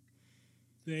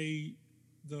 The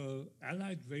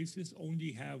allied races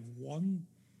only have one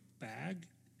bag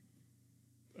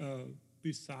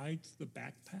besides the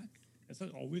backpack. Has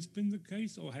that always been the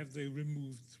case, or have they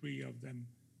removed 3 of them?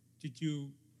 Did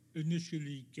you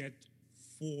initially get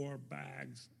 4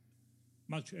 bags,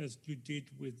 much as you did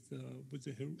with the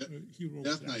hero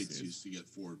Death classes? Knights used to get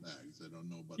 4 bags. I don't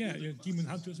know about yeah, the other Demon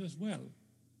classes. Hunters as well.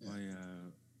 My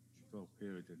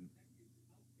Valkyria didn't.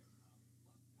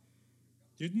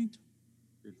 Didn't?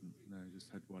 Didn't. No, just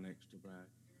had 1 extra bag.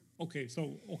 Okay,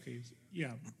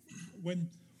 yeah. When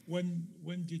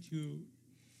did you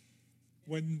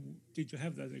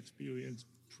have that experience?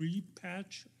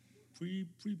 Pre-patch,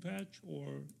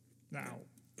 or now?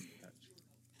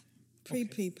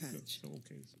 Pre-patch. So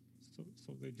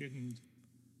they didn't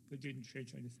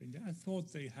change anything. I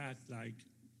thought they had like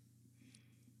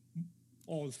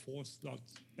all 4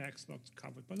 back slots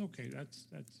covered, but okay, that's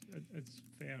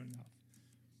fair enough.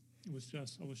 I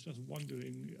was just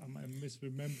wondering, am I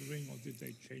misremembering, or did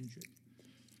they change it?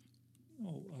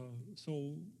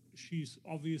 So she's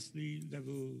obviously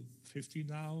level 50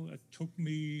 now. It took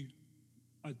me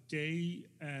a day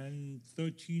and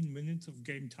 13 minutes of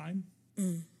game time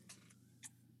to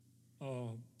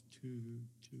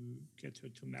get her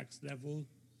to max level.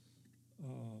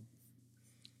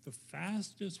 The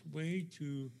fastest way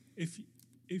to, if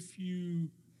you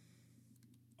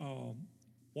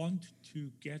want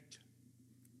to get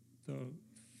the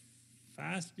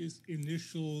fastest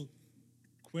initial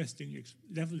questing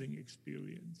leveling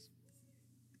experience,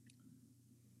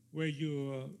 where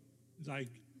you're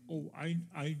like, oh, I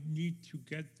need to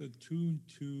get the tune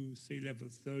to, say, level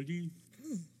 30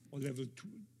 or level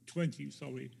 20,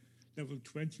 level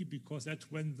 20, because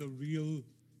that's when the real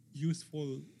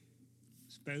useful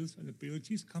spells and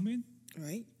abilities come in.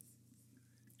 Right.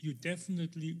 You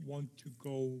definitely want to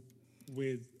go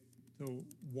with the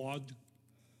WoD,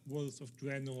 Worlds of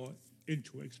Draenor,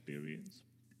 into experience.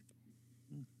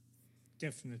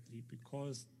 Definitely,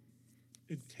 because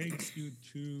it takes you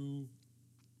to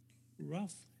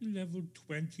roughly level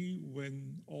 20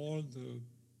 when all the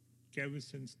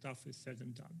garrison stuff is said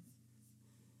and done.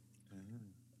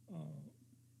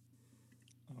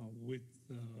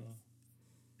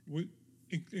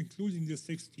 Including the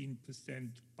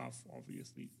 16% buff,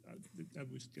 obviously, that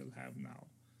we still have now.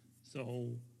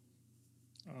 So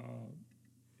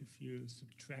if you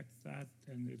subtract that,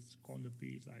 then it's going to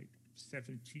be like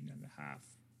 17 and a half,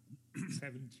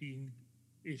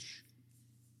 17-ish.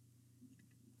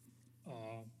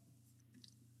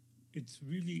 It's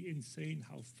really insane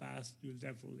how fast you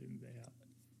level in there.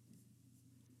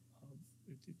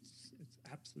 It's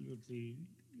absolutely,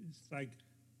 it's like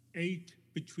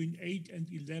between 8 and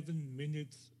 11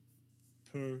 minutes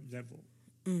per level.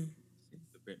 Seems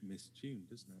a bit mistuned,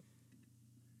 doesn't it?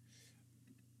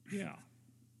 Yeah,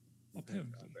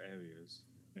 Compared to apparently. other areas.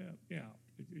 Yeah.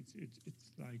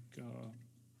 It's like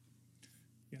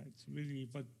it's really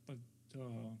but I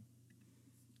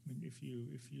mean, if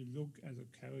you look at a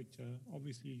character,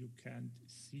 obviously you can't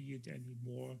see it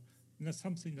anymore, and that's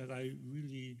something that I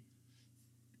really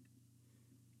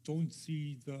don't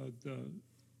see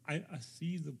I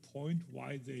see the point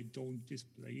why they don't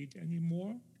display it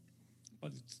anymore,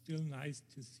 but it's still nice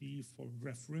to see for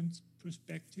reference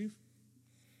perspective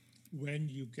when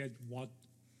you get what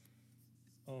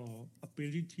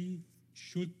ability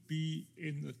should be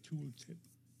in the tooltip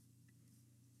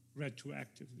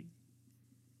retroactively,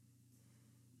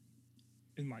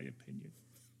 in my opinion.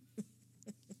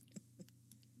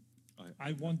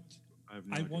 I want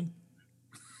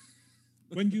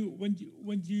when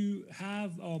you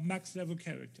have a max level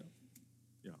character,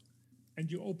 and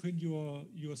you open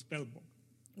your spell book,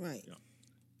 right?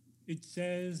 It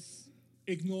says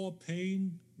ignore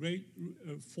pain,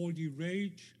 40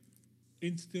 rage,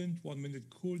 instant 1 minute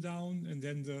cooldown, and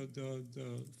then the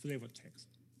flavor text.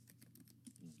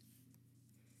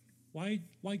 Why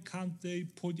can't they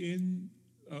put in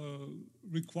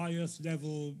requires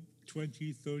level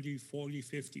 20, 30, 40,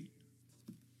 50?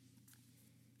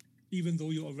 Even though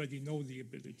you already know the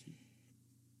ability.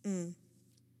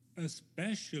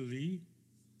 Especially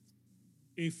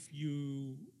if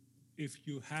you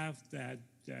have that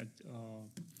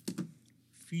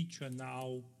feature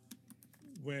now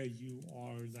where you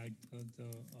are like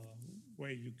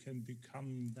where you can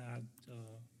become that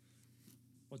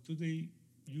what do they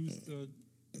use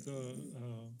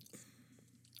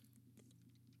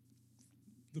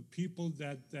the people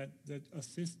that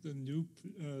assist the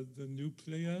new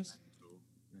players.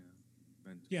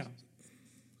 Yeah,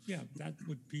 that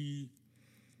would be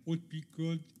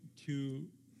good to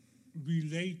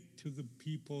relate to the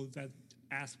people that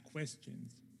ask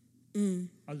questions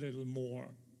a little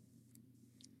more.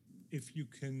 If you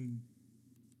can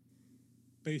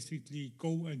basically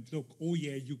go and look, oh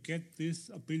yeah, you get this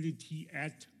ability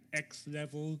at X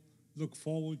level, look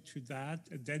forward to that,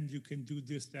 and then you can do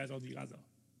this, that, or the other.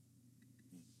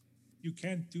 You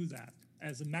can't do that.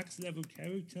 As a max level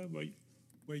character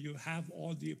where you have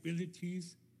all the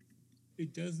abilities,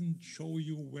 it doesn't show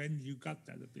you when you got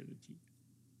that ability.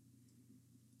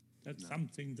 That's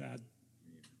something that,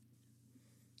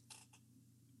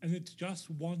 and it's just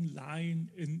one line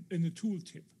in a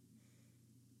tooltip,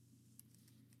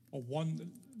 or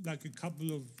like a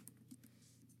couple of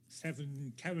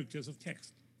 7 characters of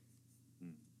text.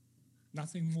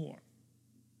 Nothing more.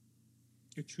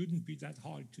 It shouldn't be that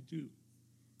hard to do.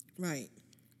 Right.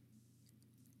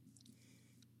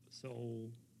 So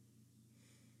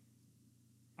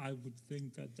I would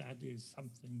think that is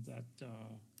something that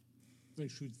they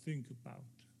should think about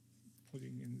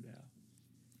putting in there.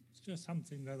 It's just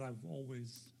something that I've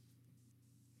always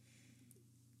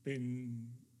been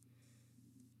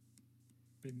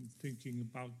thinking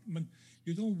about. I mean,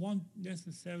 you don't want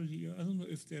necessarily, I don't know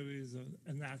if there is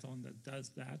an add-on that does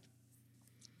that,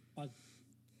 but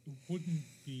it wouldn't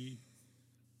be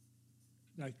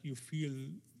like you feel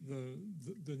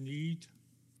the need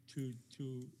to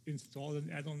install an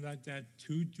add-on like that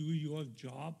to do your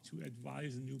job, to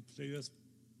advise new players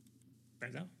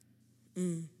better.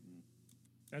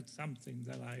 That's something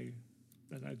that I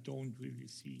don't really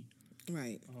see.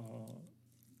 Right.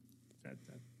 That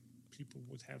people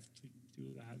would have to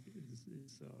do that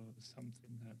is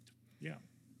something that, yeah.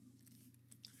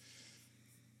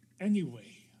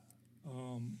 Anyway,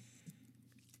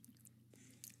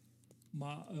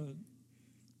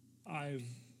 I've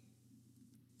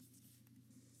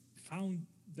found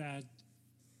that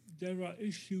there are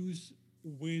issues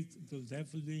with the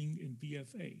leveling in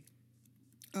BFA.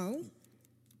 Oh?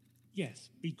 Yes,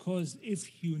 because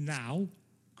if you now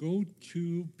go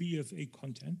to BFA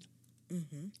content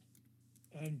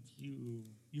and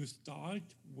you start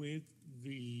with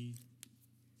the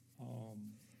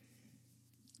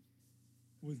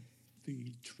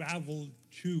travel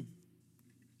to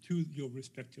your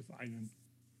respective island,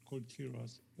 called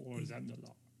Tyros or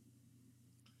Zandalar.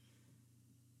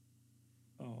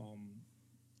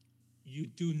 You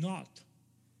do not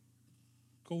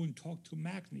go and talk to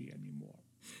Magni anymore.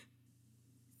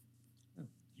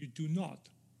 You do not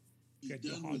get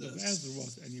the Heart of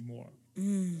Azeroth anymore.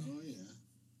 Oh, yeah.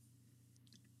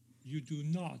 You do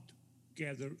not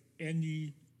gather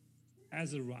any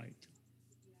Azerite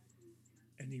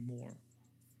anymore.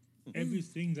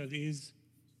 Everything that is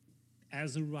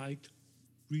Azerite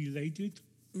related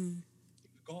is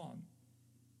gone.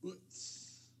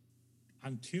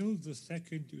 until the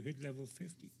second you hit level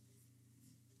 50.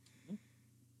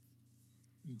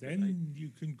 Then you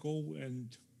can go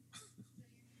and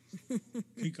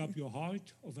pick up your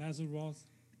heart of Azeroth,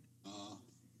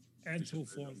 and so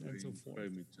forth, and so forth.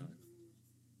 Chromie time.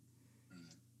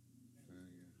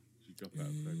 You drop out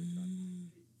of Chromie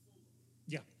time.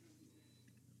 Yeah.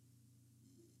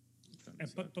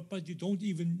 But you don't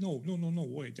even no,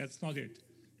 wait, that's not it.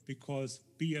 Because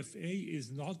BFA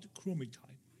is not Chromie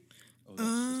time. Oh,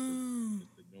 that's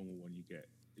just the normal one you get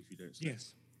if you don't stay.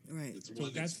 Yes. Right. It's So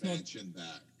one that's not- expansion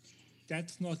back.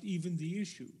 That's not even the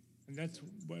issue. And that's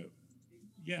where,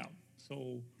 yeah,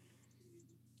 so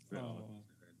Very odd,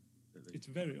 that they it's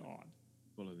very odd.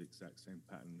 follow the exact same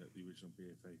pattern that the original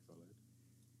BFA followed.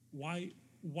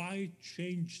 Why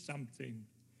change something?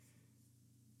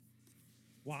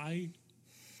 Why?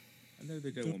 I know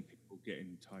they don't want people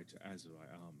getting tied to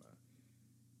Azerite armor.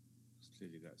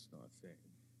 Clearly, that's not a thing.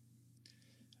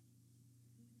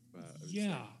 But at the same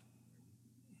Yeah.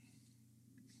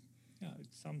 Yeah,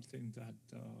 it's something that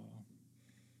the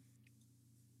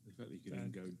fact that you can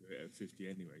then go and do it at 50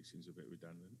 anyway seems a bit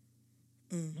redundant.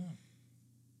 no.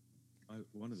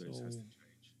 One of those has to So-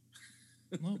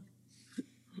 change. No.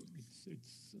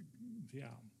 It's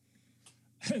yeah.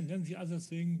 And then the other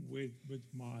thing with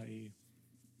my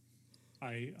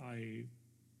I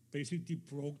basically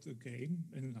broke the game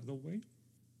in another way.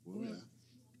 Oh, yeah.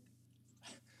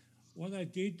 What I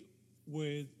did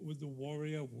with the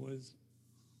warrior was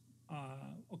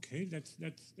okay, let's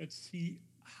see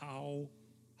how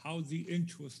the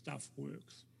intro stuff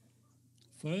works.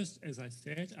 First, as I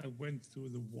said, I went through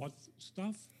the what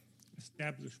stuff,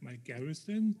 established my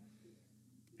garrison,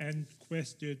 and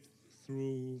quested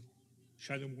through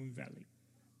Shadowmoon Valley.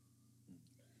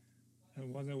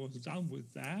 And when I was done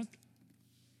with that,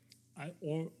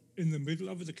 or in the middle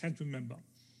of it, I can't remember.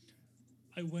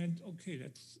 I went, okay,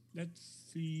 let's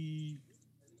see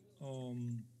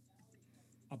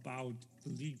about the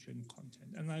Legion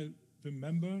content. And I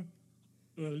remember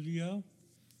earlier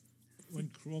when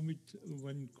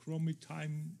Chromie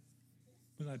time,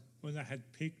 when I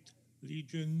had picked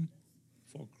Legion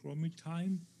for Chromie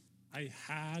time, I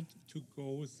had to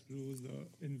go through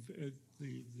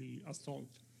the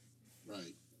assault.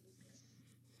 Right.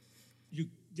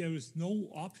 There is no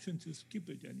option to skip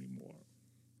it anymore.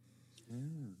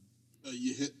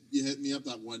 You hit me up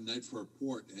that one night for a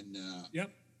port, and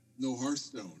Yep. no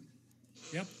Hearthstone.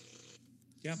 Yep.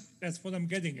 That's what I'm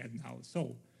getting at now.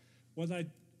 So, what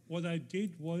I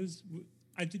did was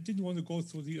I didn't want to go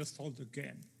through the assault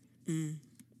again.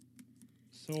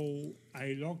 So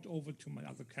I logged over to my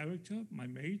other character, my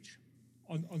mage,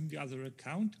 on the other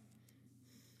account,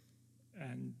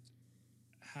 and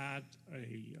had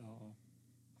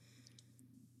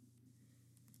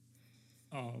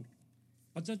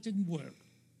but that didn't work.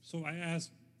 So I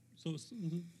asked, so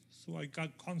I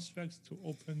got Constructs to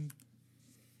open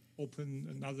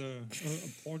another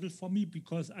portal for me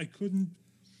because I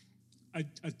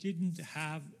didn't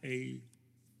have a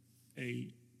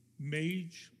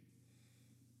mage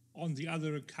on the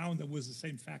other account that was the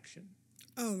same faction.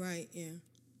 Oh, right, yeah.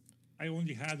 I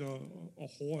only had a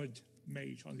horde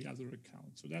mage on the other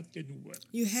account, so that didn't work.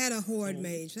 You had a horde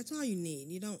mage. That's all you need.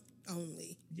 You don't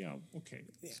only. Yeah, okay.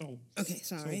 Yeah. So okay,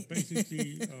 sorry. So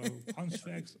basically,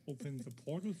 Constructs opened the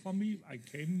portal for me. I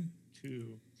came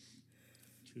to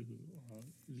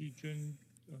Legion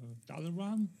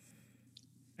Dalaran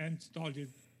and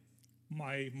started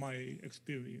my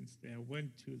experience there.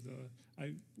 Went to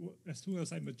as soon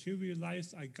as I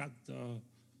materialized, I got the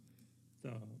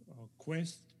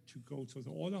quest to go to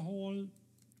the order hall.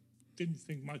 Didn't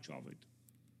think much of it.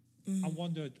 I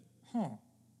wondered,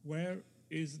 where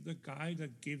is the guy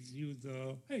that gives you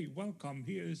the, hey, welcome,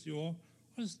 here is your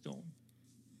Hearthstone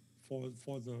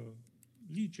for the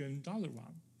Legion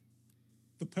Dalaran.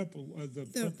 The purple,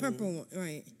 the purple one,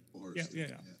 right.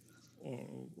 Yeah. Or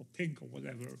pink or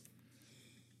whatever.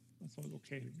 I thought,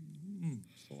 okay,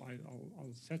 so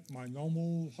I'll set my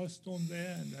normal Hearthstone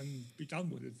there and then be done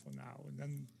with it for now. And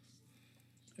then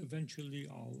eventually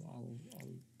I'll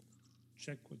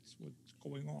check what's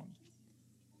going on.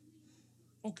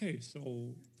 Okay,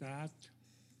 so that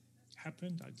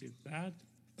happened. I did that,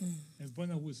 and when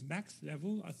I was max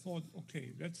level, I thought,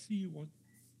 okay, let's see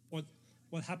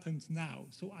what happens now.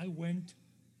 So I went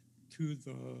to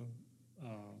the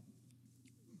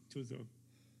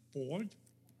board,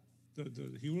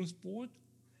 the heroes board,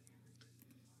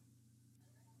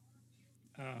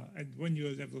 and when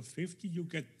you're level 50, you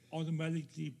get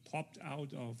automatically popped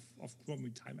out of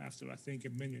Chromie time after, I think, a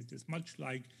minute. It's much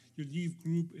like you leave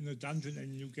group in a dungeon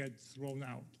and you get thrown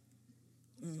out.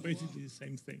 It's basically the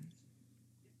same thing.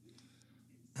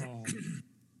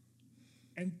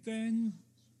 And then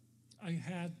I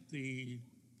had the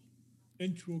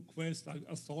intro quest, like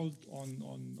assault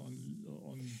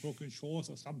on Broken Shores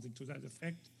or something to that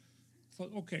effect.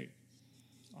 Thought, okay,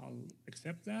 I'll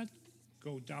accept that.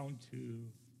 Go down to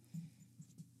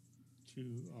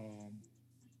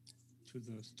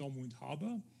the Stormwind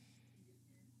Harbor.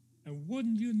 And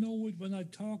wouldn't you know it, when I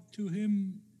talked to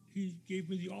him, he gave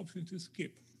me the option to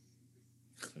skip.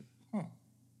 I said, huh,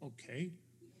 okay.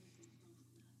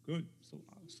 Good. So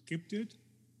I skipped it.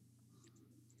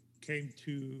 Came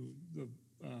to the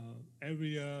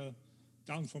area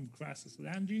down from Crassus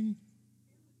Landing.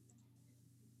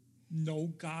 No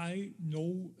guy,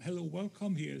 no hello,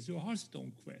 welcome, here's your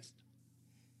Hearthstone quest.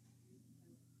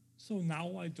 So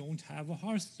now I don't have a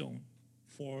Hearthstone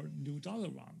for New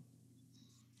Dalaran.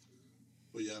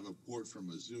 Well, you have a port from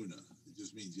Azuna. It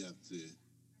just means you have to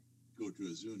go to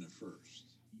Azuna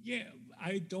first. Yeah,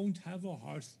 I don't have a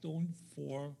Hearthstone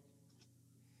for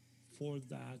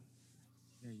that.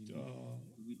 Yeah,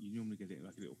 you normally get it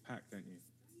like a little pack, don't you?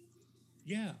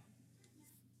 Yeah.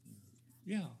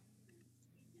 Yeah.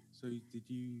 So did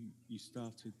you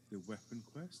started the weapon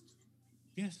quest?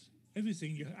 Yes,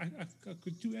 everything. Yeah, I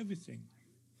could do everything.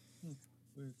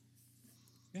 Weird.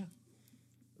 Yeah.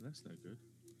 Well, that's no good.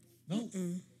 No.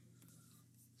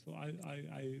 So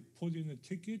I put in a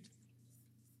ticket,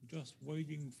 just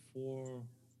waiting for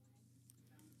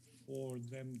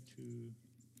them to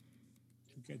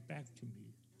get back to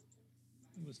me.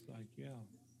 It was like, yeah,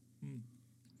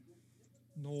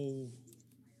 no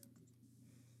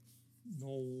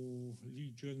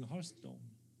Legion Hearthstone.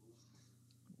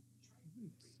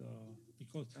 It's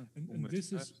because and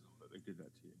this is that they did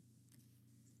that to you.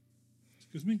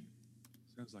 Excuse me.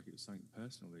 Sounds like it was something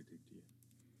personal they did to you.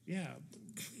 Yeah,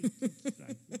 it's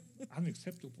like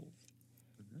unacceptable.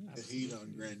 The hate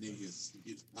on Grand Nagus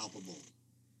is palpable.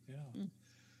 Yeah.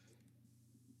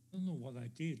 I don't know what I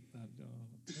did, but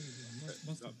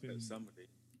must have been somebody.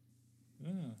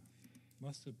 Yeah,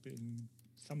 must have been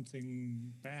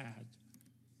something bad,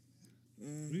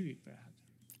 really bad.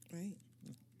 Right.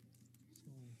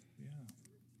 So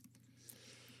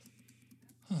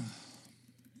yeah.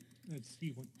 Let's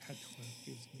see what Patchwork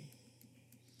gives me.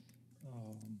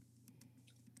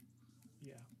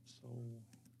 Yeah.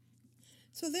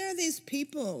 So there are these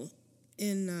people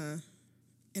in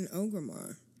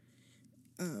Orgrimmar.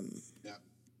 Yeah.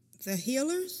 The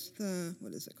healers,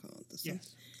 what is it called?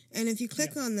 Yes. And if you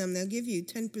click on them, they'll give you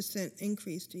 10%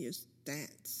 increase to your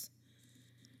stats.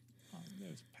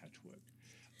 There's Patchwork.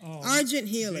 Argent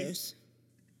healers.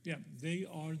 They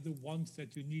are the ones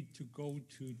that you need to go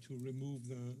to remove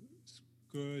the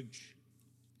scourge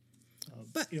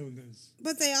illness.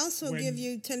 But they also give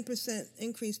you 10%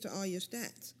 increase to all your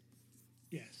stats.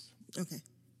 Yes. Okay.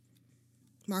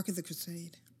 Mark of the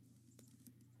Crusade.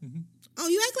 Mm-hmm. Oh,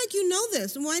 you act like you know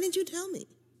this. And why didn't you tell me?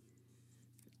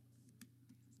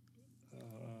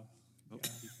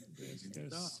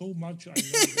 There's so much I know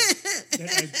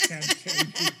that I can't tell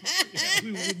you.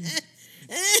 We wouldn't.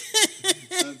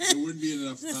 There wouldn't be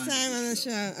enough time on the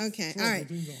show. Okay, Well, all right.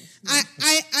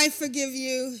 I forgive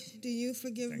you. Do you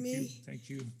forgive me? Thank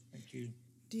you.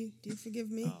 Do you forgive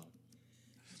me?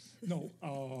 No.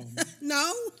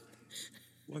 No?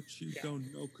 What you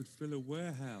don't know could fill a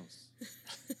warehouse.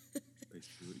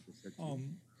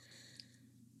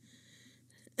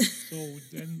 So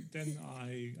then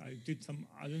I did some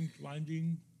island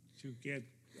grinding to get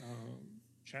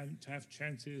to have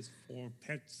chances for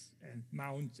pets and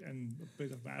mounts and a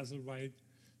bit of Azerite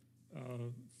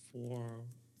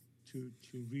to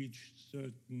reach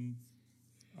certain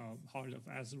Heart of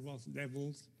Azeroth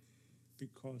levels,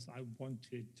 because I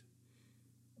wanted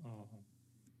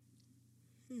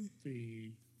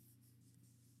the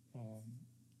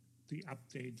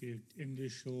updated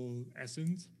initial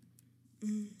essence.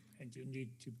 And you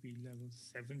need to be level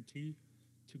 70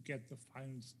 to get the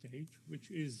final stage,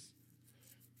 which is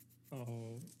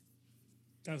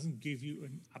doesn't give you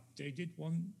an updated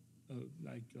one,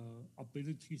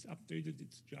 abilities updated.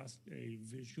 It's just a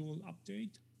visual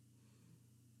update.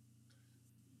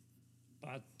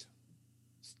 But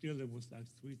still, it was like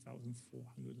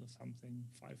 3,400 or something,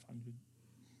 500.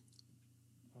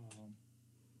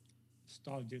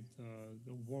 Started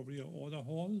the Warrior Order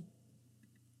Hall,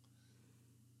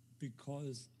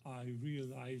 because I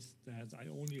realized that I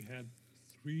only had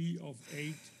 3 of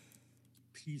 8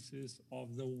 pieces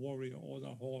of the Warrior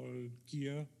Order Hall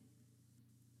gear,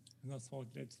 and I thought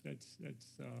let's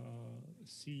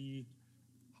see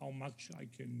how much I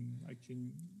can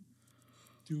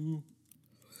do,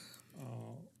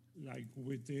 like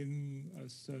within a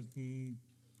certain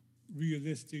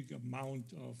realistic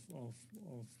amount of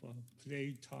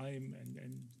play time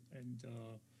and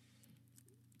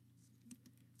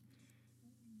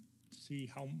see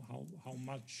how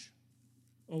much,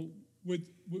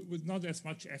 with not as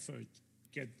much effort,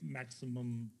 get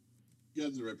maximum. You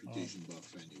have the reputation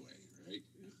buff anyway, right?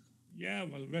 Yeah,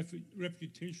 well,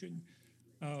 reputation.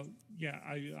 Yeah,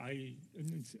 I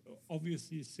and it's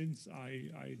obviously, since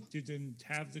I didn't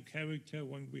have the character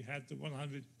when we had the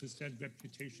 100%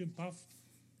 reputation buff,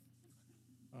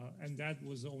 and that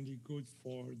was only good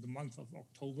for the month of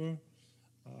October.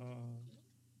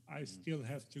 I still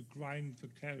have to grind the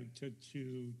character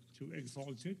to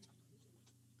exalt it.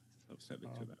 I'll set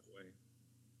it to that way.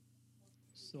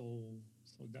 So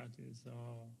that is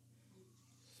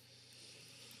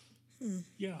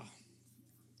yeah.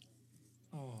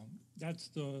 That's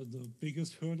the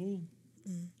biggest hurdle.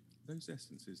 Those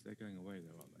essences, they're going away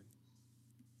though, aren't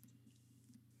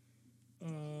they?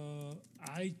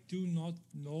 I do not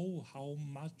know how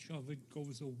much of it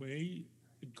goes away.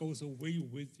 It goes away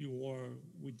with your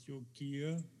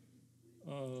gear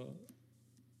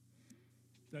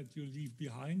that you leave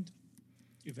behind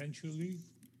eventually.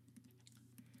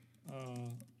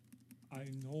 I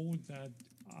know that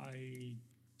I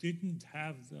didn't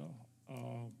have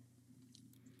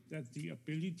that the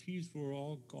abilities were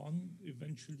all gone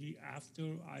eventually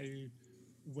after I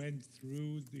went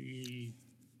through the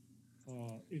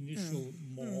initial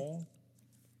Maw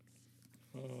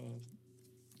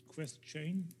quest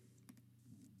chain.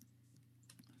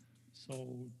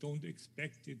 So don't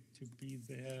expect it to be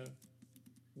there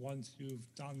once you've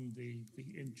done the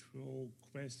intro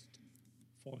quest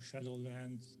for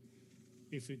Shadowlands.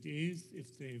 If it is,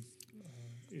 if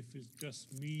it's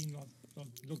just me not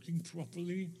looking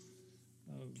properly,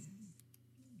 the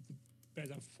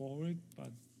better for it.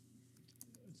 But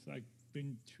it's like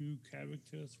been 2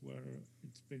 characters where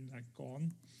it's been like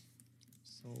gone.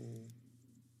 So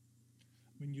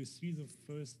when you see the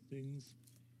first things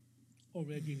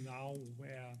already now,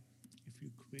 where if you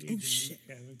create a new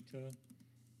character,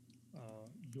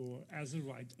 your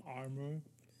Azerite armor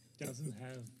doesn't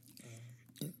have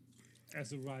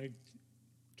Azerite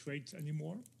traits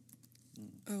anymore.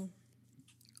 Oh,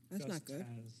 that's just not good.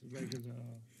 Has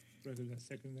regular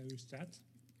secondary stats,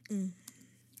 Mm.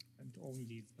 and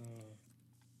only the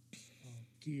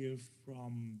gear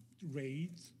from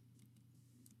raids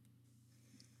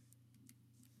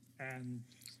and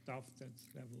stuff that's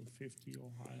level 50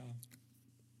 or higher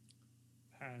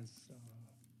has,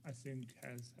 I think,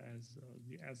 has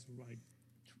the Azerite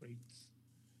traits.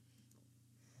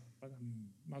 But I'm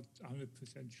not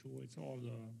 100% sure. It's all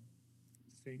a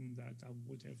thing that I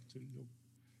would have to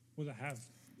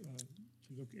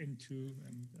look into,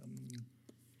 and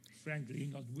frankly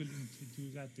not willing to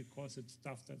do that because it's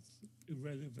stuff that's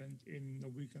irrelevant in a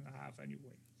week and a half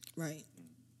anyway. Right.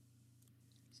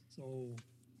 So,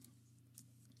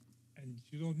 and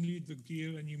you don't need the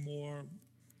gear anymore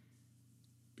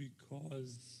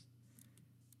because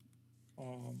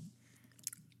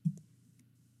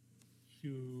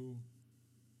you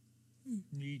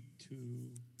need to,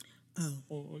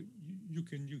 or you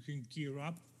can gear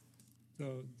up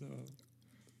the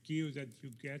gear that you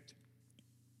get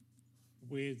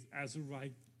with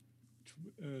Azerite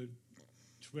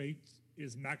traits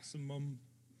is maximum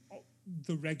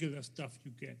the regular stuff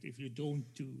you get. If you don't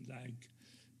do like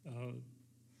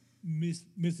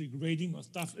mythic raiding or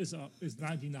stuff is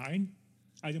 99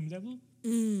 item level,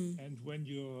 and when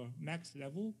you're max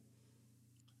level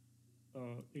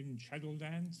in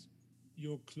Shadowlands,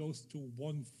 you're close to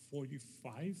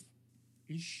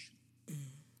 145-ish.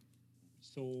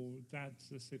 So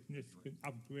that's a significant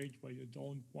upgrade where you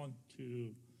don't want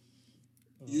to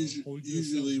hold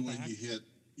usually yourself when back. you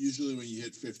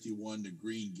hit 51, the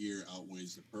green gear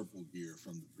outweighs the purple gear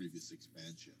from the previous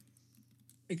expansion.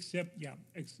 Except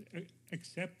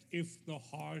if the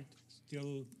heart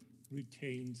still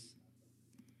retains,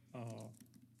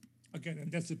 again,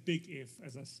 and that's a big if,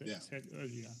 as I said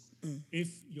earlier.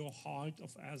 If your heart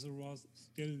of Azeroth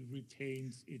still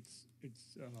retains its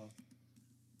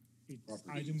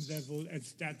item level and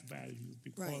stat value,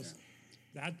 because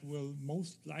that will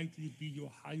most likely be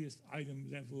your highest item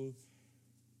level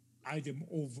item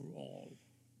overall.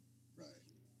 Right.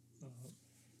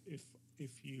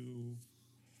 If you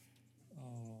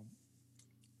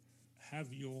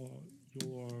have your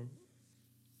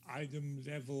item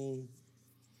level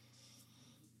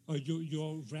or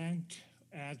your rank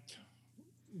at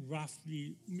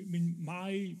roughly, I mean,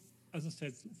 my, as I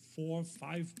said, 4 or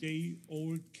 5 day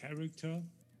old character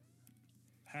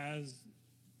has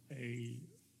a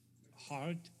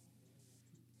heart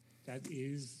that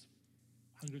is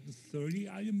 130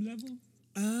 item level.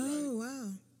 Oh, wow.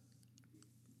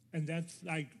 And that's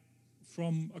like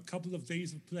from a couple of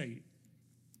days of play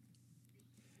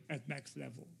at max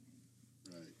level.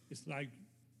 Right. It's like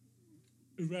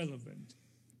irrelevant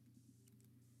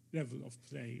level of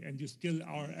play, and you still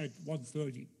are at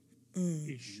 130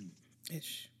 ish.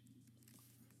 Ish.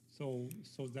 So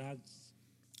that's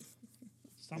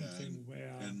something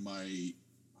where. And my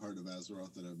Heart of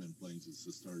Azeroth that I've been playing since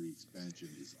the start of the expansion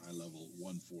is eye level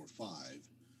 145,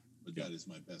 but that is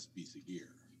my best piece of gear.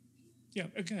 Yeah,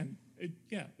 again, it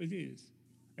is.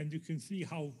 And you can see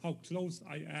how close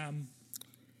I am.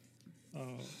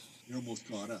 You're almost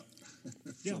caught up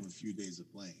from a few days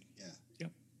of playing. Yeah.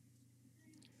 Yep.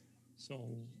 So,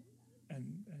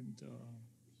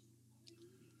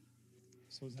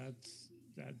 so that's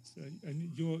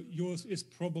and yours is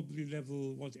probably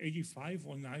level what, 85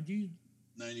 or 90?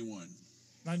 91.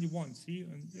 91. See,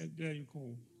 and there you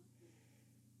go.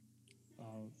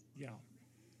 Yeah,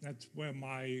 that's where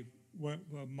my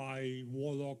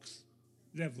warlock's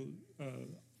level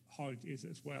heart is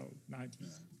as well, 90.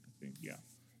 I think. Yeah.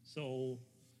 So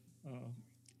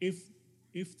if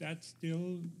that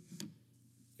still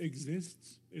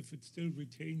exists, if it still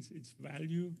retains its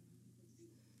value,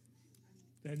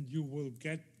 then you will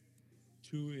get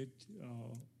to it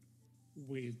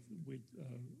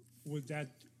with that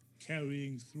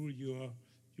carrying through your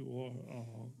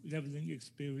leveling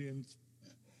experience.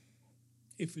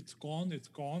 If it's gone, it's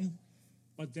gone,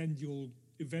 but then you'll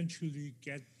eventually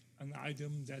get an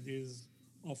item that is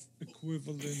of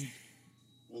equivalent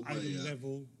item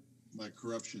level. My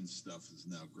corruption stuff is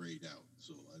now grayed out,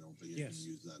 so I don't think I can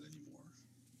use that anymore.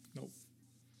 No.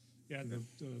 Yeah, the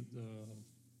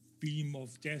beam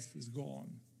of death is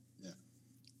gone. Yeah.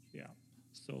 Yeah.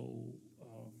 So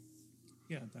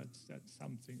that's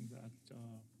something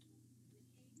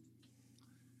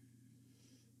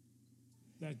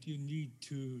that you need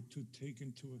to take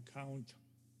into account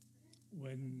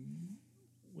when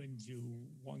you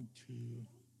want to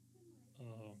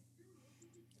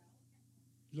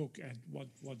look at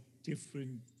what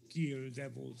different gear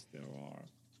levels there are.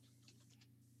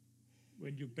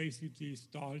 When you basically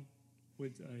start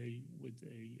with a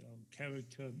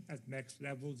character at max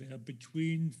level, they are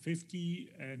between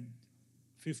 50 and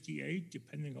 58,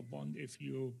 depending upon if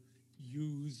you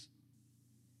use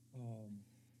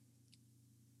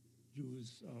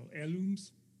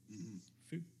heirlooms.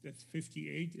 That's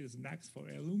 58 is max for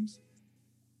heirlooms.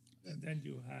 And then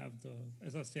you have the,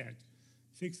 as I said,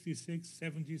 66,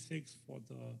 76 for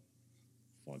the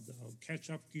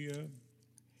catch-up gear,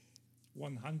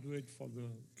 100 for the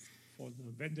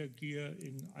vendor gear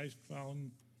in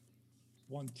Icecrown,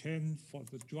 110 for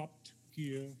the dropped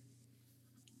gear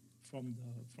from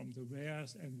the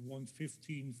rares, and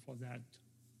 115 for that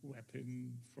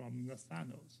weapon from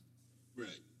Nathanos.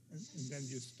 Right. And then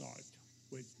you start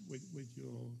with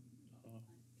your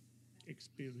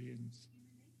experience.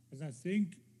 And I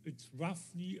think it's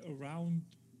roughly around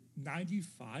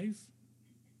 95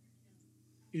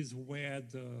 is where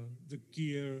the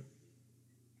gear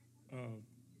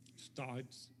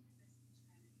starts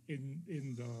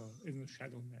in the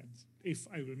Shadowlands, if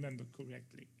I remember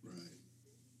correctly. Right.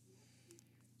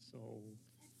 So,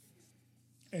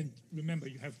 and remember,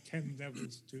 you have 10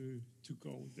 levels to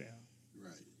go there.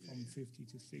 Right. From 50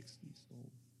 to 60. So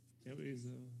there is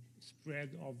a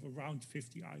spread of around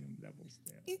 50 item levels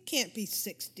there. You can't be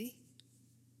 60.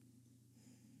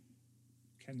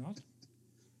 Cannot?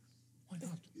 Why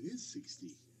not? It is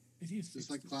 60. It is 60. Just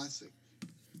like Classic.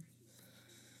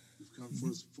 We've come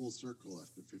full circle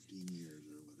after 15 years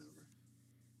or whatever.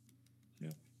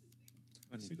 Yeah.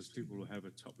 Funny, because people will have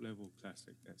a top level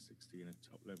Classic at 60 and a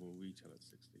top level retail at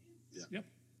 60. Yeah. Yep.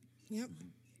 Yep.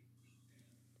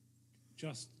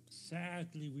 Just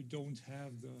sadly, we don't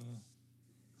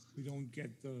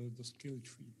get the skill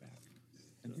tree back.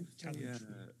 And the talent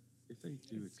tree. if they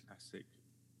do a Classic,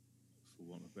 for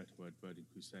want of a better word, Burning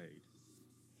Crusade,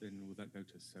 then will that go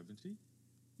to 70?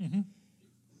 Mm-hmm.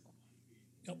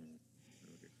 Yep.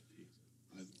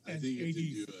 I think if they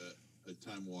do a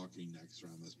time walking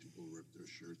Naxxramas, people rip their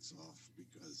shirts off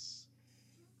because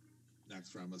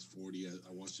Naxxramas 40,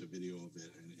 I watched a video of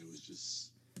it and it was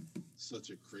just such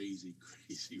a crazy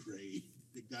raid.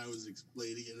 The guy was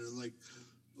explaining it and I was like,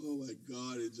 oh my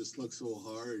God, it just looks so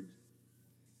hard.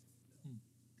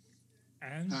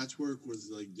 And Patchwork was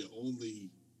like the only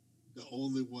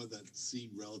one that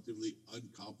seemed relatively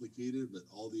uncomplicated, but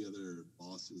all the other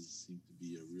bosses seemed to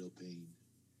be a real pain.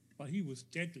 But he was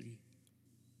deadly.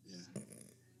 Yeah.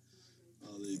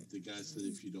 The guy said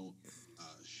if you don't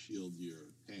shield your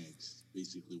tanks,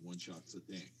 basically one shots a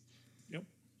tank. Yep.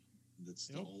 That's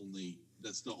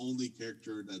That's the only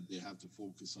character that they have to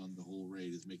focus on the whole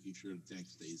raid, is making sure the tank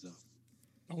stays up.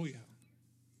 Oh yeah,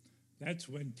 that's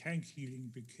when tank healing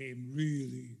became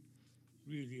really,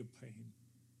 really a pain.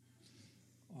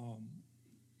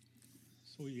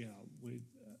 So yeah,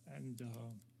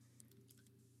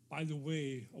 by the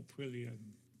way,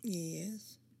 Oprillion.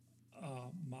 Yes.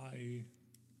 My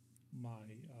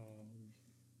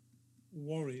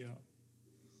warrior.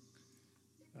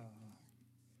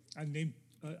 I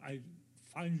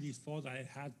finally thought I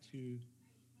had to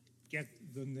get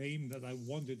the name that I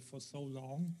wanted for so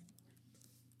long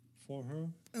for her.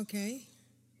 Okay.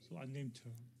 So I named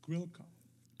her Grilka.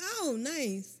 Oh,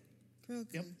 nice.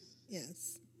 Grilka. Yep.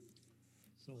 Yes.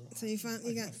 So you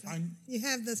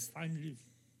have this.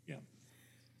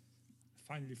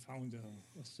 Finally found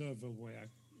a server where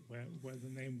the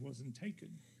name wasn't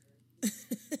taken.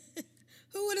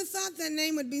 Who would have thought that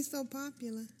name would be so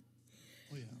popular?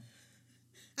 Oh yeah.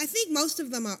 I think most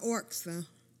of them are orcs, though.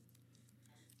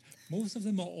 Most of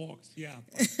them are orcs, yeah.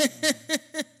 But,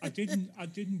 I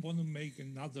didn't want to make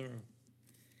another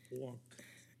orc.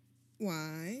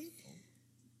 Why?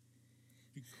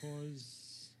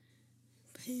 Because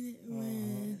painted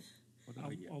red.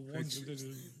 I want a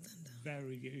little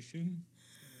variation,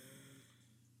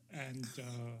 and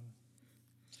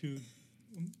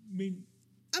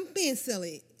I'm being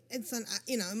silly. It's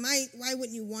why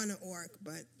wouldn't you want an orc?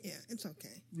 But yeah, it's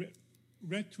okay.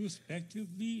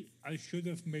 Retrospectively, I should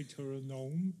have made her a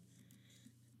gnome.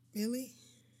 Really?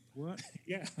 What?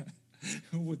 Yeah.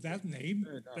 With that name.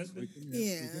 We're going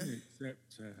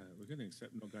to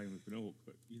accept not going with an orc,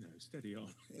 but steady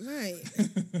on. Right.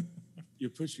 You're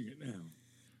pushing it now.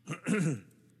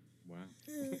 Wow.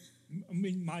 I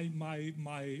mean, my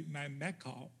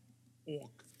mecha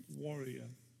orc warrior,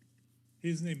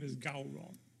 his name is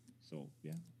Gauron. So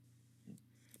yeah.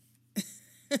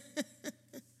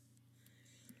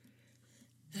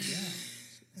 Yeah.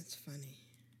 That's funny.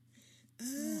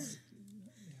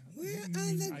 Where are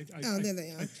the? There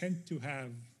they are. I tend to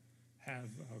have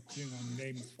Klingon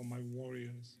names for my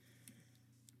warriors.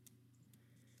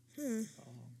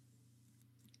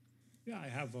 Yeah, I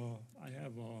have a.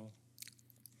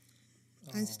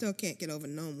 I still can't get over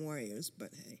gnome warriors,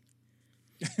 but hey.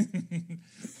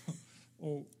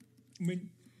 Oh, I mean,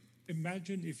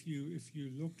 imagine if you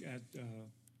look at.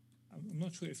 I'm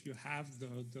not sure if you have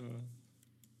the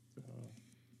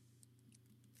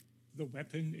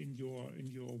weapon in your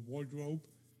wardrobe.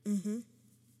 Mm-hmm.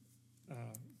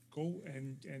 Go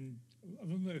and I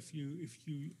don't know if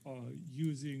you are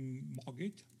using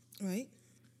Mogget. Right.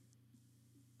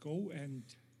 Go and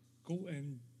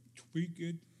tweak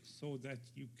it so that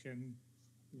you can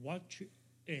watch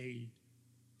a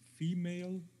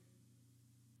female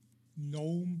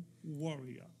gnome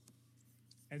warrior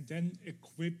and then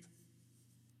equip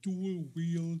dual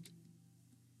wield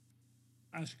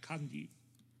Ashkandi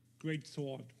great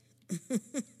sword.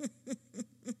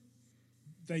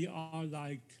 They are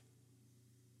like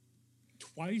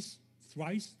thrice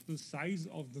the size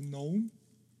of the gnome,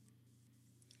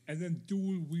 and then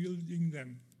dual wielding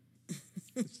them.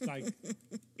 It's like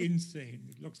insane.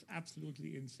 It looks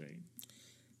absolutely insane.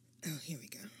 Oh, here we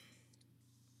go.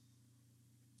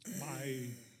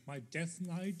 My Death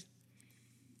Knight,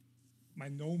 my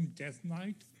gnome Death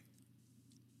Knight,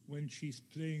 when she's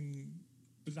playing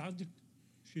blood,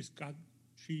 she's got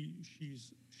the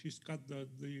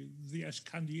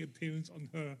Ashkandi appearance on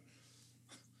her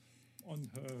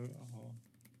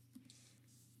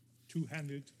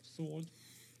two-handed sword.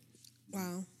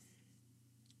 Wow.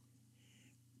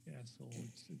 Yeah, so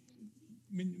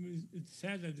it's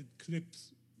sad that it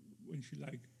clips when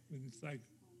it's like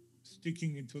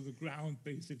sticking into the ground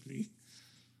basically.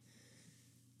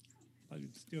 But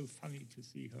it's still funny to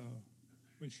see her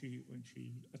when she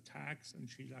attacks and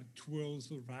she like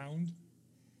twirls around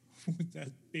with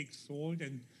that big sword,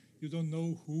 and you don't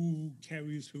know who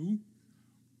carries who.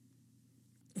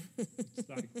 It's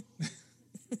like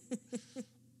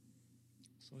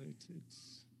so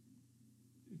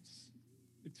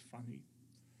it's funny.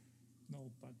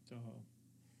 No, but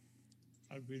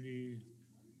I really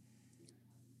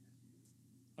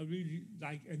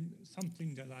like, and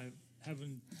something that I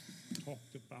haven't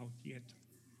talked about yet.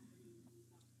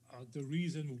 The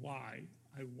reason why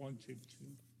I wanted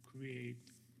to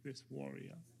create this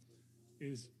warrior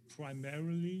is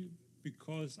primarily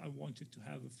because I wanted to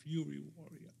have a Fury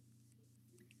warrior.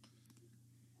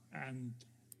 And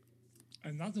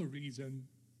another reason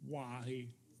why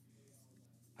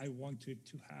I wanted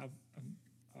to have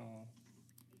a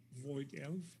Void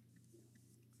Elf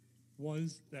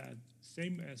was that,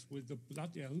 same as with the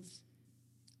Blood Elves,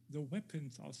 the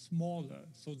weapons are smaller,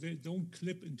 so they don't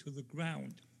clip into the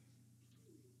ground.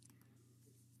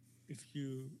 If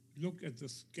you look at the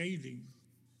scaling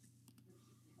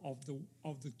of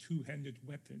the two-handed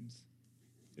weapons,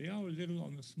 they are a little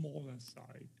on the smaller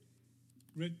side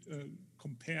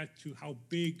compared to how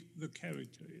big the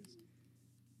character is,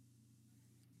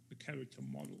 the character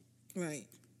model. Right.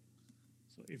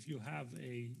 So if you have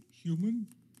a human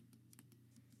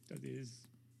that is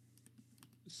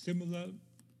similar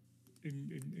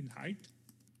in height,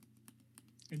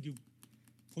 and you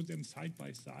put them side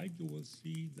by side, you will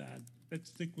see that, let's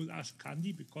stick with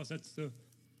Ashkandi because that's the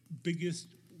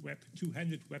biggest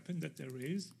two-handed weapon that there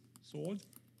is, sword.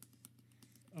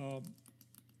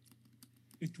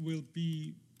 It will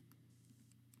be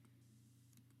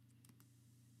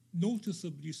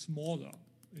noticeably smaller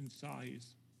in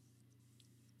size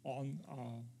on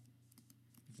a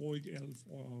void elf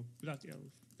or blood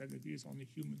elf than it is on a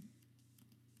human.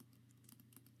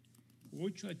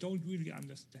 Which I don't really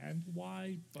understand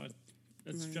why, but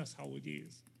that's just how it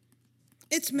is.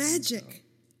 It's magic.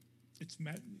 It's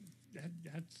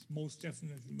that's most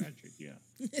definitely magic, yeah.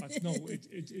 But no,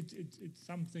 it's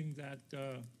something that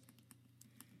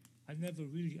I never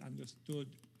really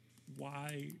understood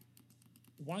why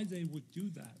they would do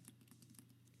that.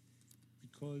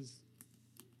 Because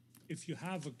if you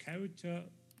have a character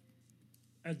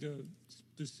at a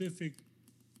specific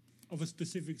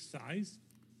size,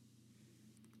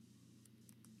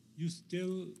 you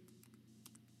still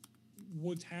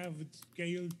would have it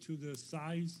scaled to the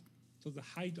size, to the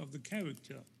height of the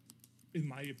character, in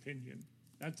my opinion.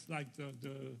 That's like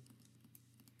the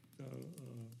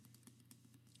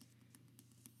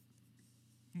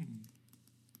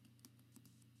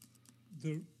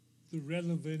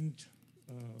relevant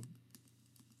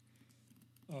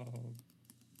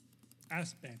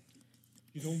aspect.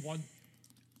 You don't want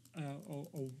a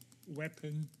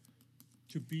weapon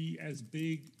to be as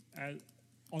big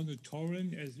on a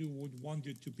Tauren as you would want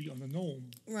it to be on a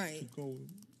gnome. Right. To go.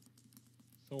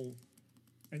 So,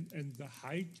 and the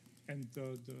height and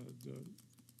the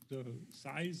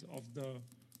size of the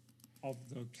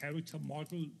character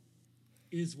model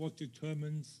is what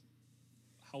determines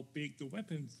how big the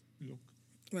weapons look.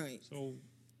 Right. So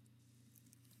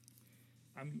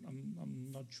I'm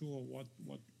not sure what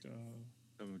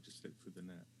Someone just slip through the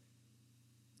net.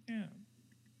 Yeah,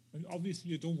 and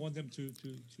obviously you don't want them to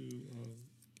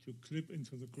clip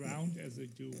into the ground as they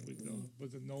do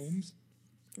with the gnomes.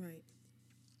 Right.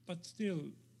 But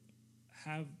still,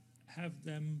 have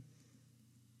them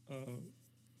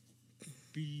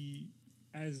be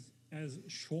as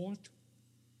short,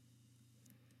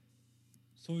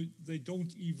 so they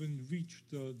don't even reach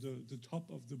the top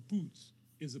of the boots,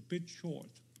 is a bit short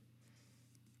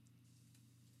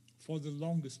for the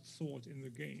longest sword in the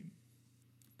game.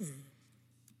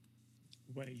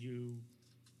 Where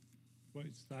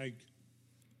it's like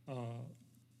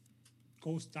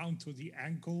goes down to the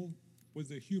ankle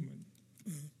with a human.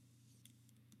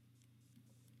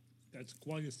 That's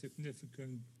quite a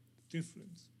significant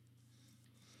difference.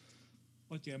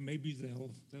 But yeah, maybe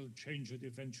they'll change it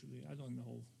eventually. I don't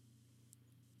know.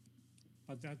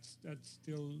 But that's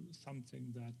still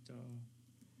something that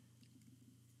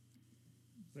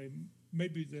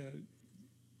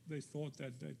they thought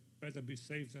that they better be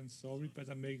safe than sorry,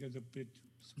 better make it a bit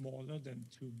smaller than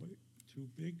too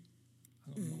big.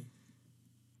 I don't know.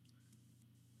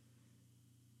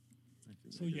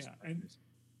 So yeah, and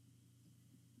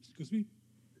excuse me?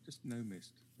 Just no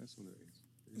mist. That's all it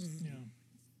is. Yeah.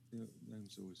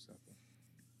 Gnomes always suffer.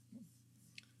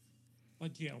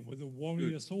 But yeah, with the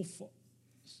warriors, so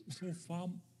far,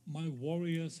 my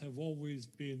warriors have always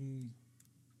been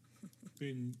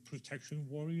protection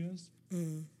warriors.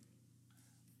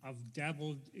 I've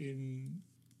dabbled in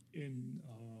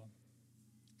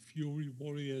Fury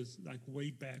warriors like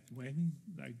way back when,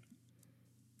 like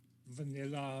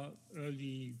vanilla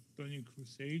early Burning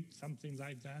Crusade, something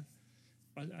like that.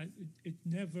 But it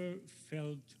never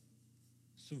felt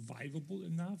survivable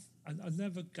enough, and I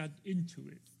never got into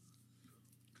it.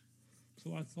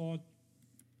 So I thought,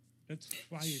 let's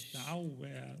try it now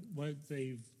where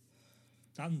they've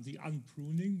done the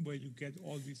unpruning, where you get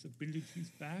all these abilities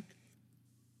back.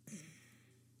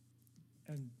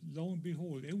 And lo and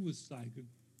behold, it was like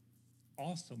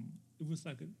awesome.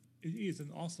 It is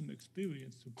an awesome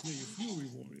experience to play a Fury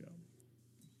warrior.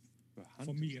 But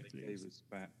for me, at least. Gave us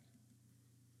back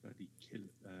bloody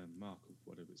mark of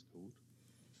whatever it's called.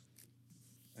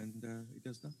 And it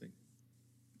does nothing.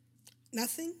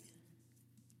 Nothing?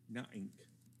 Nothing.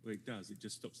 Well, it does. It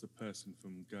just stops the person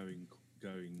from going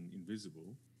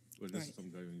invisible. Well, it doesn't stop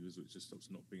them going invisible. It just stops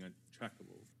not being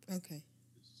trackable. Okay.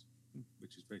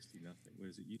 which is basically nothing.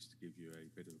 Whereas it used to give you a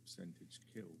bit of a percentage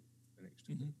kill, an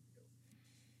extra Mhm. bit of kill.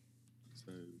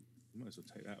 So you might as well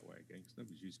take that away again because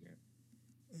nobody's using it.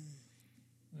 Yeah.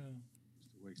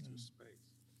 Just a waste of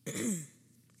space.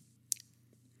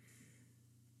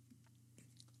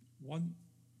 One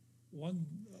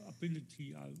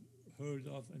ability I heard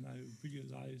of and I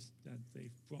realized that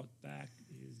they've brought back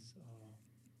is,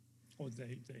 or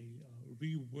they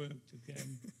reworked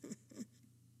again,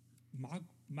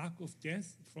 Mark of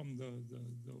Death from the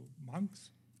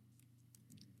monks.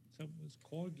 So it was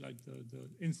called like the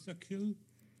insta kill,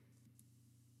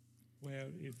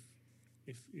 where if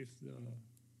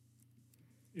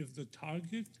the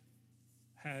target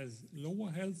has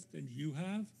lower health than you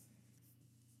have,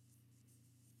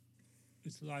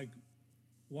 it's like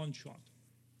one shot,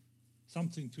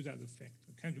 something to that effect.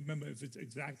 I can't remember if it's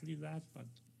exactly that, but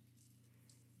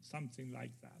something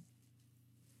like that.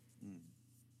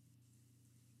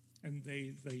 And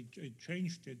they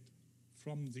changed it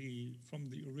from the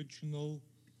original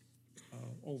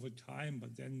over time,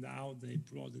 but then now they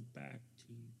brought it back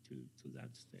to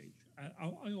that stage. I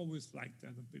always liked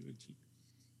that ability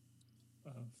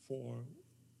for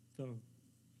the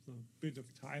bit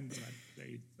of time that I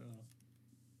played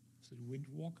is it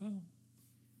Windwalker?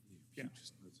 Yeah.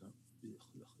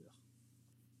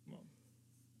 Well,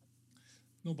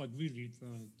 no, but really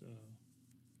the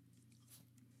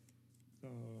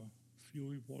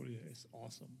Fury Warrior is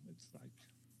awesome. It's like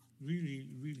really,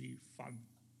 really fun.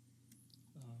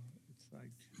 It's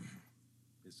like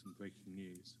There's some breaking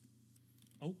news.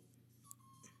 Oh.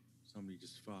 Somebody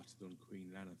just farted on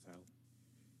Queen Lanathal.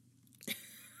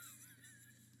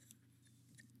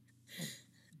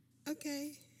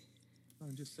 Okay.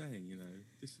 I'm just saying, you know,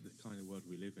 this is the kind of world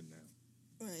we live in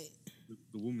now. Right.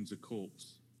 The woman's a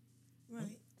corpse.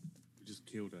 Right. We just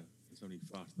killed her. And somebody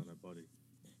farted on her body.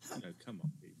 You know, come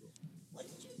on, people. What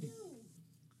did you do?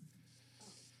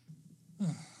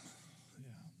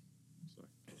 Sorry.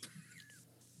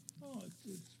 Oh,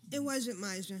 It wasn't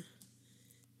Meiser.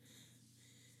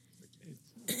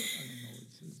 It's I don't know.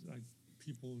 It's like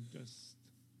people just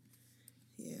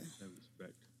Yeah. No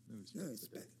respect. No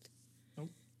respect.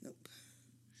 Nope. Nope.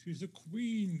 She's a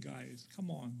queen, guys. Come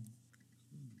on.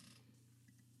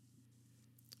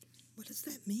 What does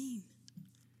that mean?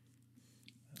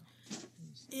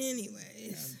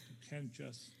 Anyways. You can't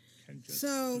just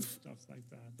So, do stuff like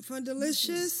that. For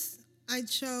delicious, I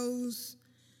chose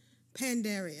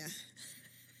Pandaria.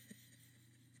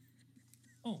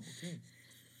 Oh, okay.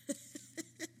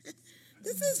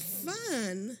 This is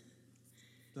fun.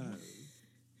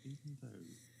 Even though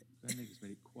Gleneg's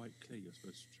made it quite clear you're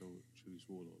supposed to choose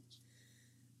warlords.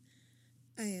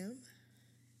 I am.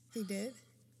 He did.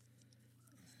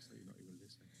 So you're not even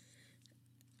listening.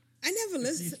 I never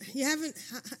listen. You haven't.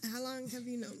 How long have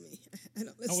you known me? I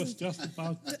don't listen. I was just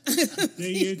about to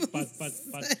say it, but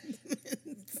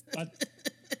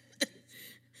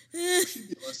You should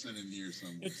be listening here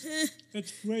somewhere.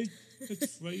 let's phrase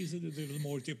it a little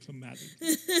more diplomatic.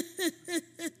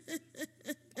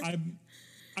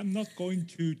 I'm not going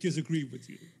to disagree with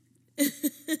you.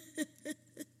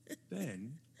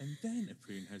 Then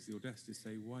Ephraim has the audacity to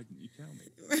say, "Why didn't you tell me?"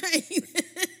 Right.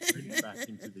 Bring it back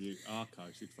into the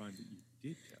archives, you'd find that you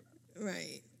did tell her.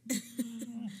 Right.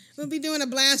 We'll be doing a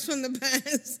blast from the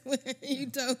past where you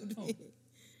told me.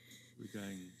 We're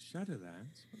going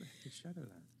Shadowlands. What the heck is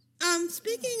Shadowlands?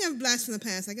 Speaking of blast from the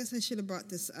past, I guess I should have brought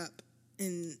this up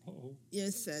in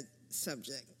your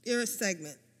your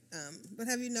segment. But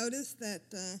have you noticed that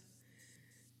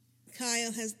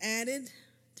Kyle has added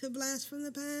to Blast from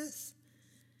the Past?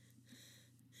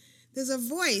 There's a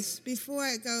voice before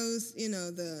it goes, you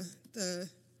know, the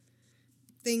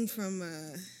thing from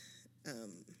the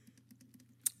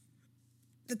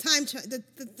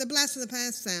Blast from the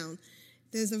Past sound.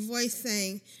 There's a voice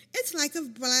saying, "It's like a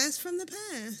blast from the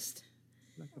past."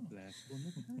 Like a blast from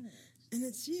the past. And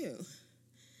it's you.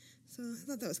 So I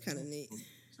thought that was kind of neat.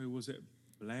 So was it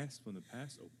blast from the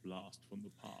past or blast from the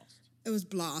past? It was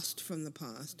blast from the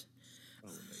past. Oh,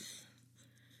 amazing.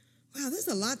 Wow, there's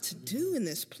a lot to do in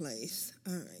this place.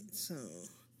 All right, so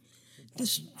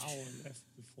About an hour left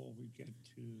before we get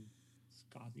to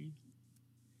Scotty.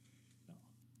 No.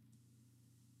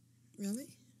 Really?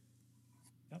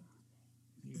 Yep.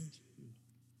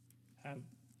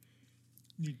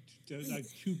 There's like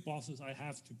two bosses I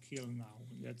have to kill now.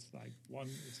 And that's like one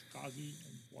is Scotty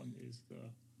and one is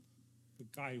the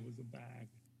guy with the bag.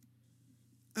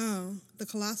 Oh, the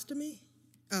colostomy?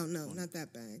 Oh no, not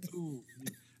that bag. Ooh, yeah.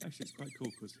 Actually, it's quite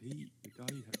cool because the guy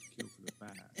you have to kill for the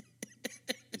bag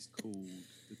is called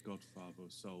the Godfather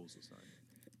of Souls or something.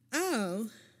 Oh.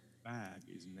 Bag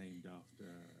is named after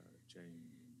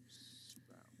James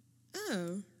Brown.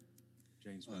 Oh.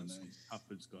 James Oh, Brown. nice.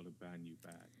 Hufford's got a brand new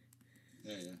bag.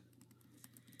 Yeah.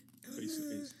 But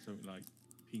it's something like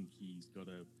Pinky's got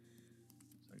a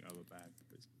something other bag.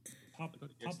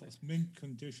 Papa's mint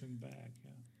condition bag.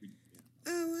 Yeah.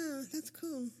 Oh, wow. That's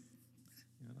cool.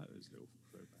 Yeah, I like those little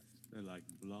throwbacks. They're like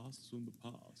blasts from the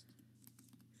past.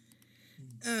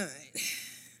 All right.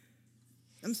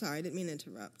 I'm sorry. I didn't mean to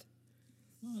interrupt.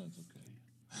 No, that's okay.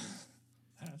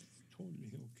 That's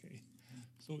totally okay.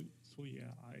 So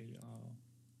yeah,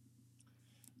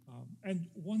 and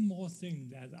one more thing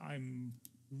that I'm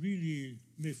really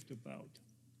miffed about.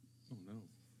 Oh no.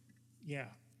 Yeah.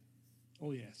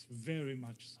 Oh yes, very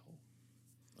much so.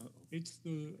 Uh-oh. It's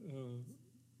the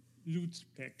loot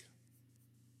spec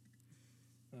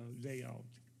layout,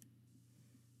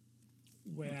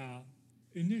 where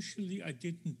initially I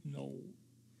didn't know,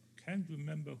 can't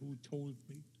remember who told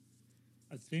me.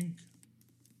 I think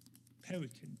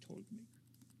Periton told me.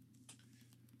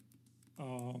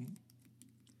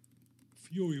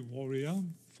 Fury Warrior,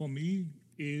 for me,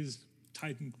 is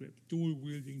Titan Grip, dual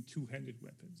wielding two-handed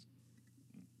weapons.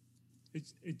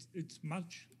 It's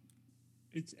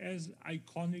as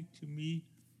iconic to me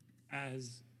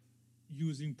as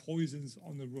using poisons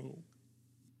on a rogue.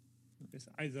 It's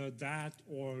either that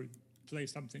or play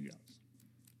something else.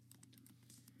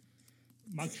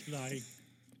 Much like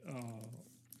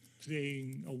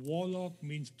playing a warlock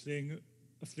means playing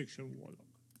Affliction warlock.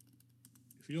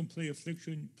 If you don't play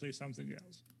Affliction, play something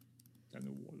else than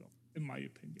a warlock, in my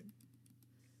opinion.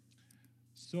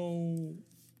 So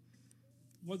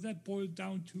what that boiled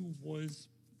down to was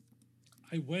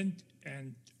I went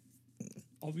and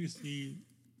obviously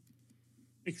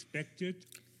expected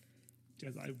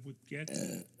that I would get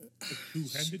a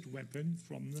two-handed weapon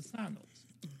from the Thanos.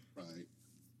 Right.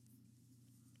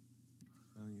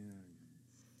 Oh yeah.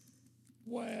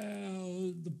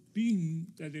 Well, being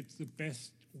that it's the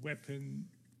best weapon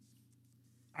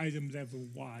item level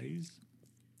wise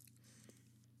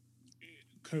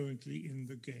currently in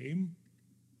the game,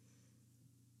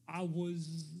 I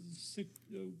was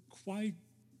quite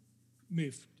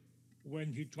miffed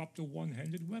when he dropped a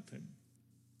one-handed weapon.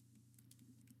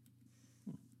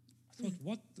 I thought,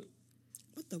 what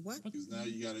the what? Because now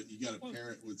you gotta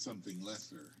pair it with something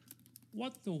lesser.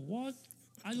 What the what?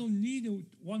 I don't need a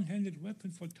one-handed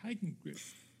weapon for Titan Grip.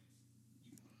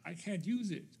 I can't use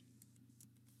it.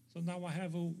 So now I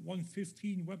have a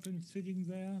 115 weapon sitting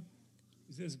there.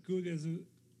 It's as good as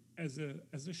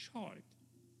a shard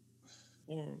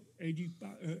or 80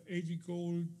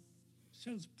 gold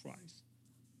sales price.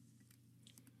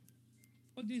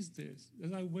 What is this?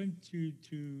 As I went to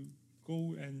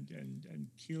go and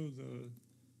kill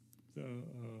the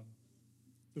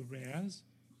rares.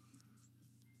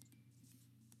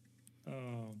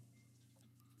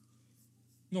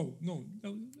 No,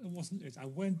 that wasn't it. I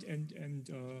went and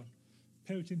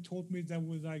Periton told me there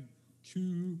were like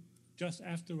two, just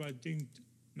after I dinged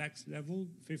max level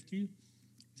 50. He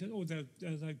said, oh,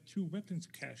 there's like 2 weapons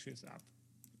caches up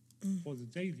for the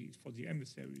dailies, for the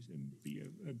emissaries in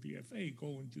BFA.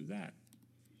 Go and do that.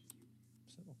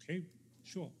 I said, okay,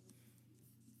 sure.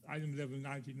 Item level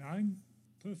 99,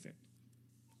 perfect.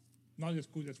 Not as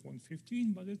good as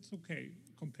 115, but it's okay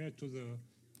compared to the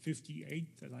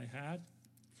 58 that I had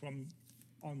from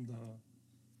on the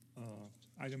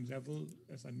item level,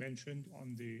 as I mentioned,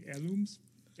 on the heirlooms.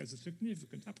 There's a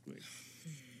significant upgrade.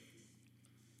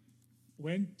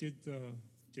 When did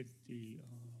the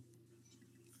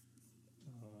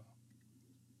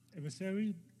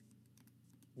emissary?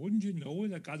 Wouldn't you know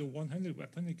it? I got a one-handed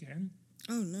weapon again.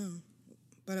 Oh no,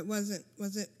 but it wasn't.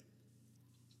 Was it?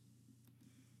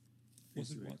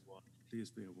 Was it what? Please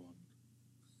be a one.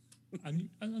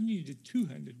 I needed a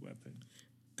two-handed weapon.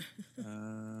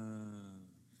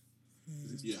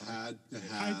 You had to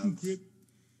Titan have Grip.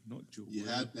 Not dual. You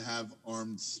had to have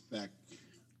armed spec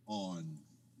on.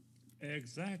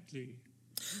 Exactly.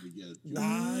 To get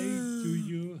Why do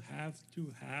you have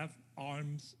to have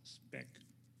arms spec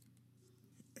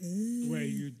where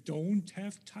you don't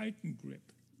have Titan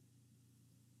Grip?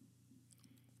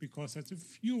 Because that's a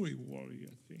Fury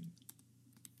Warrior thing.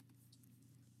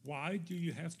 Why do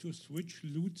you have to switch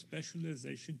loot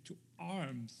specialization to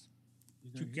arms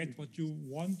to get what you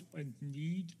want and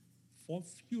need for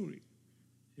Fury?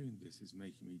 Hearing this is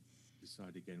making me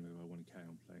decide again whether I want to carry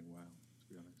on playing WoW, to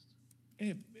be honest.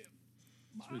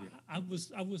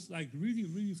 I was like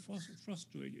really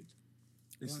frustrated.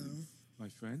 Listen, my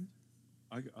friend,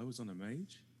 I was on a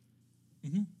mage,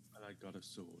 and I got a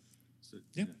sword. So,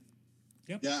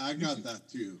 Yep. Yeah, I got that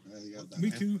too. I got that. Me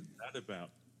too. What's that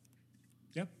about?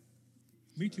 Yep.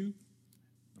 Me too.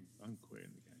 I'm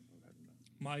quitting the game.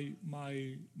 my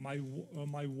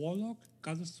warlock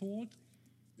got a sword.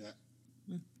 Yeah.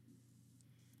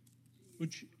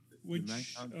 Which the man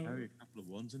can't carry a couple of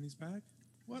wands in his bag?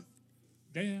 What?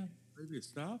 There. Maybe a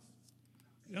staff?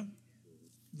 Yeah.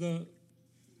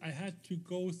 I had to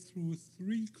go through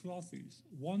 3 clothes,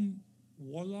 1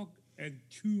 warlock and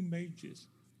 2 mages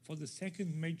for the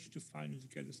second mage to finally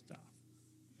get a staff.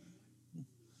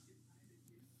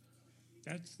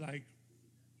 That's like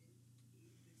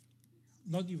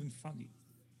not even funny.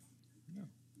 No.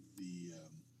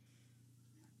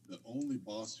 The only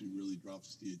boss who really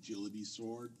drops the agility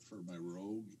sword for my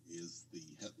rogue is the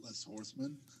Headless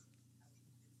Horseman.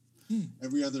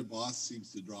 Every other boss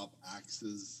seems to drop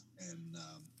axes and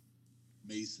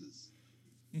maces.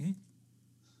 Mm-hmm.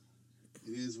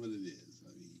 It is what it is.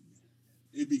 I mean,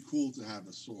 it'd be cool to have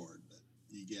a sword, but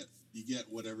you get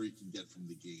whatever you can get from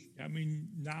the game. I mean,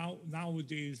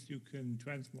 nowadays you can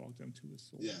transmog them to a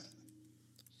sword. Yeah,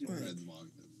 transmog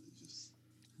them.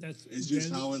 It's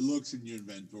just how it looks in your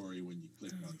inventory when you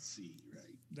click on C,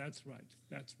 right? That's right.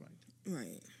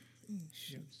 Right.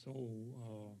 Yeah, so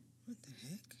what the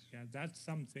heck? Yeah, that's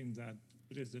something that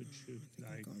Blizzard should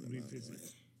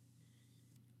revisit.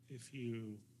 They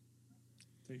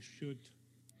should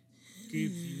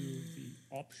give you the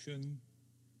option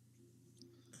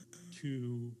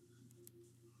to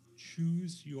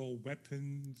choose your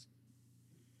weapons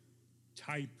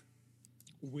type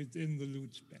within the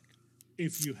loot spec.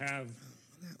 If you have,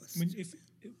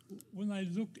 when I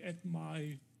look at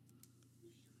my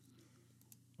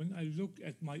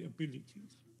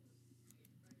abilities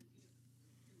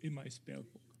in my spell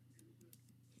book,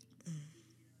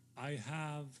 I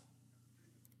have.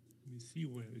 Let me see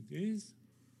where it is.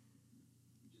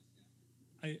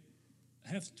 I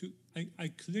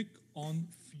click on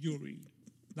Fury.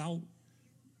 Now,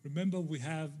 remember we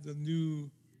have the new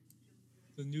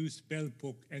spell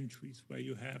book entries where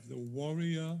you have the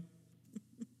warrior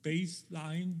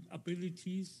baseline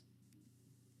abilities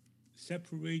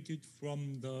separated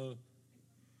from the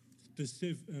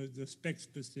spec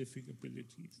specific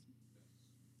abilities.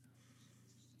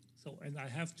 So, and I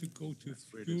have to go to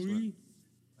Fury.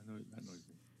 I know that noise.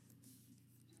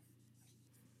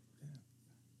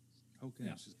 Yeah. Okay,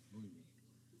 it's just annoying me.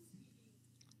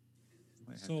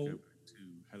 Might have to go back to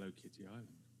Hello Kitty Island.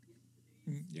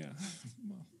 Yeah.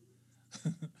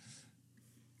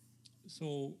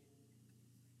 So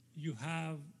you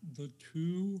have the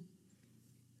 2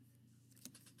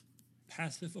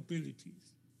 passive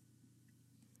abilities.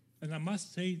 And I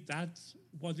must say that's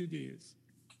what it is.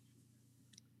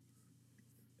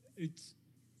 It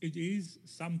is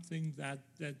something that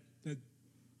there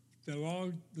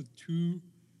are the 2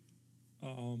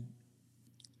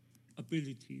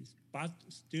 abilities, but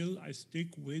still I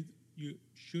stick with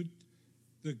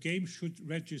the game should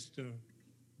register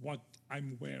what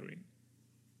I'm wearing.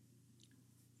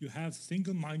 You have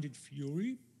single-minded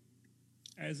Fury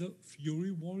as a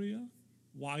Fury warrior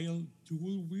while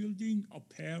dual wielding a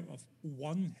pair of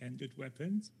one-handed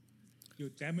weapons. Your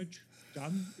damage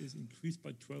done is increased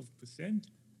by 12%,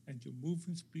 and your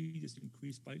movement speed is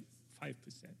increased by 5%.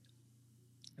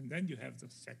 And then you have the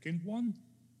second one,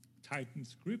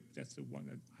 Titan's Grip, that's the one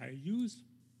that I use,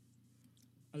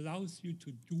 allows you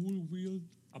to dual wield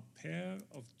a pair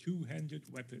of 2-handed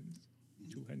weapons.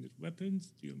 2-handed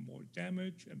weapons deal more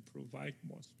damage and provide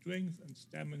more strength and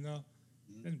stamina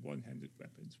than one-handed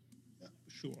weapons. Yeah.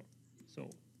 Sure. So,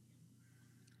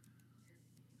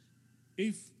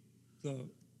 if the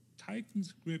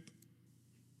Titan's Grip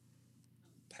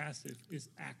passive is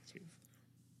active,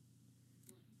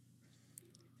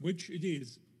 which it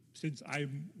is since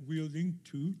I'm wielding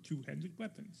 2 two-handed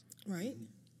weapons. Right.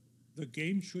 The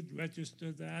game should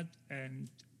register that, and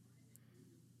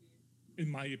in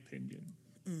my opinion,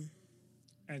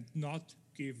 and not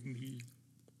give me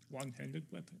one-handed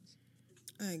weapons.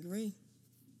 I agree.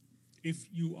 If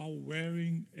you are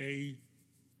wearing a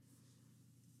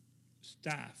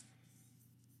staff,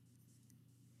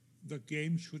 the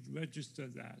game should register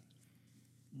that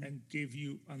and give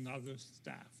you another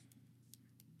staff.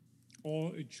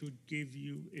 Or it should give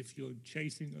you, if you're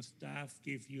chasing a staff,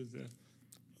 give you the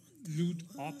loot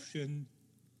option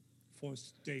for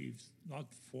staves, not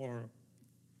for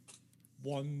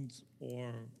wands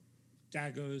or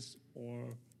daggers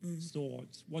or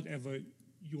swords, whatever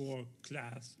your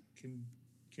class can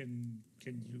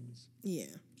use.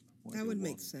 Yeah, that would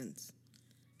make sense.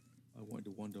 I want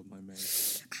the wand of my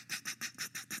mage.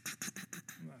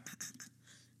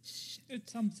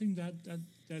 It's something that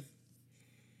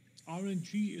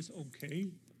RNG is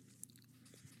okay,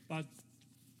 but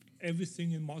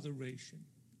everything in moderation.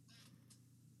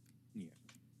 Yeah.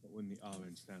 when the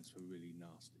RN stands for really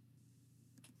nasty.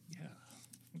 Yeah.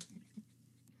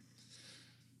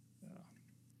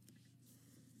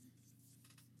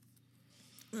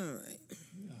 All right.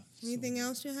 Yeah, Anything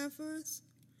else you have for us?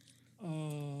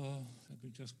 Let me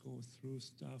just go through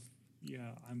stuff.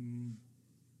 Yeah,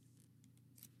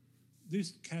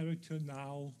 this character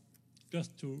now,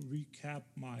 just to recap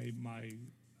my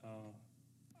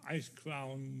Ice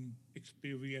Crown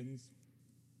experience,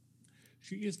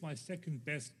 she is my second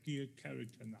best geared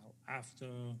character now after,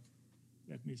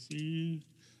 let me see,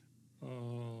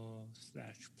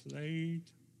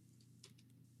 /played,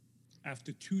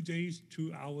 after 2 days,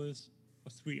 2 hours,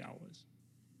 or 3 hours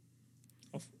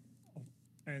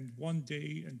and 1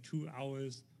 day and 2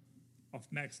 hours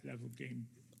of max level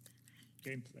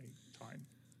gameplay time.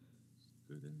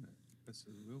 Good, isn't it? That's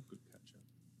a real good catch up.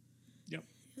 Yep.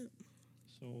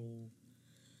 So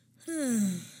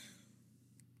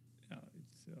yeah,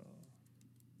 it's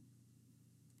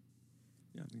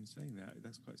yeah. I mean, saying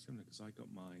that's quite similar because I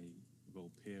got my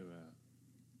Volpera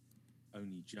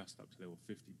only just up to level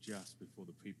 50, just before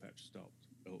the pre-patch stopped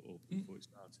or before it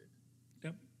started.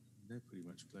 Yep. They're pretty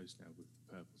much close now with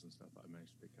the purples and stuff that I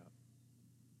managed to pick up.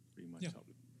 Being my top.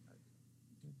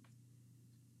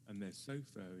 And they're so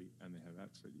furry and they have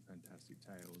absolutely fantastic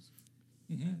tails.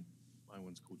 And my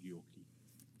one's called Yorkie.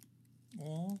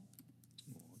 Oh.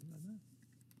 I know.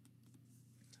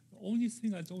 The only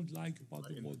thing I don't like about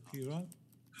the Volpera.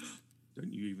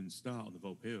 Don't you even start on the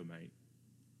Volpera, mate?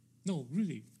 No,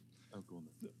 really. Oh, go on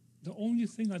then. The only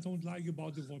thing I don't like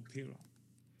about the Volpera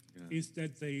is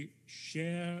that they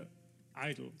share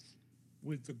idols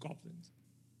with the goblins.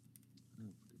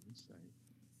 Oh, for goodness sake.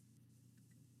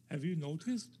 Have you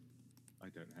noticed? I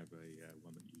don't have a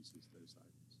one that uses those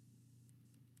items.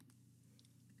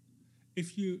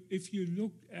 If you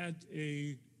look at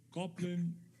a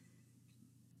goblin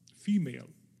female,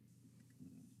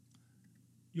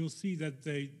 you'll see that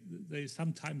they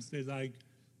sometimes like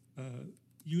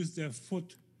use their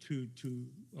foot to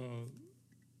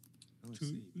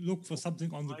look for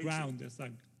something on the ground. That's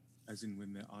like, as in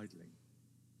when they're idling.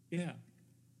 Yeah.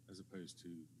 As opposed to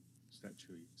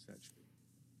statue.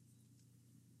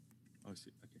 Oh, I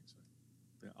see. Okay, sorry.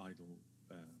 Their idle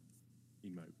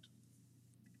emote.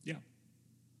 Yeah.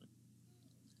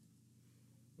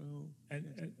 Well, and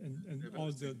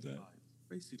all the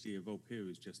basically a Volpera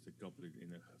is just a goblin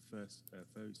in her first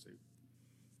furry suit.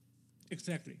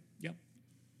 Exactly. Yep.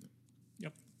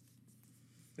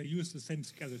 They use the same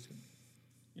skeleton.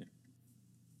 Yeah.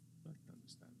 I can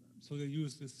understand that. So they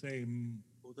use the same.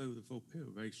 Although the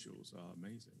Volpera racials are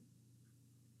amazing.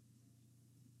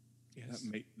 Yes.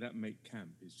 That make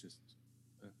camp is just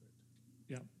perfect.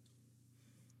 Yeah.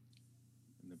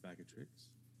 And the bag of tricks.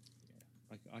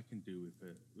 Yeah. I can do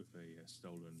with a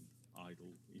stolen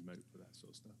idol emote for that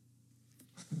sort of stuff.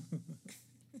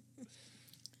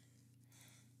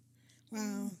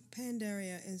 Wow,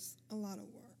 Pandaria is a lot of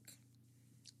work.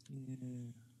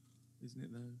 Yeah, isn't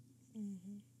it though?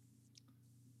 Mm-hmm.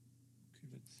 Okay,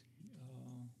 let's see.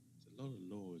 There's a lot of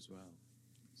lore as well.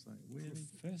 It's like, really?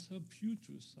 Professor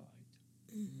Putricide.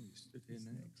 He stood here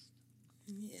next.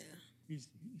 Yeah. He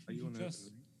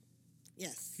just,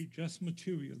 yes. He just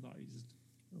materialized.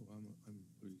 Oh, I'm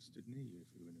pretty stood near you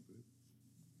if you're in a group.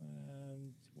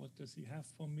 And what does he have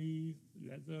for me?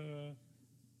 Leather.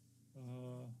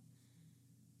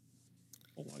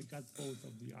 Oh, I got both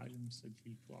of the items that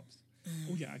he drops.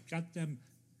 Oh yeah, I got them.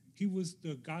 He was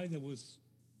the guy that was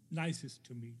nicest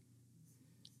to me.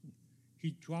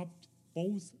 He dropped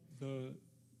both the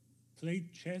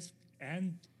plate chest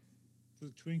and the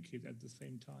trinket at the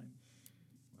same time.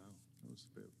 Wow, that was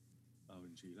a bit of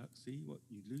RNG luck. See, what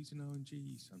you lose in RNG,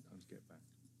 you sometimes get back.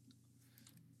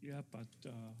 Yeah,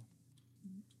 but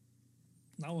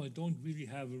now I don't really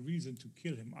have a reason to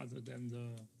kill him other than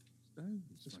the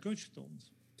Scourge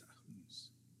Stones.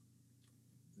 Stones.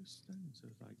 Those stones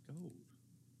are like gold.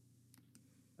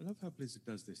 I love how Blizzard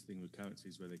does this thing with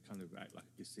currencies where they kind of act like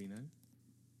a casino.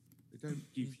 They don't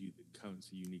give you the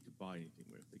currency you need to buy anything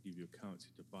with. They give you a currency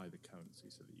to buy the currency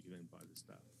so that you can then buy the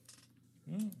stuff.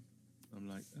 I'm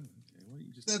like, oh, okay, why don't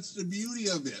you just... That's the beauty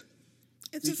of it.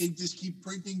 They can just keep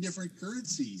printing different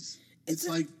currencies. It's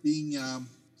like being,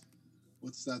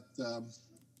 what's that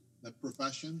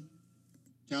profession?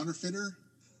 Counterfeiter?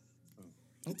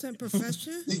 It's a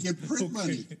profession? They can print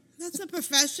money. That's a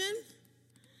profession?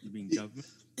 You mean government?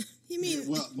 You mean...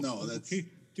 Well, no, that's...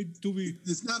 Do we?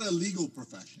 It's not a legal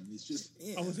profession. It's just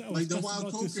like the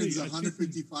wild token's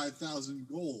 155,000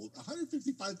 gold.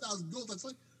 155,000 gold. That's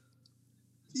like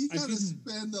you got to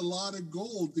spend a lot of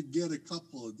gold to get a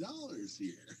couple of dollars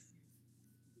here.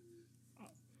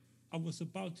 I was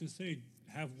about to say,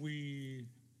 have we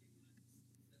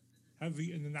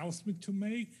an announcement to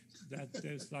make that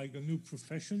there's like a new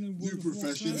profession in World of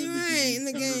Warcraft? Right, in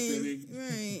the game.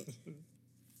 Right.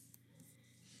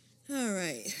 All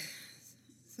right.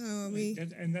 So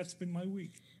and that's been my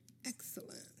week.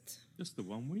 Excellent. Just the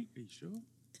 1 week, are you sure?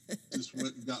 Just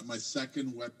went and got my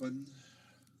second weapon.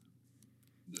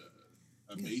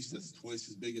 A mace that's twice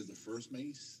as big as the first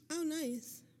mace. Oh,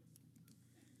 nice.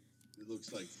 It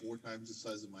looks like 4 times the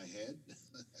size of my head.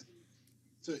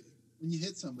 So when you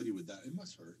hit somebody with that, it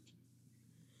must hurt.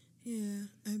 Yeah,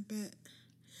 I bet.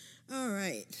 All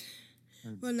right.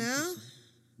 Well, now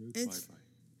it's.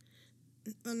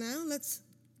 Well, now let's.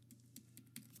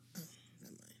 Oh,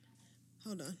 never mind.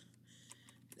 Hold on.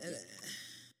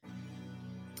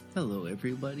 Hello,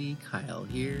 everybody. Kyle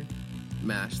here.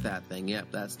 Mash that thing.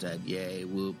 Yep, that's dead. Yay,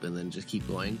 whoop, and then just keep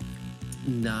going.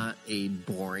 Not a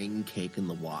boring cake in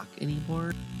the walk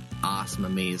anymore. Awesome,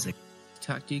 amazing.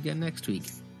 Talk to you again next week.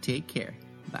 Take care.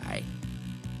 Bye.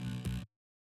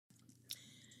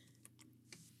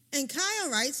 And Kyle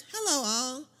writes, hello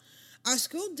all. Our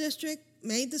school district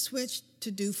made the switch to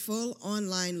do full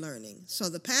online learning. So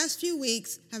the past few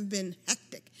weeks have been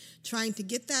hectic, trying to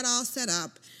get that all set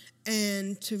up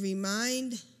and to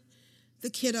remind the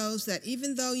kiddos that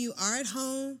even though you are at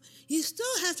home, you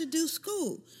still have to do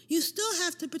school. You still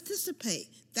have to participate.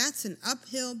 That's an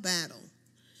uphill battle.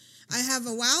 I have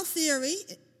a wild theory.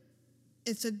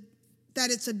 It's a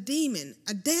demon,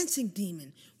 a dancing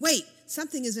demon. Wait,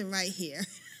 something isn't right here.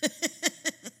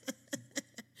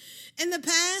 In the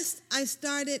past, I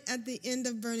started at the end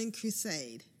of Burning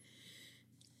Crusade.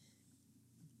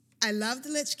 I loved the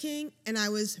Lich King, and I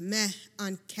was meh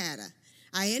on Kata.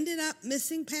 I ended up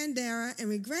missing Pandaria and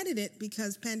regretted it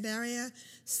because Pandaria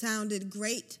sounded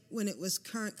great when it was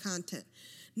current content.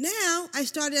 Now, I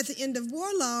started at the end of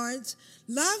Warlords,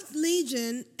 loved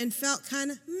Legion, and felt kind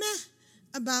of meh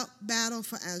about Battle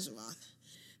for Azeroth.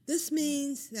 This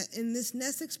means that this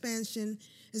next expansion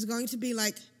is going to be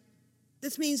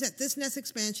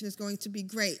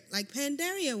great, like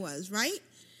Pandaria was, right?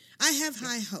 I have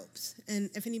high hopes. And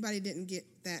if anybody didn't get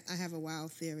that, I have a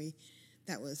wild theory.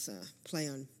 That was a play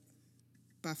on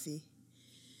Buffy,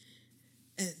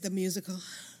 the musical.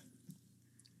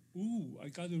 Ooh, I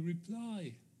got a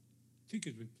reply.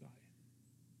 Ticket reply.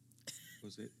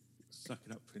 Was it suck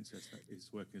it up, princess? That is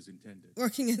working as intended.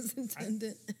 Working as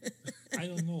intended. I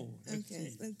don't know. Let's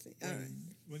see. All right.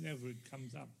 Whenever it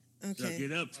comes up. Okay. Suck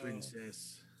it up,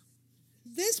 princess.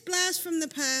 This blast from the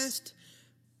past,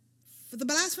 the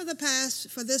blast for the past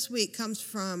for this week comes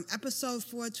from episode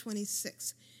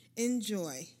 426.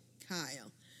 Enjoy,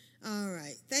 Kyle. All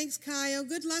right. Thanks, Kyle.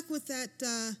 Good luck with that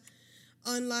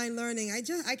online learning. I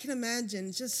can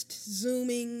imagine just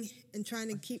Zooming and trying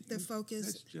to keep the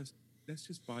focus. Let's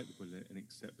just bite the bullet and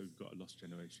accept that we've got a lost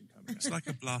generation coming. It's like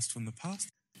a blast from the past.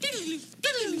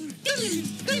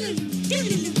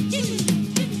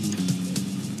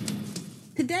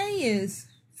 Today is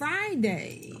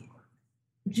Friday,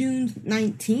 June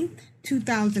 19th,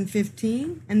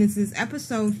 2015, and this is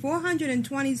episode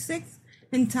 426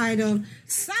 entitled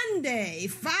Sunday,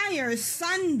 Fire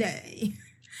Sunday.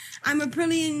 I'm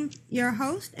Aprillian, your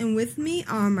host, and with me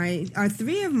are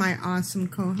three of my awesome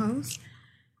co-hosts.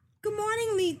 Good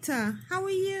morning, Lita. How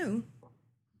are you?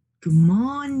 Good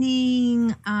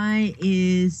morning. I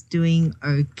is doing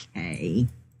okay.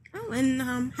 Oh,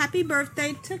 and happy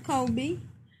birthday to Kobe.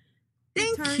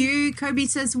 Thank you. Kobe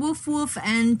says woof woof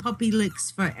and puppy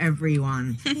licks for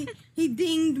everyone. He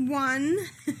dinged one.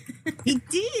 He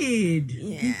did.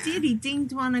 Yeah. He did. He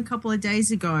dinged one a couple of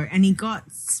days ago and he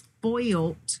got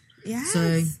spoiled. Yes.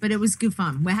 So, but it was good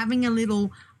fun. We're having a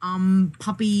little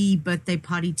puppy birthday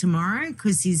party tomorrow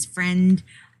because his friend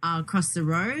across the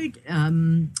road,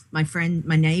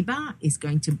 my neighbor, is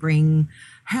going to bring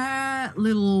her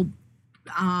little,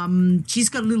 she's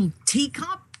got a little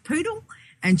teacup poodle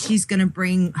and she's going to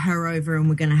bring her over and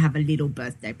we're going to have a little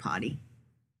birthday party.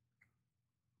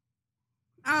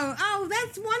 Oh,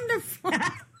 that's wonderful.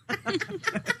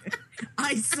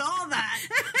 I saw that.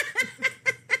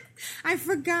 I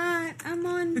forgot. I'm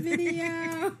on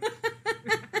video.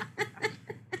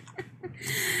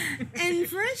 And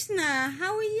Vrishna,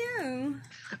 how are you?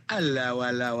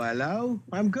 Hello.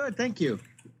 I'm good, thank you.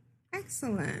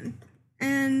 Excellent.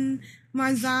 And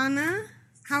Marzana,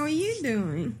 how are you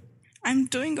doing? I'm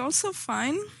doing also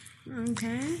fine.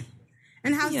 Okay.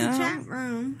 And how's the chat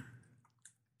room?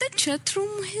 The chat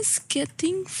room is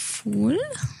getting full.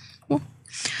 Oh.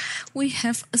 We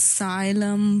have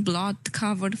Asylum,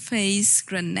 Blood-Covered Face,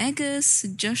 Granegus,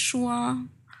 Joshua,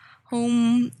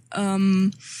 Home,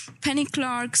 Penny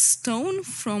Clark, Stone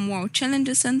from WoW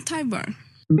Challenges, and Tyburn.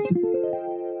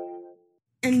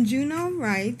 And Juno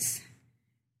writes,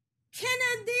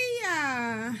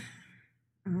 Kennedy.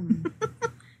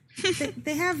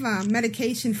 They have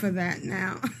medication for that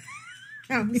now.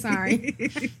 Oh, sorry.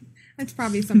 That's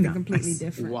probably something completely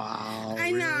different. Wow.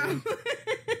 I know.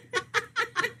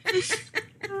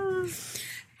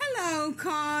 Hello,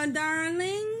 car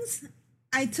darlings.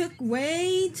 I took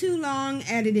way too long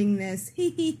editing this.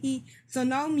 So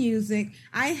no music.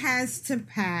 I has to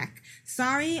pack.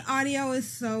 Sorry, audio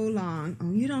is so long.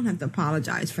 Oh, you don't have to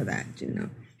apologize for that,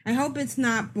 Juno. I hope it's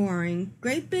not boring.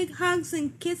 Great big hugs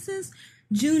and kisses.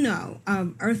 Juno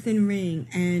of Earthen Ring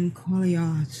and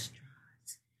Cagliostro.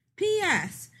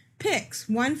 P.S. Pics.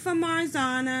 One for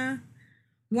Marzana.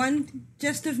 One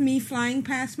just of me flying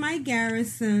past my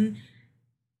garrison.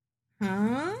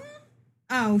 Huh?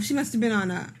 Oh, she must have been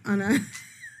on a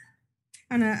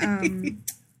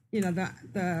you know,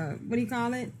 the what do you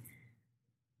call it?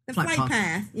 The flight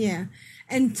path. Yeah.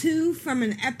 And 2 from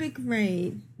an epic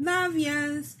raid. Love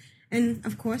yas. And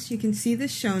of course you can see the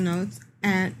show notes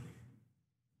at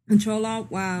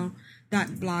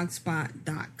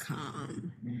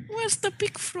controlaltwow.blogspot.com. Where's the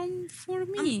pic for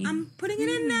me? I'm putting it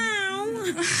in now.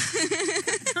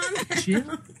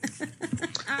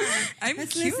 I'm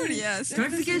curious.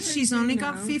 Don't forget, she's only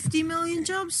got 50 million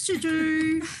jobs to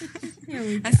do.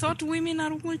 I thought women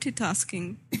are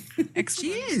multitasking.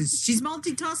 She is. She's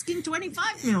multitasking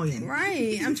 25 million.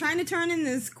 Right. I'm trying to turn in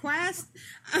this quest.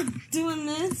 I'm doing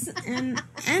this, and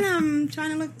I'm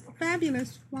trying to look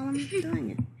fabulous while I'm doing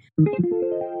it.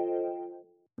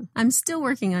 I'm still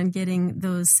working on getting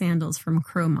those sandals from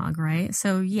Cromog, right?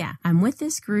 So yeah, I'm with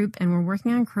this group and we're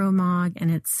working on Cromog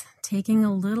and it's taking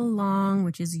a little long,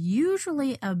 which is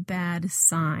usually a bad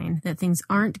sign that things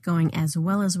aren't going as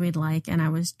well as we'd like. And I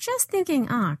was just thinking,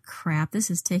 crap, this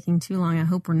is taking too long. I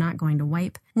hope we're not going to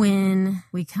wipe. When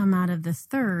we come out of the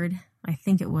third, I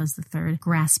think it was the third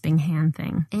grasping hand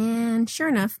thing. And sure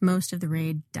enough, most of the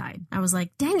raid died. I was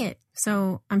like, dang it.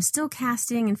 So I'm still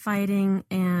casting and fighting,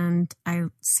 and I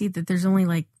see that there's only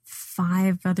like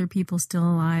 5 other people still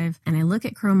alive. And I look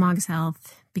at Cromog's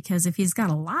health, because if he's got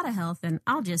a lot of health, then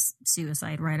I'll just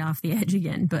suicide right off the edge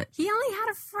again. But he only had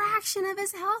a fraction of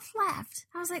his health left.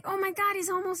 I was like, oh my God, he's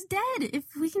almost dead. If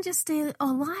we can just stay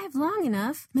alive long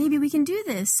enough, maybe we can do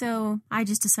this. So I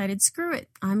just decided, screw it.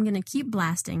 I'm going to keep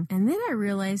blasting. And then I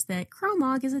realized that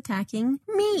Cromog is attacking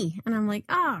me. And I'm like,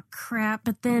 oh crap.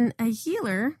 But then a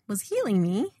healer was healing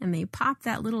me, and they popped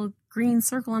that little green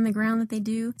circle on the ground that they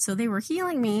do. So they were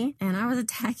healing me, and I was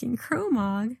attacking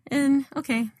Cromog. And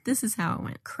okay, this is how it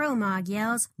went. Cromog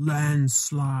yells,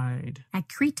 landslide.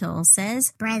 Akrital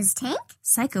says, Brez tank?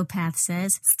 Psychopath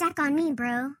says, Stack on me,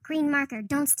 bro. Green marker,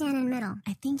 don't stand in middle.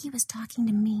 I think he was talking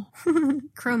to me.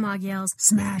 Cromog yells,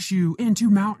 smash you into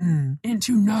mountain,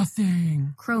 into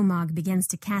nothing. Cromog begins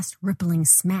to cast Rippling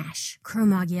Smash.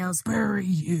 Cromog yells, bury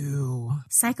you.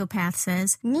 Psychopath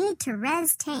says, need to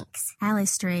res tanks.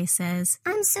 Alistray says,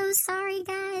 I'm so sorry,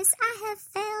 guys. I have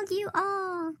failed you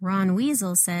all. Ron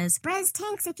Weasel says, Brez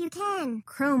tanks if you can.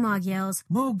 Cromog yells,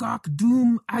 Mogok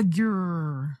Doom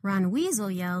Agur. Ron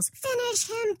Weasel yells, finish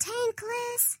him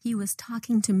tankless. He was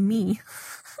talking to me.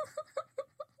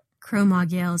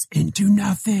 Cromog yells, into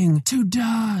nothing, to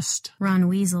dust. Ron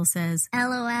Weasel says,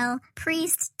 LOL,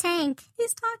 priest tank.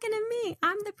 He's talking to me.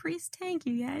 I'm the priest tank,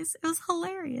 you guys. It was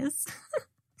hilarious.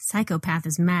 Psychopath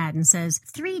is mad and says,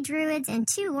 3 druids and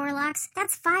 2 warlocks.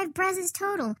 That's 5 brezes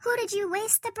total. Who did you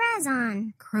waste the brez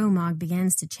on? Cromog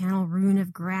begins to channel Rune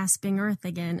of Grasping Earth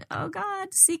again. Oh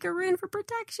God, seek a rune for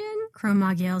protection.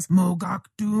 Cromog yells, Mogok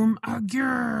Doom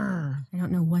Agur. I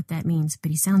don't know what that means,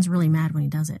 but he sounds really mad when he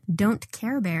does it. Don't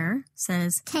Care Bear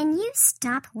says, can you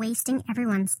stop wasting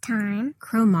everyone's time?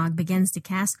 Cromog begins to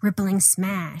cast Rippling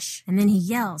Smash, and then he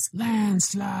yells,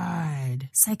 landslide.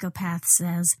 Psychopath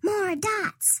says, more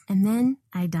dots. And then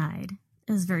I died.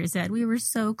 It was very sad. We were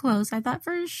so close. I thought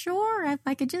for sure if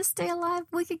I could just stay alive,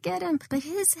 we could get him. But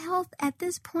his health at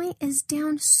this point is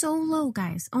down so low,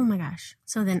 guys. Oh my gosh.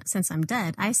 So then, since I'm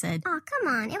dead, I said, oh, come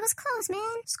on. It was close,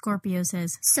 man. Scorpio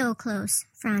says, so close.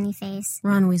 Frowny face.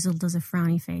 Ron Weasel does a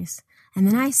frowny face. And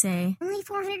then I say, only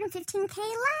 415k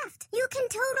left. You can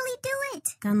totally do it.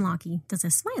 Gunlocky does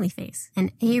a smiley face.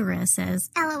 And Aira says,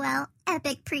 LOL,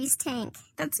 epic priest tank.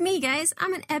 That's me, guys.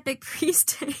 I'm an epic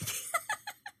priest tank.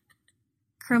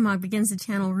 Cromog begins to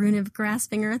channel Rune of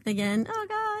Grasping Earth again. Oh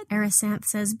God. Erasanth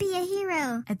says, be a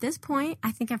hero. At this point,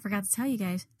 I think I forgot to tell you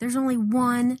guys, there's only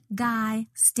one guy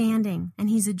standing, and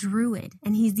he's a druid,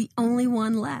 and he's the only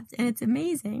one left. And it's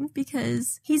amazing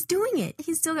because he's doing it.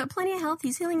 He's still got plenty of health.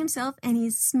 He's healing himself, and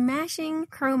he's smashing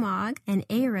Kromog. And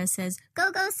Aira says,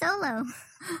 Go solo.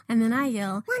 And then I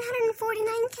yell,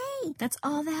 149K. That's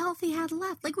all the health he had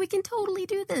left. Like, we can totally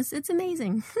do this. It's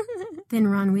amazing. Then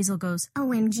Ron Weasel goes,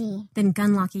 OMG. Then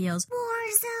Gunlocky yells,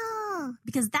 Warzel.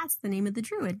 Because that's the name of the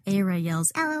druid. Aira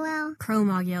yells, LOL.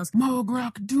 Kromog yells,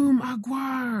 Mograk Doom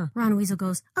Aguar. Ron Weasel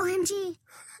goes, OMG.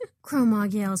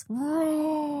 Kromog yells, Roar.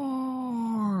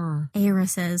 Aira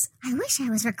says, I wish I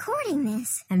was recording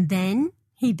this. And then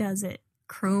he does it.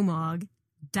 Kromog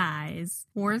dies.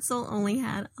 Wurzel only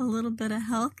had a little bit of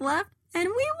health left, and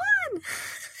we won!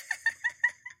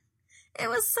 It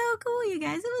was so cool, you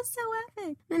guys. It was so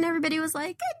epic. And everybody was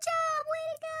like, good job,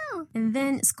 way to go. And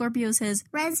then Scorpio says,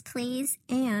 res, please.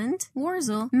 And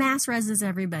Wurzel mass reses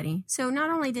everybody. So not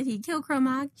only did he kill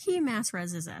Kromog, he mass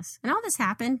reses us. And all this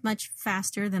happened much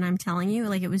faster than I'm telling you.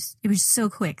 Like, it was so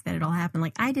quick that it all happened.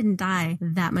 Like, I didn't die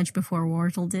that much before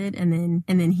Wurzel did. And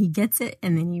then he gets it,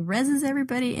 and then he reses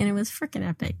everybody, and it was freaking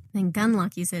epic. Then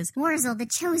Gunlocky says, Wurzel, the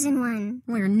chosen one.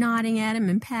 We were nodding at him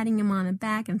and patting him on the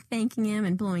back and thanking him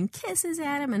and blowing kisses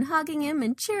at him and hugging him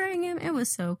and cheering him. It was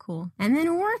so cool. And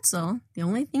then Wurzel, the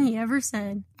only thing he ever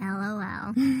said,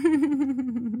 LOL.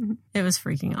 It was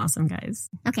freaking awesome, guys.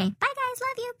 Okay, bye guys,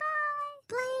 love you, bye.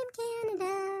 Blame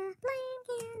Canada, blame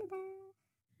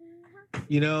Canada.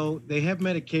 You know, they have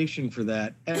medication for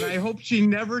that, and I hope she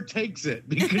never takes it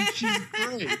because she's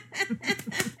great.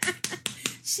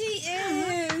 She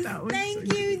is.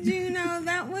 Thank you, Juno.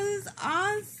 That was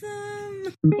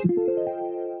awesome.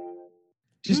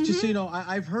 Just so you know,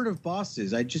 I've heard of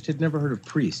bosses. I just had never heard of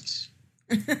priests.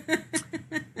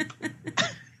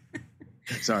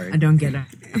 Sorry. I don't get it.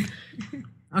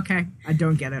 Okay, I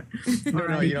don't get it.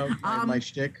 No, you know, my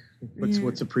shtick.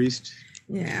 What's a priest?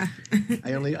 Yeah.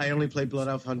 I only play Blood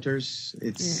Elf Hunters.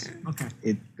 It's okay.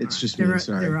 It's just me.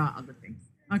 Sorry. There are other things.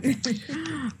 Okay.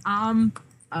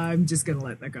 I'm just gonna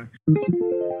let that go.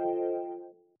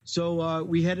 So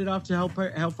we headed off to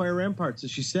Hellfire Ramparts,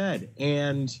 as she said,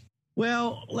 and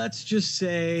well, let's just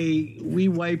say we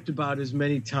wiped about as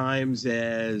many times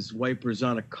as wipers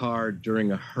on a car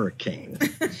during a hurricane.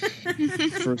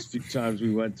 First few times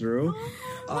we went through.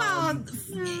 Well,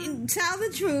 tell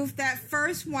the truth. That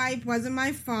first wipe wasn't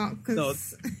my fault. No,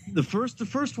 the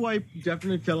first wipe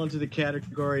definitely fell into the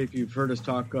category. If you've heard us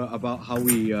talk about how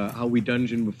we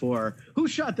dungeon before, who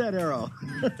shot that arrow?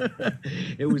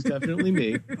 It was definitely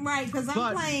me. Right, because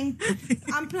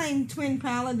I'm playing Twin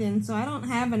Paladin, so I don't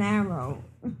have an arrow.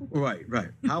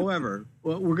 Right. However,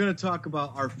 we're going to talk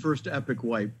about our first epic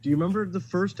wipe. Do you remember the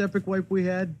first epic wipe we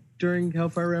had during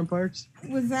Hellfire Ramparts?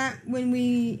 Was that when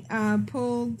we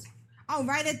pulled? Oh,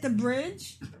 right at the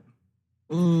bridge.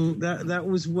 That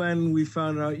was when we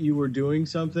found out you were doing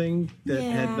something that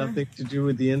had nothing to do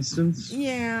with the instance.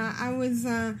 Yeah, I was.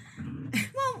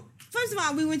 Well, first of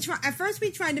all, at first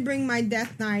we tried to bring my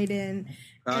Death Knight in.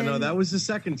 No, that was the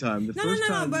second time. The first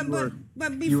time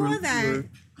but before that.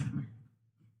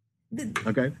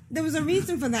 Okay. There was a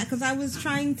reason for that because I was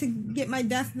trying to get my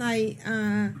Death Knight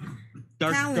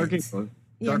talents.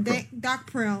 Dark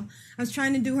Pearl. I was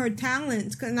trying to do her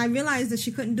talents, and I realized that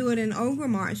she couldn't do it in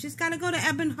Orgrimmar. She's got to go to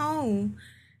Ebon Hole.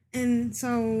 And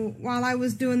so while I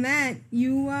was doing that,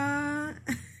 you right,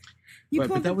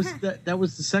 but that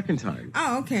was the second time.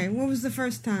 Oh, okay. What was the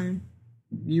first time?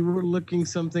 You were looking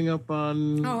something up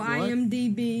on... Oh, what?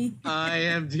 IMDb.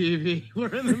 IMDb.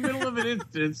 We're in the middle of an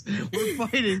instance. We're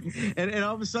fighting. And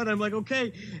all of a sudden, I'm like,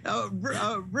 okay,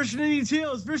 Brishna needs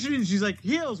heals. Brishna needs... She's like,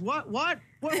 heals? What? Are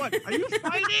you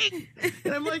fighting?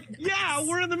 And I'm like, yeah,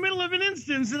 we're in the middle of an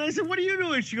instance. And I said, what are you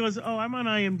doing? She goes, oh, I'm on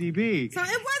IMDb. So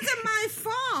it wasn't my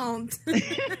fault.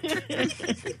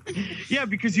 Yeah,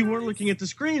 because you weren't looking at the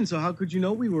screen. So how could you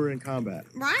know we were in combat?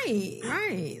 Right.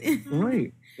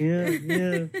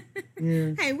 Yeah.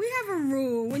 Hey, we have a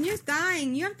rule. When you're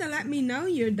dying, you have to let me know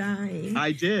you're dying.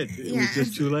 I did. It was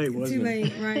just too late, wasn't it? Too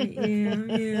late, right.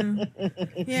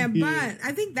 Yeah, but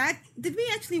I think did we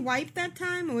actually wipe that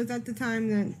time? Or was that the time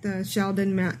that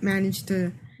Sheldon managed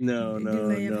to... No.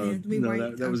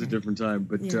 That was a different time.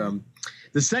 But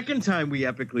the second time we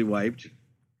epically wiped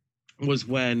was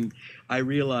when I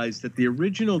realized that the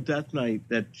original Death Knight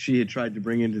that she had tried to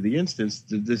bring into the instance,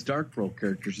 this Dark Pearl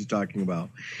character she's talking about,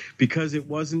 because it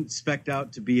wasn't spec'd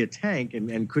out to be a tank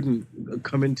and couldn't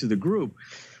come into the group,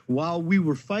 while we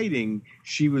were fighting,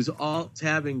 she was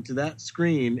alt-tabbing to that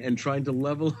screen and trying to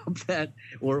level up that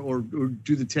or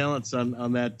do the talents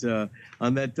on that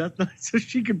Death Knight so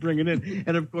she could bring it in.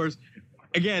 And of course,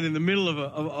 again, in the middle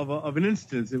of an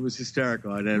instance, it was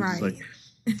hysterical, and it was like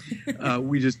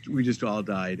we just all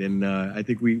died, and I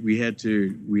think we had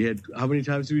how many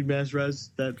times did we mass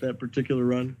res that particular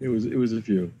run? It was a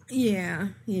few. Yeah.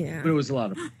 But it was a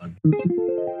lot of fun.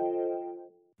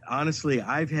 Honestly,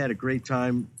 I've had a great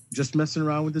time just messing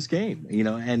around with this game,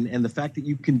 and the fact that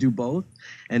you can do both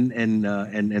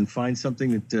and find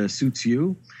something that suits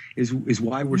you is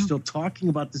why we're still talking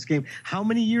about this game. How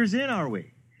many years in are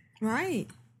we? Right.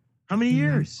 How many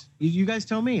years? You guys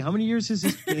tell me. How many years has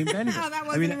this game been? Oh, that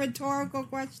wasn't a rhetorical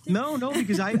question. No,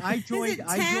 because I joined. Is it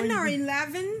 10 or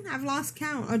 11? I've lost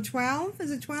count. Or 12?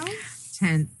 Is it 12?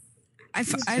 10.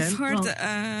 I've heard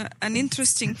an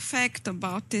interesting fact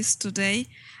about this today.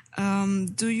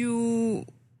 Do you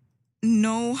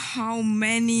know how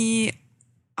many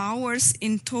hours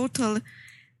in total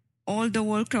all the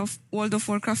World of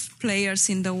Warcraft players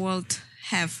in the world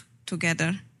have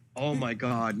together? Oh my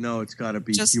God! No, it's got to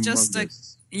be just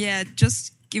humongous.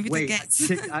 Just give it a guess.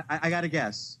 I got to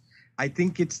guess. I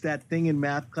think it's that thing in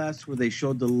math class where they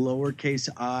showed the lowercase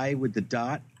I with the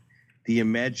dot, the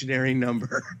imaginary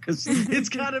number, because it's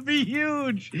got to be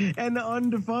huge and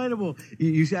undefinable.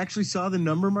 You actually saw the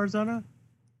number, Marzana?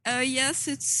 Yes,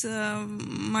 it's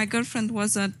my girlfriend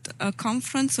was at a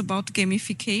conference about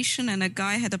gamification, and a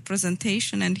guy had a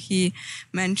presentation, and he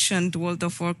mentioned World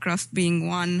of Warcraft being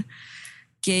one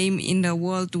game in the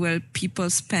world where people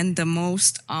spend the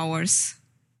most hours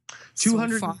so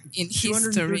far in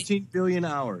history. 213 billion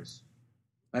hours.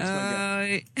 That's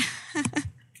my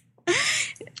guess.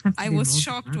 I was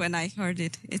shocked when I heard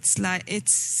it. It's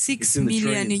 6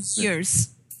 million years.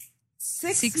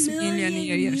 6 million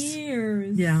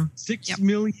years. Yeah. 6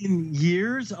 million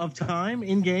years of time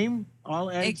in game, all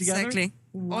added together? Exactly.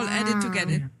 All added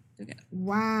together.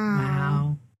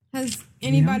 Wow. Has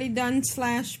anybody done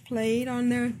 /played on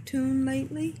their tune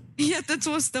lately? Yeah, that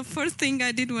was the first thing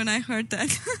I did when I heard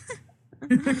that.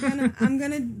 I'm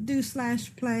gonna do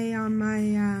 /play on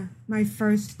my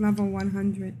first level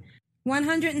 100.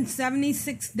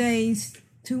 176 days,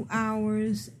 2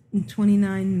 hours, and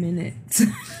 29 minutes.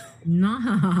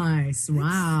 Nice.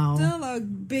 Wow. Still a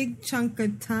big chunk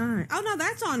of time. Oh, no,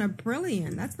 that's on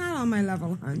Aprillian. That's not on my level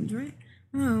 100.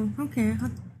 Oh, okay.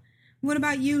 What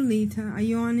about you, Lita? Are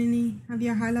you on any of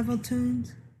your high-level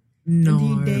tunes? No, do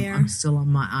you dare? I'm still on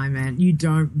my iMan. You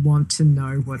don't want to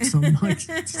know what's on my...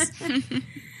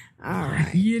 All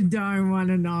right. You don't want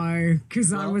to know,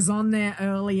 because I was on there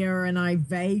earlier and I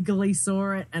vaguely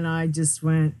saw it and I just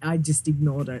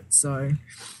ignored it. So,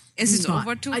 is it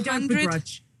over 200? I don't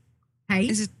begrudge. Hey,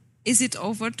 is it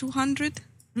over 200?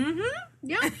 Mm-hmm.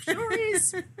 Yeah, sure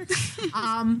is.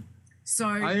 So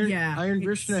Iron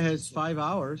Krishna has 5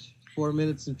 hours, 4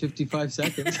 minutes and 55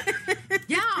 seconds.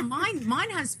 Yeah,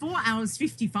 mine has 4 hours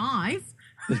 55.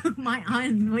 My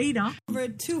Iron Leader. Over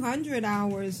 200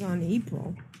 hours on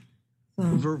April.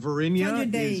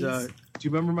 Varinia is. Do you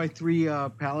remember my 3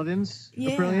 paladins?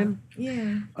 Aprillian?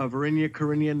 Yeah. Varinia,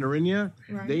 Corinia, Narinia.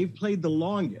 Right. They've played the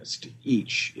longest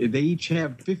each. They each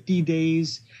have 50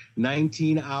 days,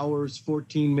 19 hours,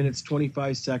 14 minutes,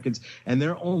 25 seconds, and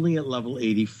they're only at level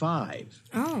 85.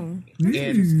 Oh, that's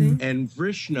interesting. And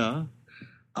Vrishna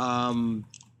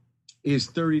is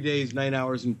 30 days, 9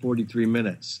 hours, and 43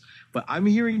 minutes. But I'm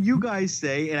hearing you guys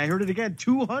say, and I heard it again,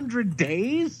 200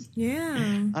 days? Yeah.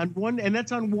 And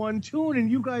that's on one tune,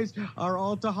 and you guys are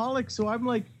alcoholics, so I'm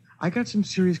like, I got some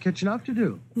serious catching up to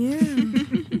do. Yeah.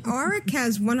 Auric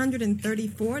has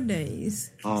 134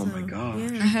 days. Oh, my God.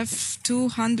 Yeah. I have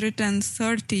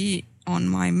 230 on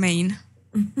my main.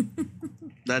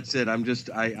 That's it.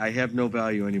 I have no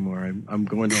value anymore. I'm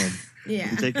going home.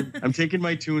 Yeah. I'm taking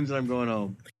my tunes and I'm going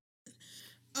home.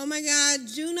 Oh, my God.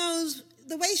 Juno's...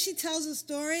 The way she tells a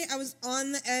story, I was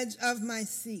on the edge of my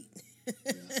seat.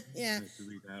 Yeah. To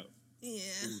read out. Yeah.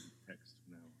 Text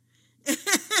now.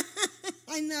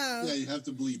 I know. Yeah, you have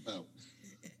to bleep out.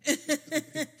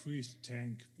 Epic priest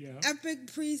tank. Yeah.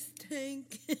 Epic priest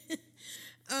tank.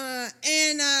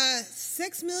 And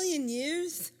 6 million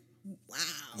years?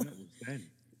 Wow.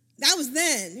 That was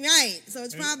then, right. So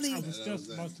it's probably... I was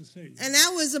just about to say. And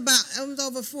that was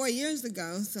over 4 years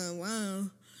ago, so wow.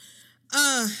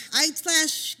 I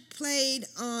played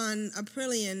on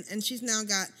Aprillian, and she's now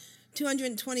got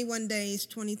 221 days,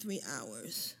 23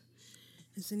 hours.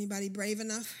 Is anybody brave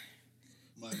enough?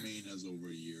 My main has over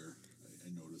a year. I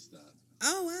noticed that.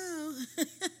 Oh, wow.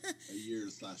 A year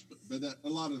 / but a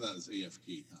lot of that is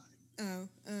AFK time. Oh,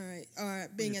 all right. Or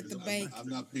being at the bank. I'm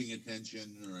not paying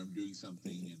attention, or I'm doing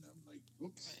something, and I'm like,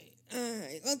 whoops. All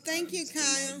right. Well, thank you,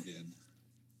 Kyle.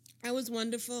 That was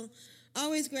wonderful.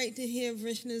 Always great to hear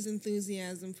Vrishna's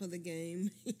enthusiasm for the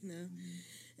game,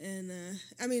 And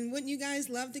I mean, wouldn't you guys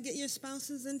love to get your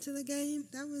spouses into the game?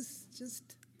 That was just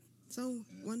so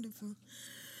wonderful.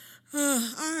 All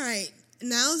right,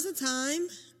 now's the time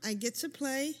I get to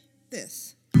play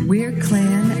this. We're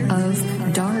clan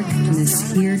of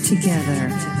darkness here together.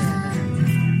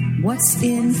 What's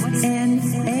in an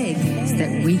egg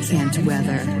that we can't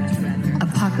weather?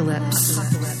 Apocalypse.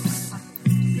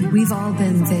 We've all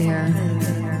been there.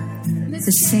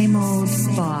 The same old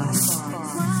boss.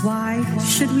 Why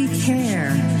should we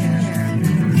care?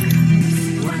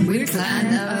 We're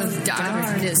clan of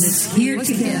darkness here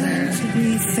together.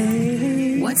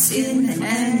 What's in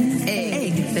an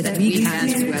egg that we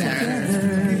can't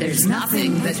weather? There's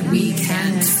nothing that we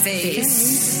can't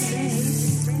face.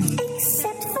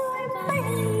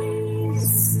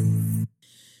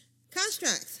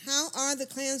 Constructs, how are the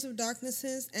Clans of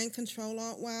Darknesses and Control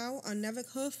Alt WoW on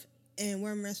Neverhoof and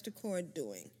Wormrester Cord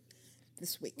doing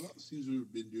this week? Well, it seems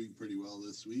we've been doing pretty well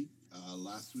this week.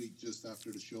 Last week, just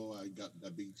after the show, I got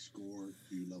that big score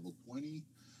to level 20.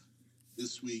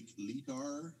 This week,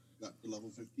 Litar got to level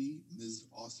 50. Ms.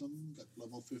 Awesome got to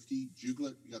level 50.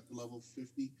 Juglet got to level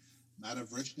 50.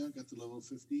 Matavrishna got to level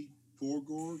 50.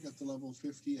 Torgor got to level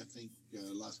 50, I think,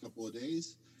 last couple of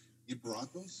days.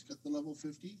 Imperatos got to level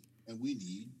 50. And we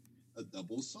need a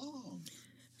double song.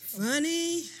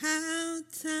 Funny how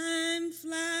time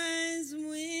flies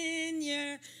when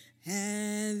you're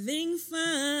having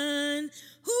fun.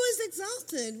 Who is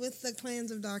exalted with the Clans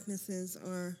of Darknesses?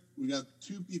 Or we got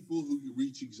two people who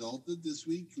reach exalted this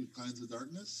week with Clans of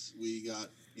Darkness. We got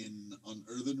on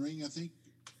Earthen Ring, I think,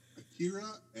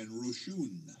 Akira and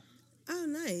Roshun. Oh,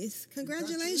 nice.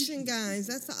 Congratulations, guys.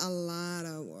 That's a lot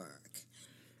of work.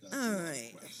 All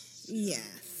right.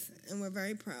 Yes. And we're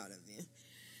very proud of you.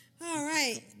 All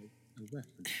right.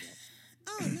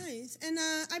 Oh, nice. And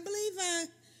I believe,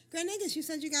 Granegas, you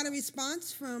said you got a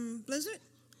response from Blizzard?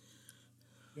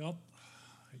 Yup.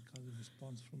 I got a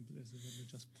response from Blizzard. Let me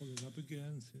just pull it up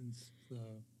again since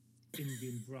the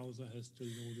in-game browser has to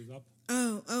load it up.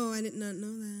 Oh, I did not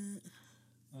know that.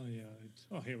 Oh,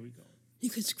 yeah. Here we go. You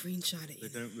could screenshot it.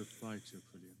 They don't reply to it,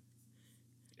 brilliant.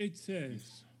 It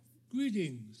says,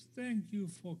 "Greetings. Thank you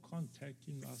for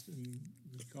contacting us in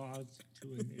regards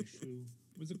to an issue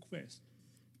with a quest.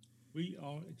 We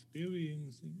are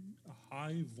experiencing a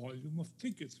high volume of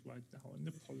tickets right now and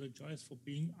apologize for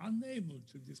being unable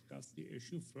to discuss the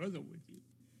issue further with you."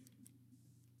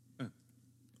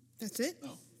 That's it?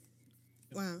 Oh.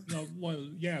 Wow. No, well,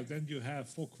 yeah, then you have,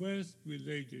 for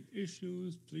quest-related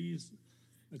issues, please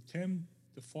attempt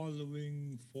the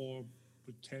following for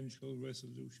potential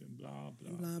resolution, blah,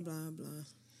 blah. Blah, blah, blah.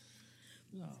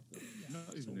 Blah, blah.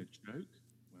 Not even a joke?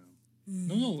 Wow.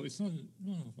 No, it's not.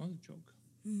 No, not a joke.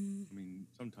 I mean,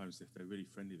 sometimes if they're really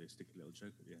friendly, they stick a little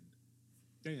joke at the end.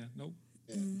 Yeah, no.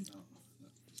 Yeah, no.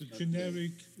 It's a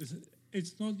generic.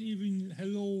 It's not even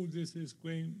hello. This is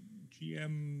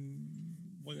GM,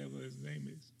 whatever his name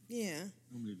is. Yeah.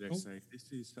 Normally they say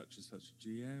this is such and such a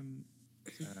GM.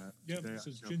 Yep. So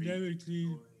it's generically.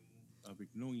 I'll be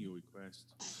ignoring your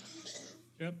request.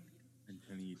 Yep. And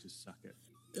telling you to suck it.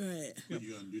 Right. Put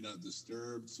you on Do Not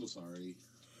Disturb. So sorry.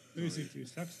 Basically,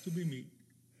 sucks to be me.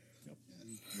 Yep.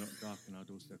 Not dark on our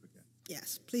doorstep again.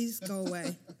 Yes, please go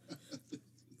away.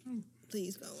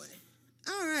 Please go away.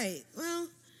 All right. Well,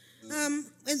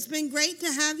 it's been great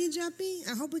to have you, Juppy.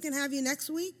 I hope we can have you next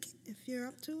week if you're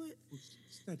up to it.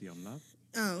 Steady on, love.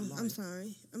 Oh, I'm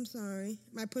sorry. Am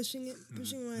I pushing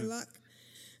my luck?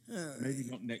 All right. Maybe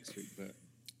not next week, but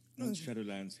once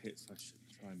Shadowlands hits, I should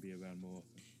try and be around more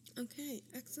often. Okay,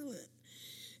 excellent.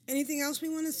 Anything else we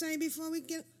want to say before we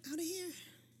get out of here?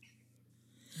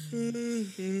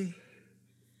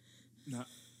 No.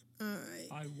 All right.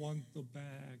 I want the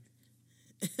bag.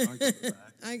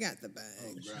 I got the bag.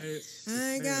 Oh,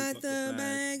 I got the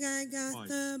bag. I got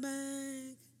the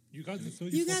bag. You got the 34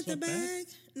 You got the sub bag?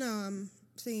 No, I'm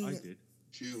singing I it. did.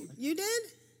 Shoot. You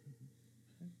did?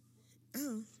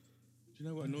 Oh. Do you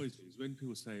know what annoys me is when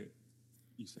people say,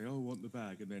 you say, "Oh, I want the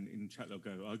bag," and then in chat they'll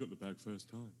go, "I got the bag first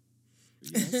time."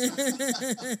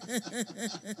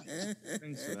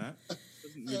 Thanks for that.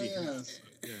 Doesn't really help.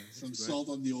 Yeah, Some that's salt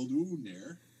on the old wound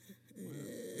there.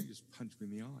 Well, you just punch me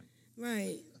in the eye.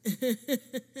 Right.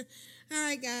 All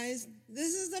right, guys.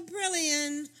 This is the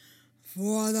Brilliant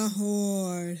for the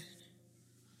Horde.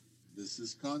 This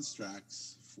is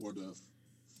Constrax for the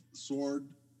sword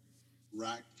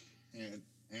rack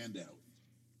handout.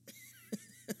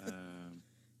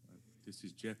 This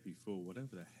is Jeffy for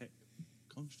whatever the heck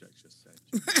Constrax just said.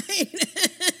 Right.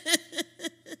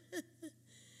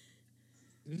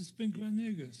 This has been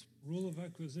Granegas, Rule of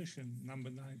Acquisition, number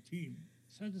 19.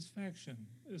 Satisfaction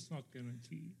is not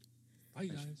guaranteed. Bye,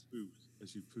 guys.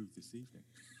 As you proved this evening.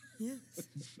 Yeah.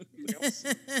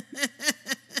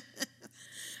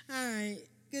 All right.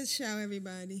 Good show,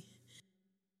 everybody.